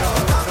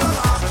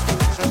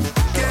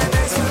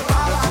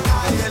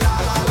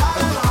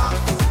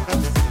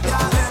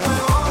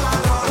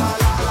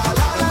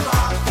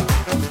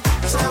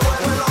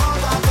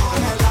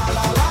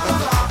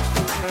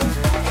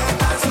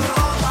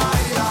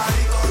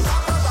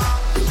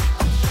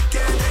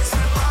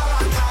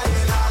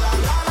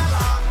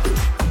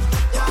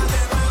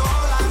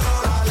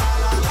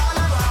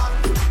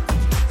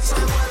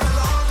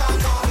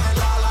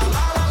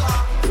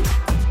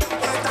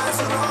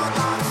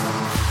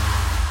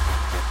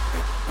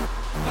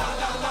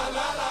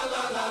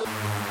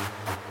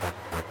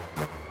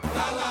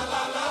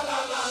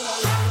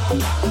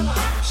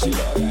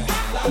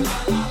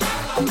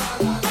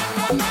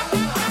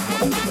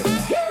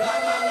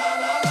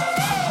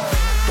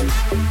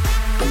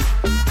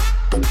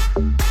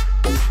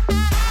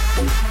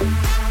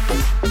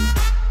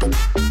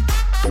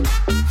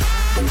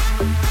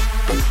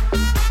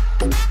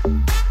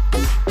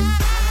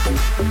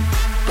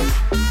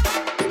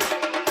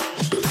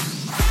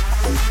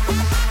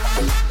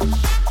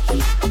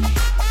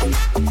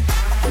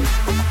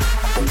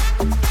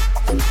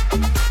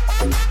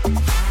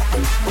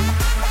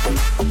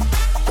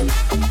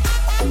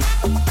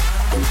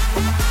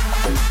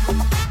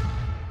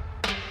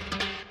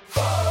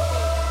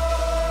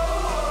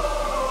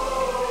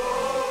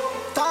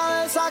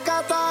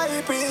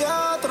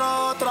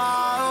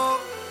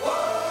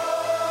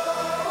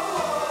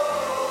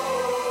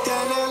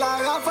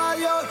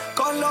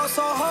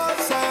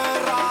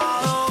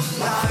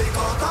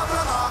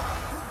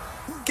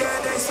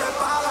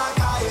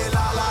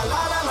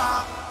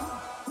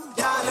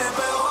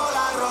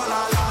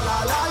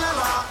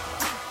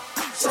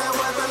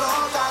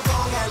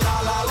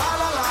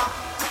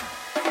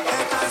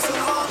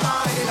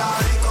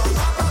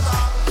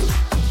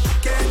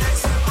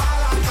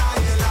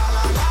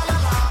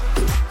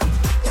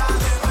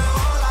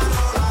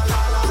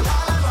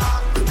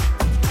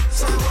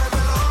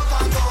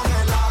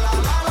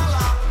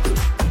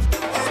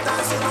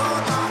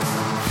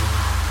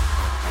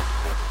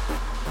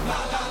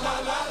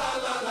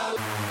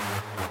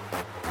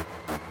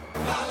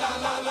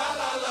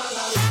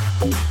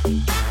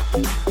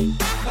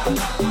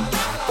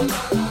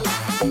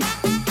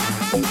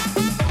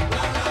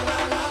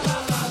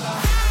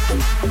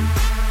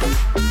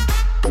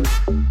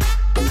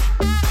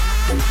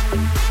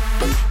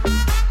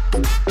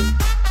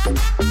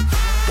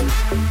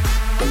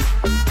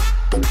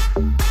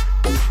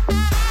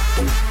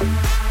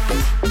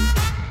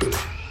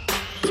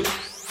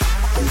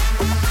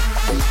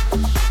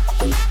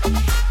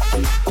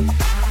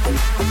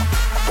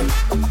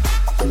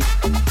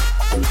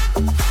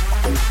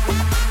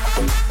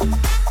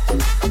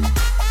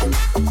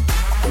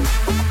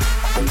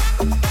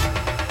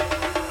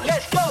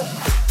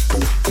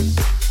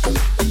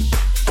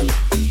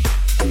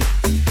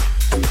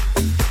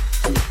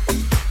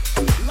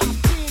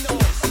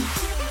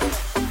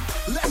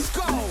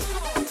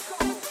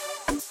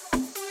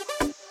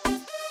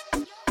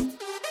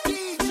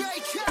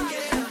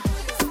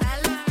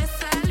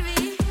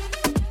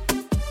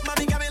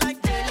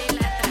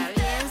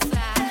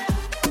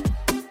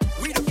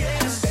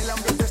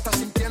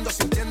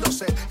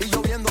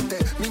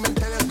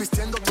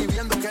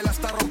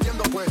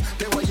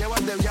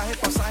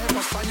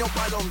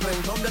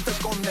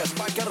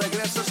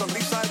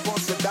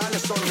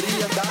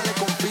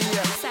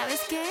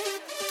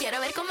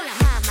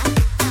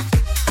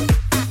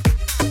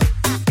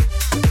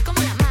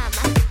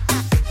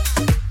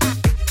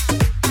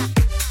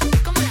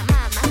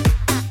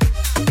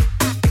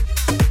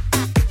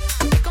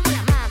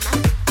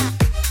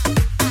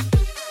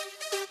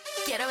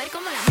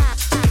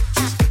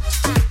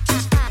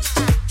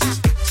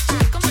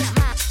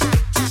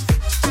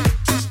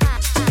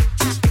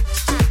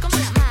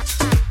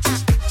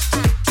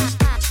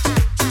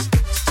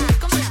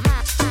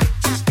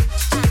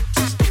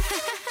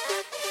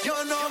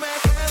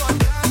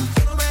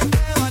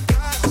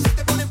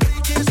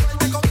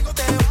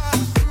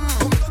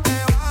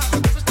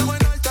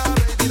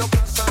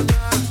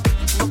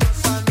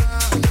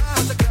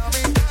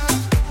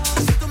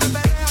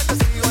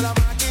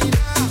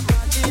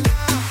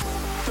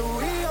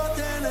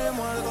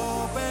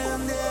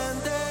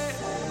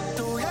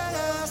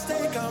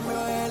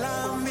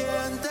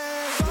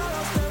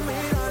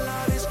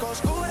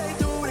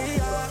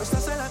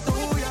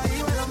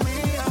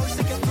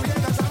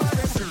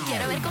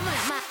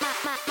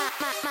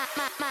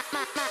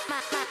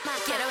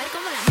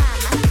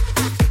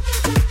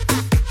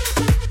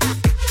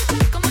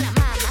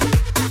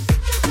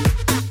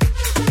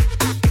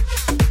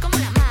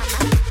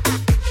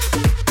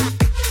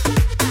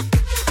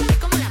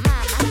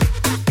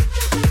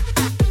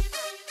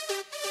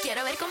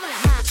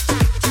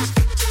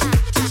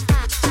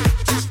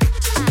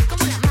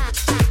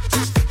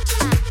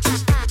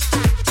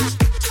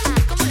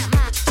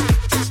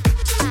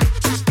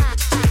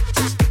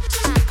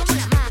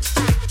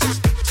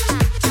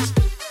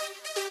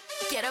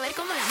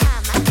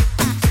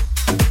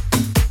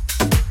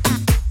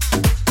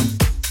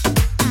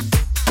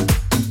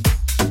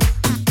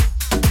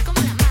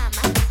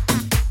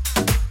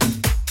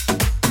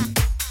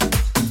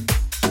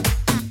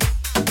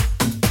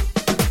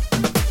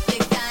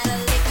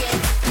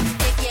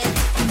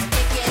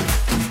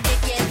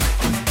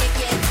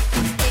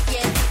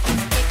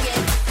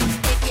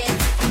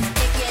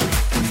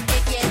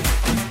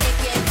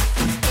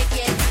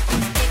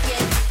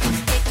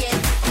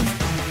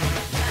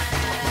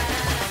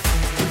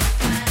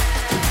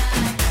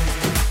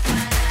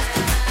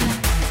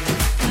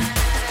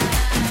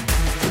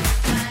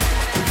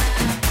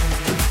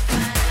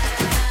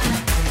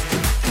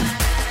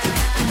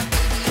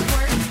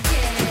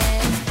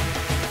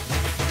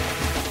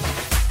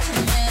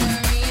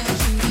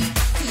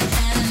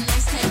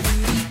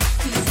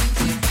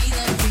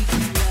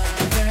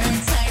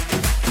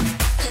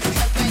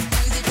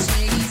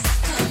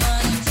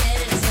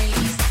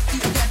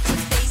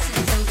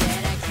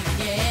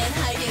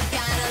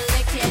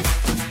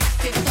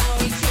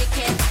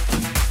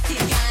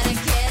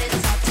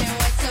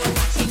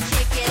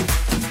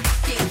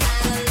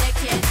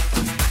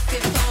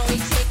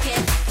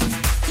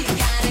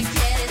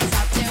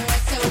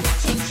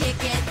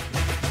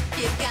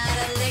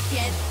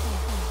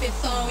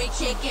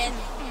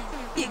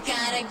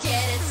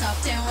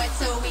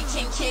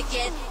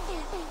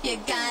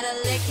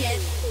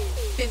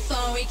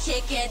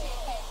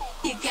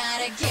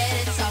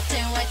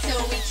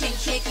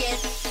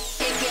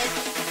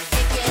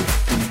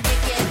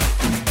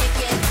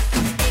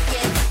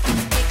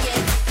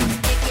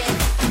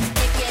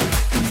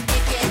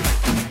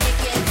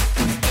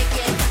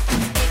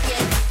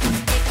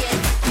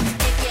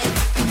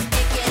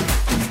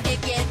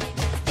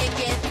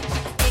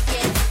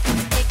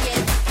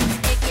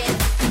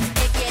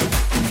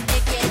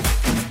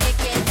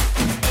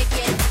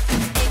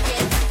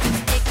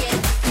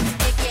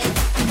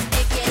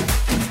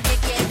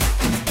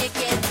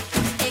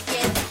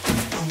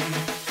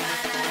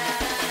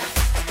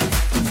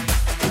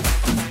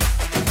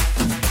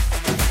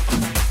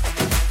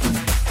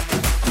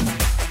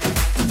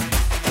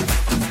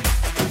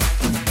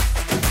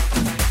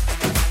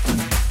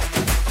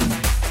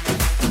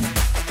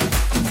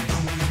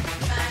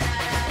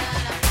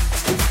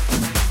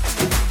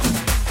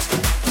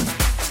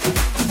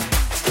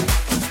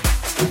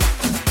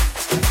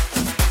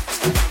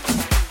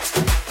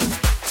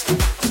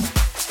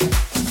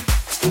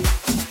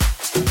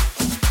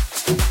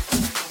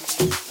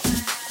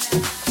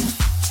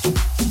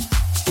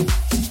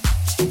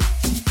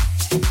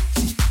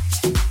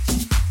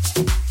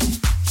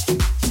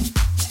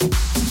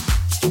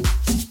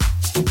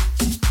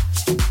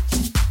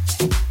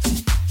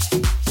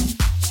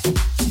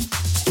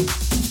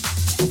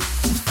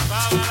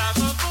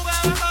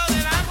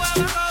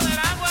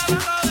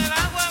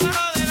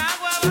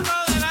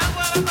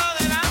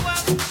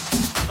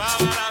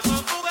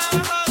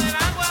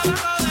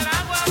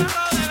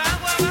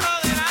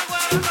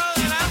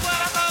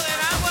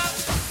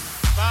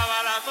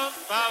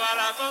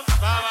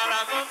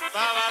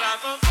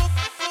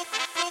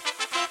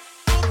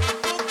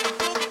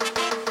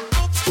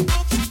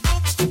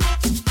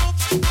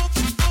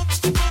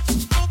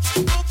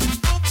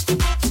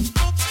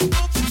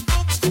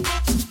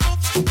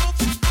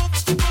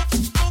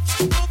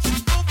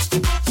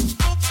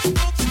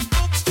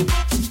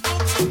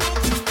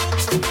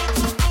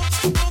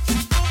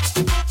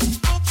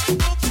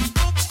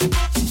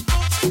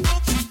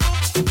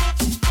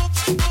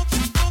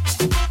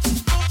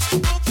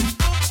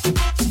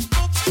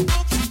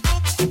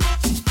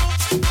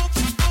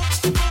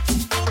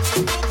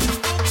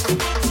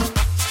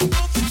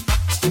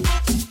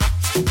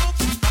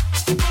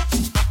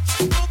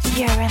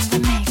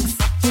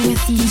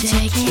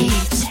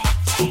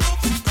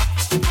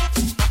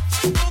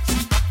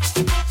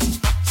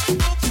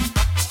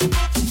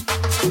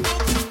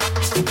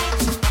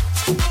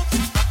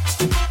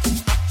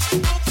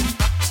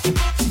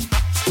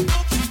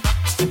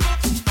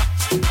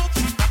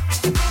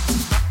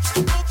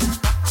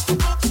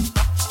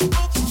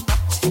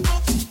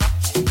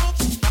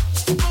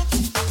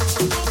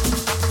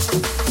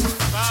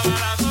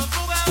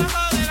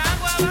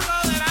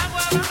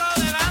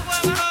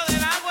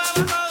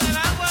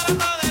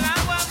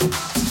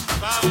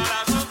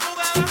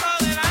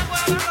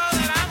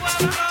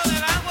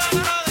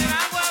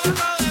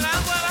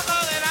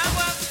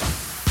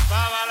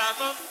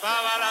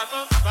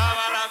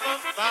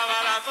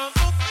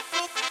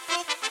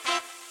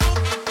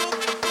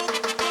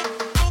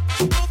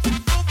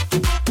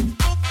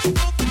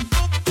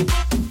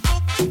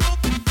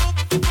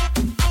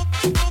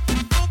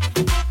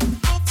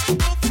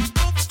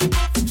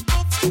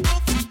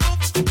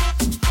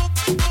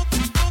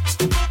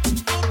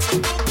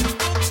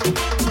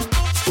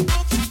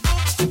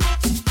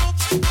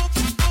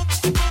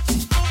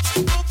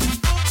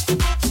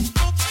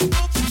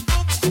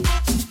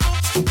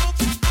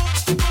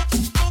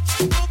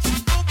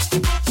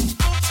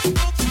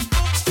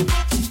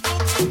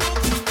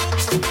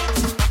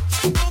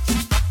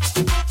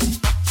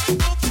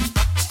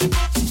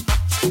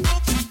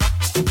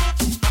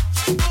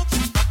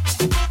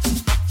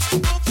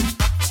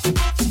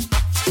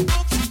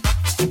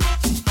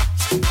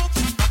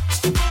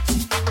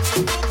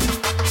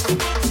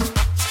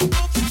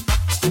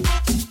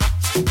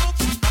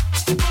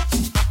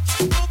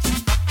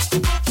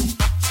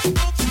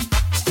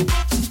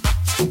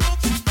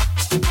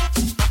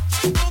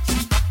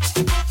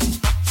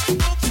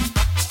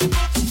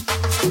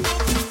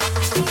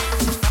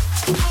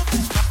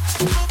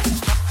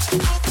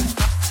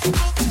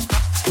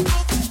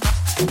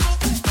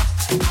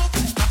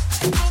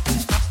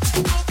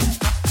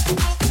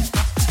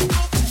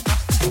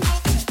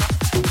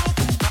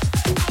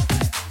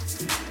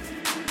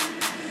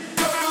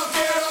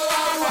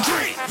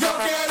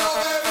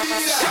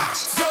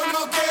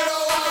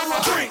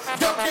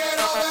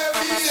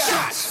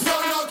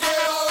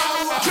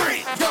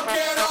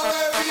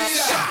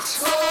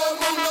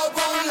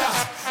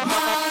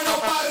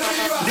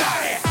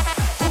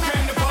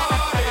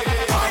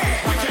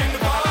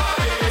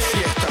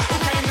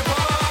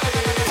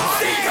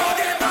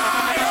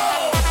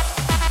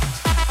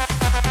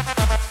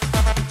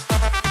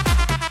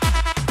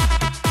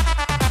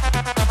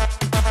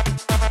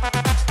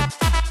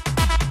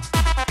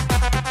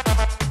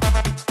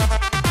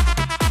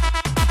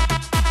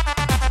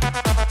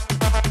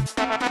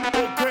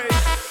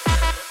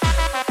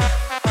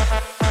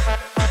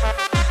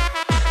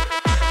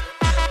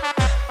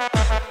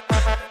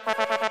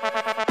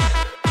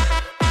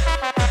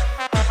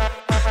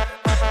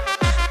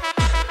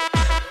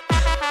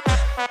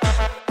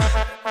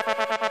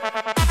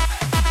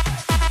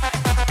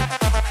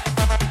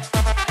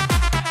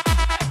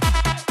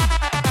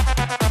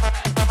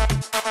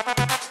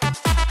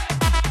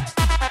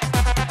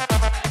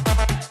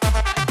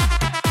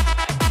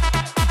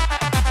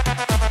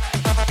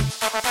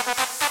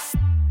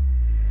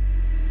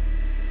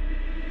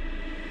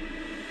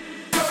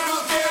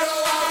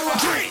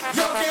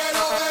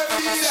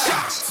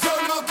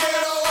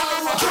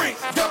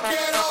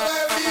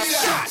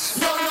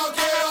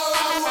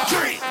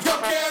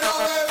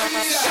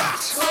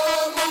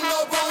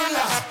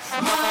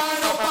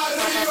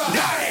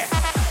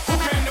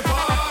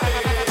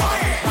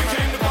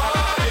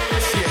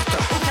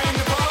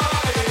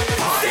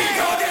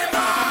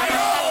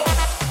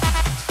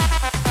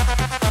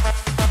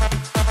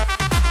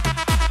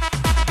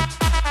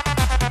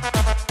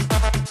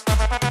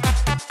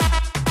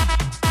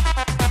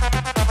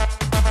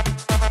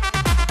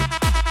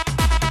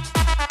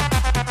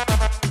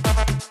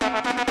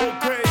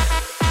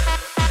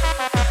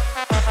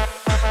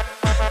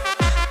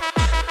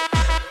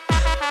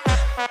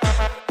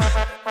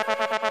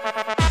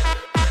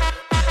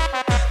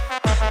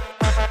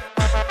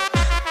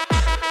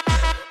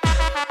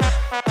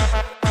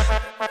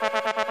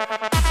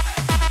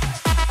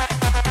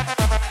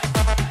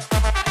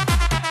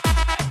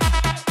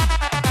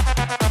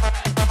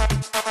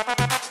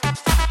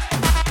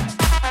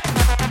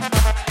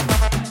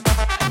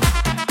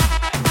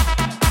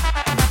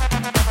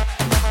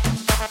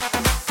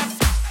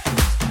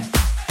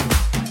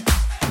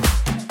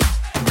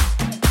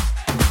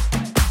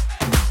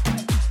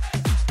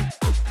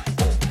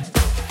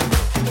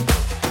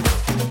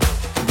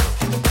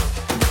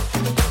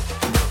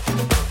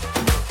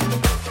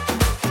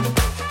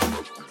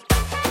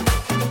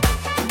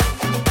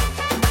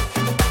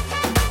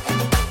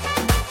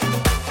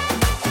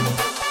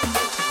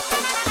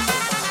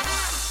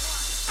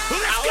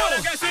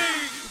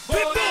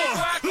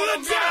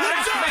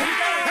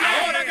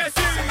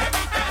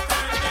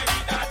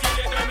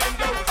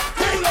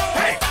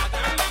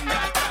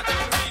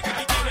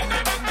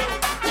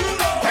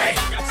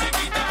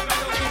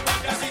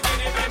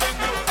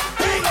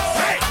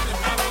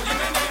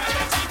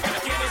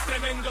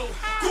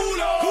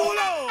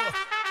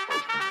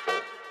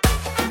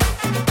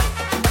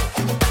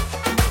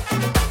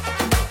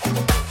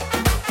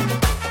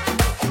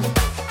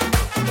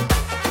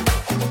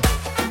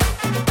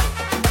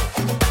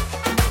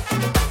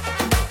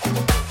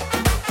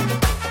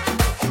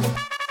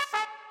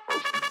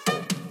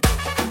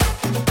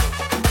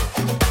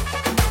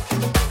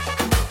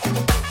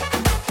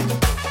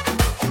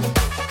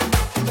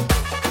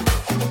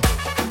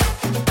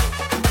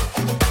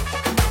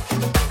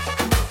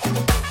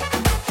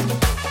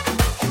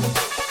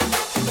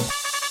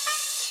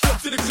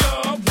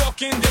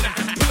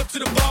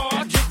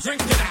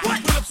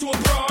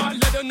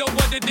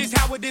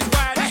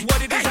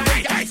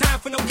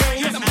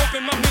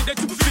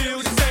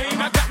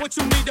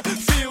 what you need to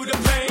feel the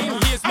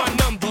pain. Here's my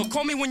number.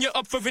 Call me when you're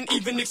up for an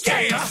even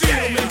exchange.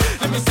 Feel me.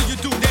 Let me see you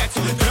do that.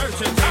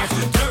 Dirty dance,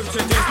 dirty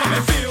dance. Let me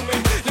feel me.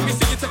 Let me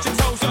see you touch your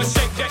toes.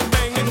 Shake that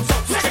thing and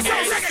talk to the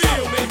ass.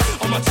 Feel me.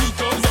 All my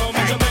Ticos, all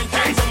my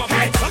Jamaicans, all my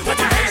blacks. Let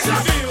the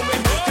Haitians feel me.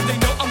 Cause they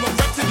know I'm a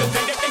rep to the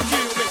day that they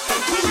kill me.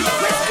 Culo.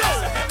 Let's go.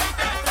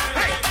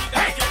 Hey,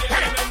 hey,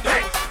 hey,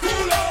 hey.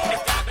 Culo.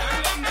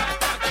 Culo.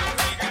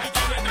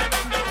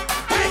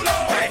 Hey. Culo. Culo.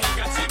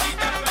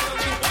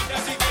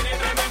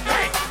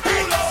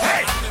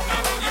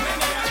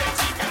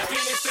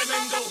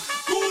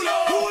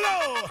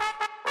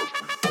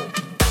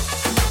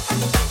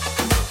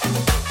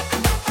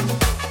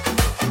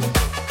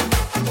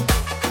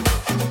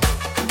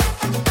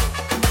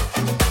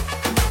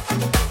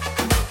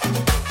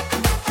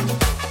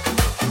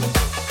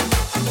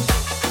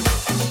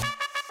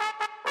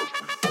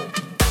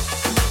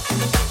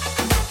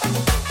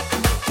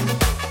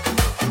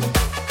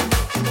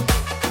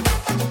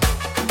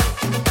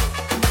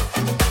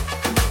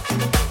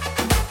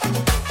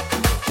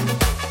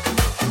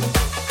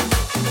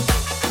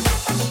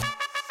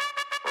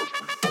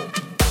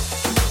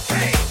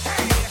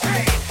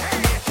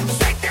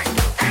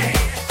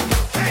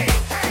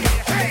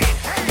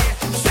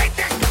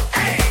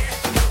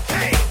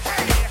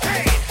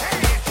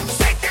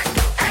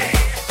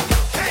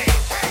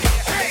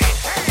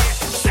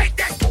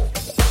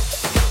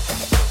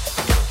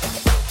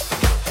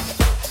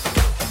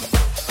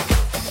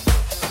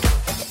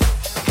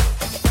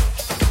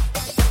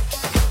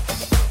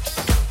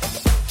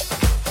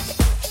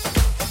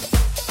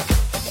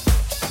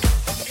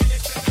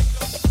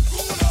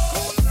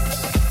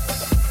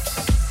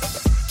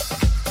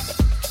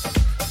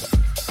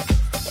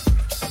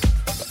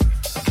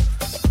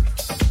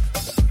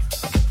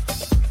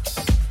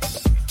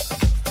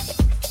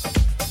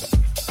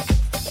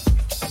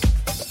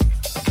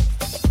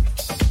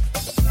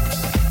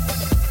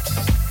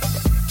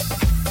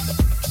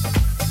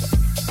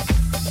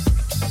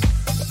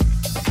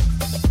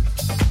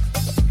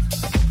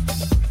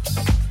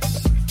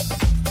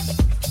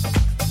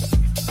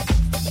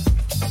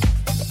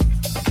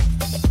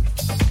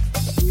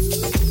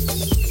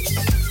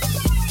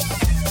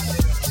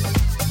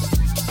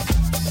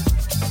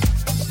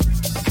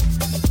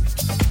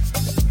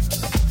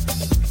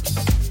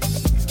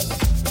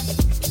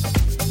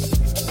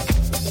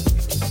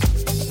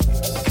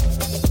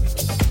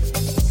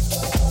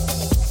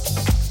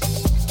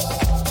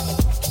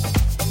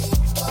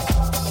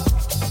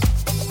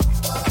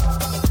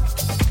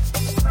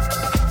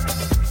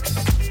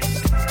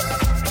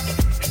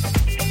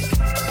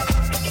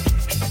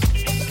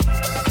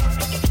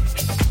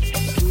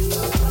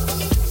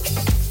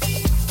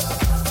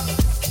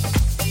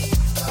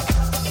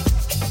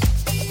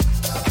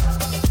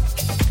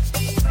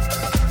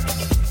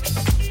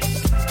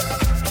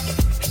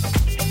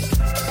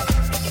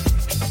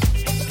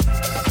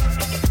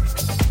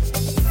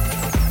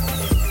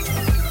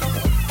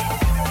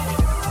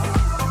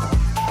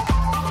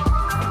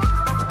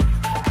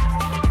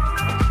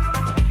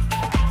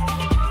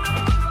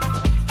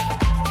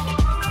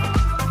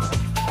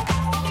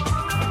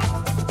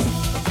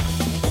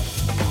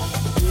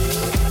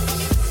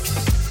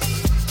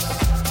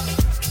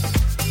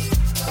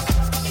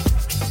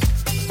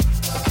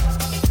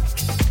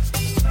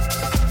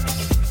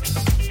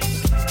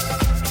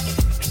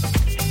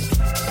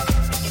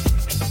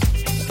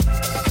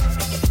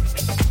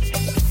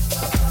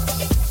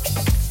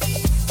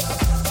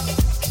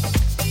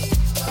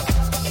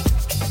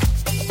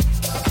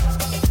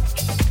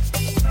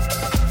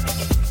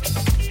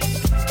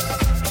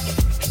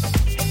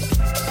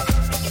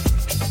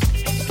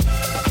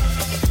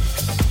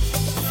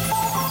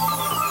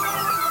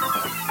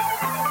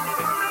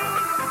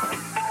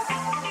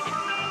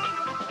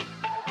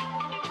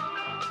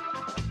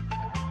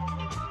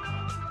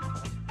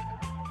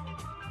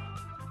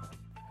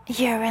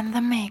 You're in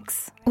the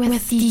mix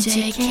with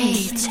DJ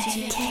Cage.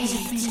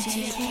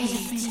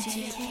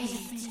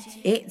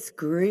 It's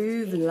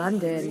Groove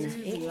London.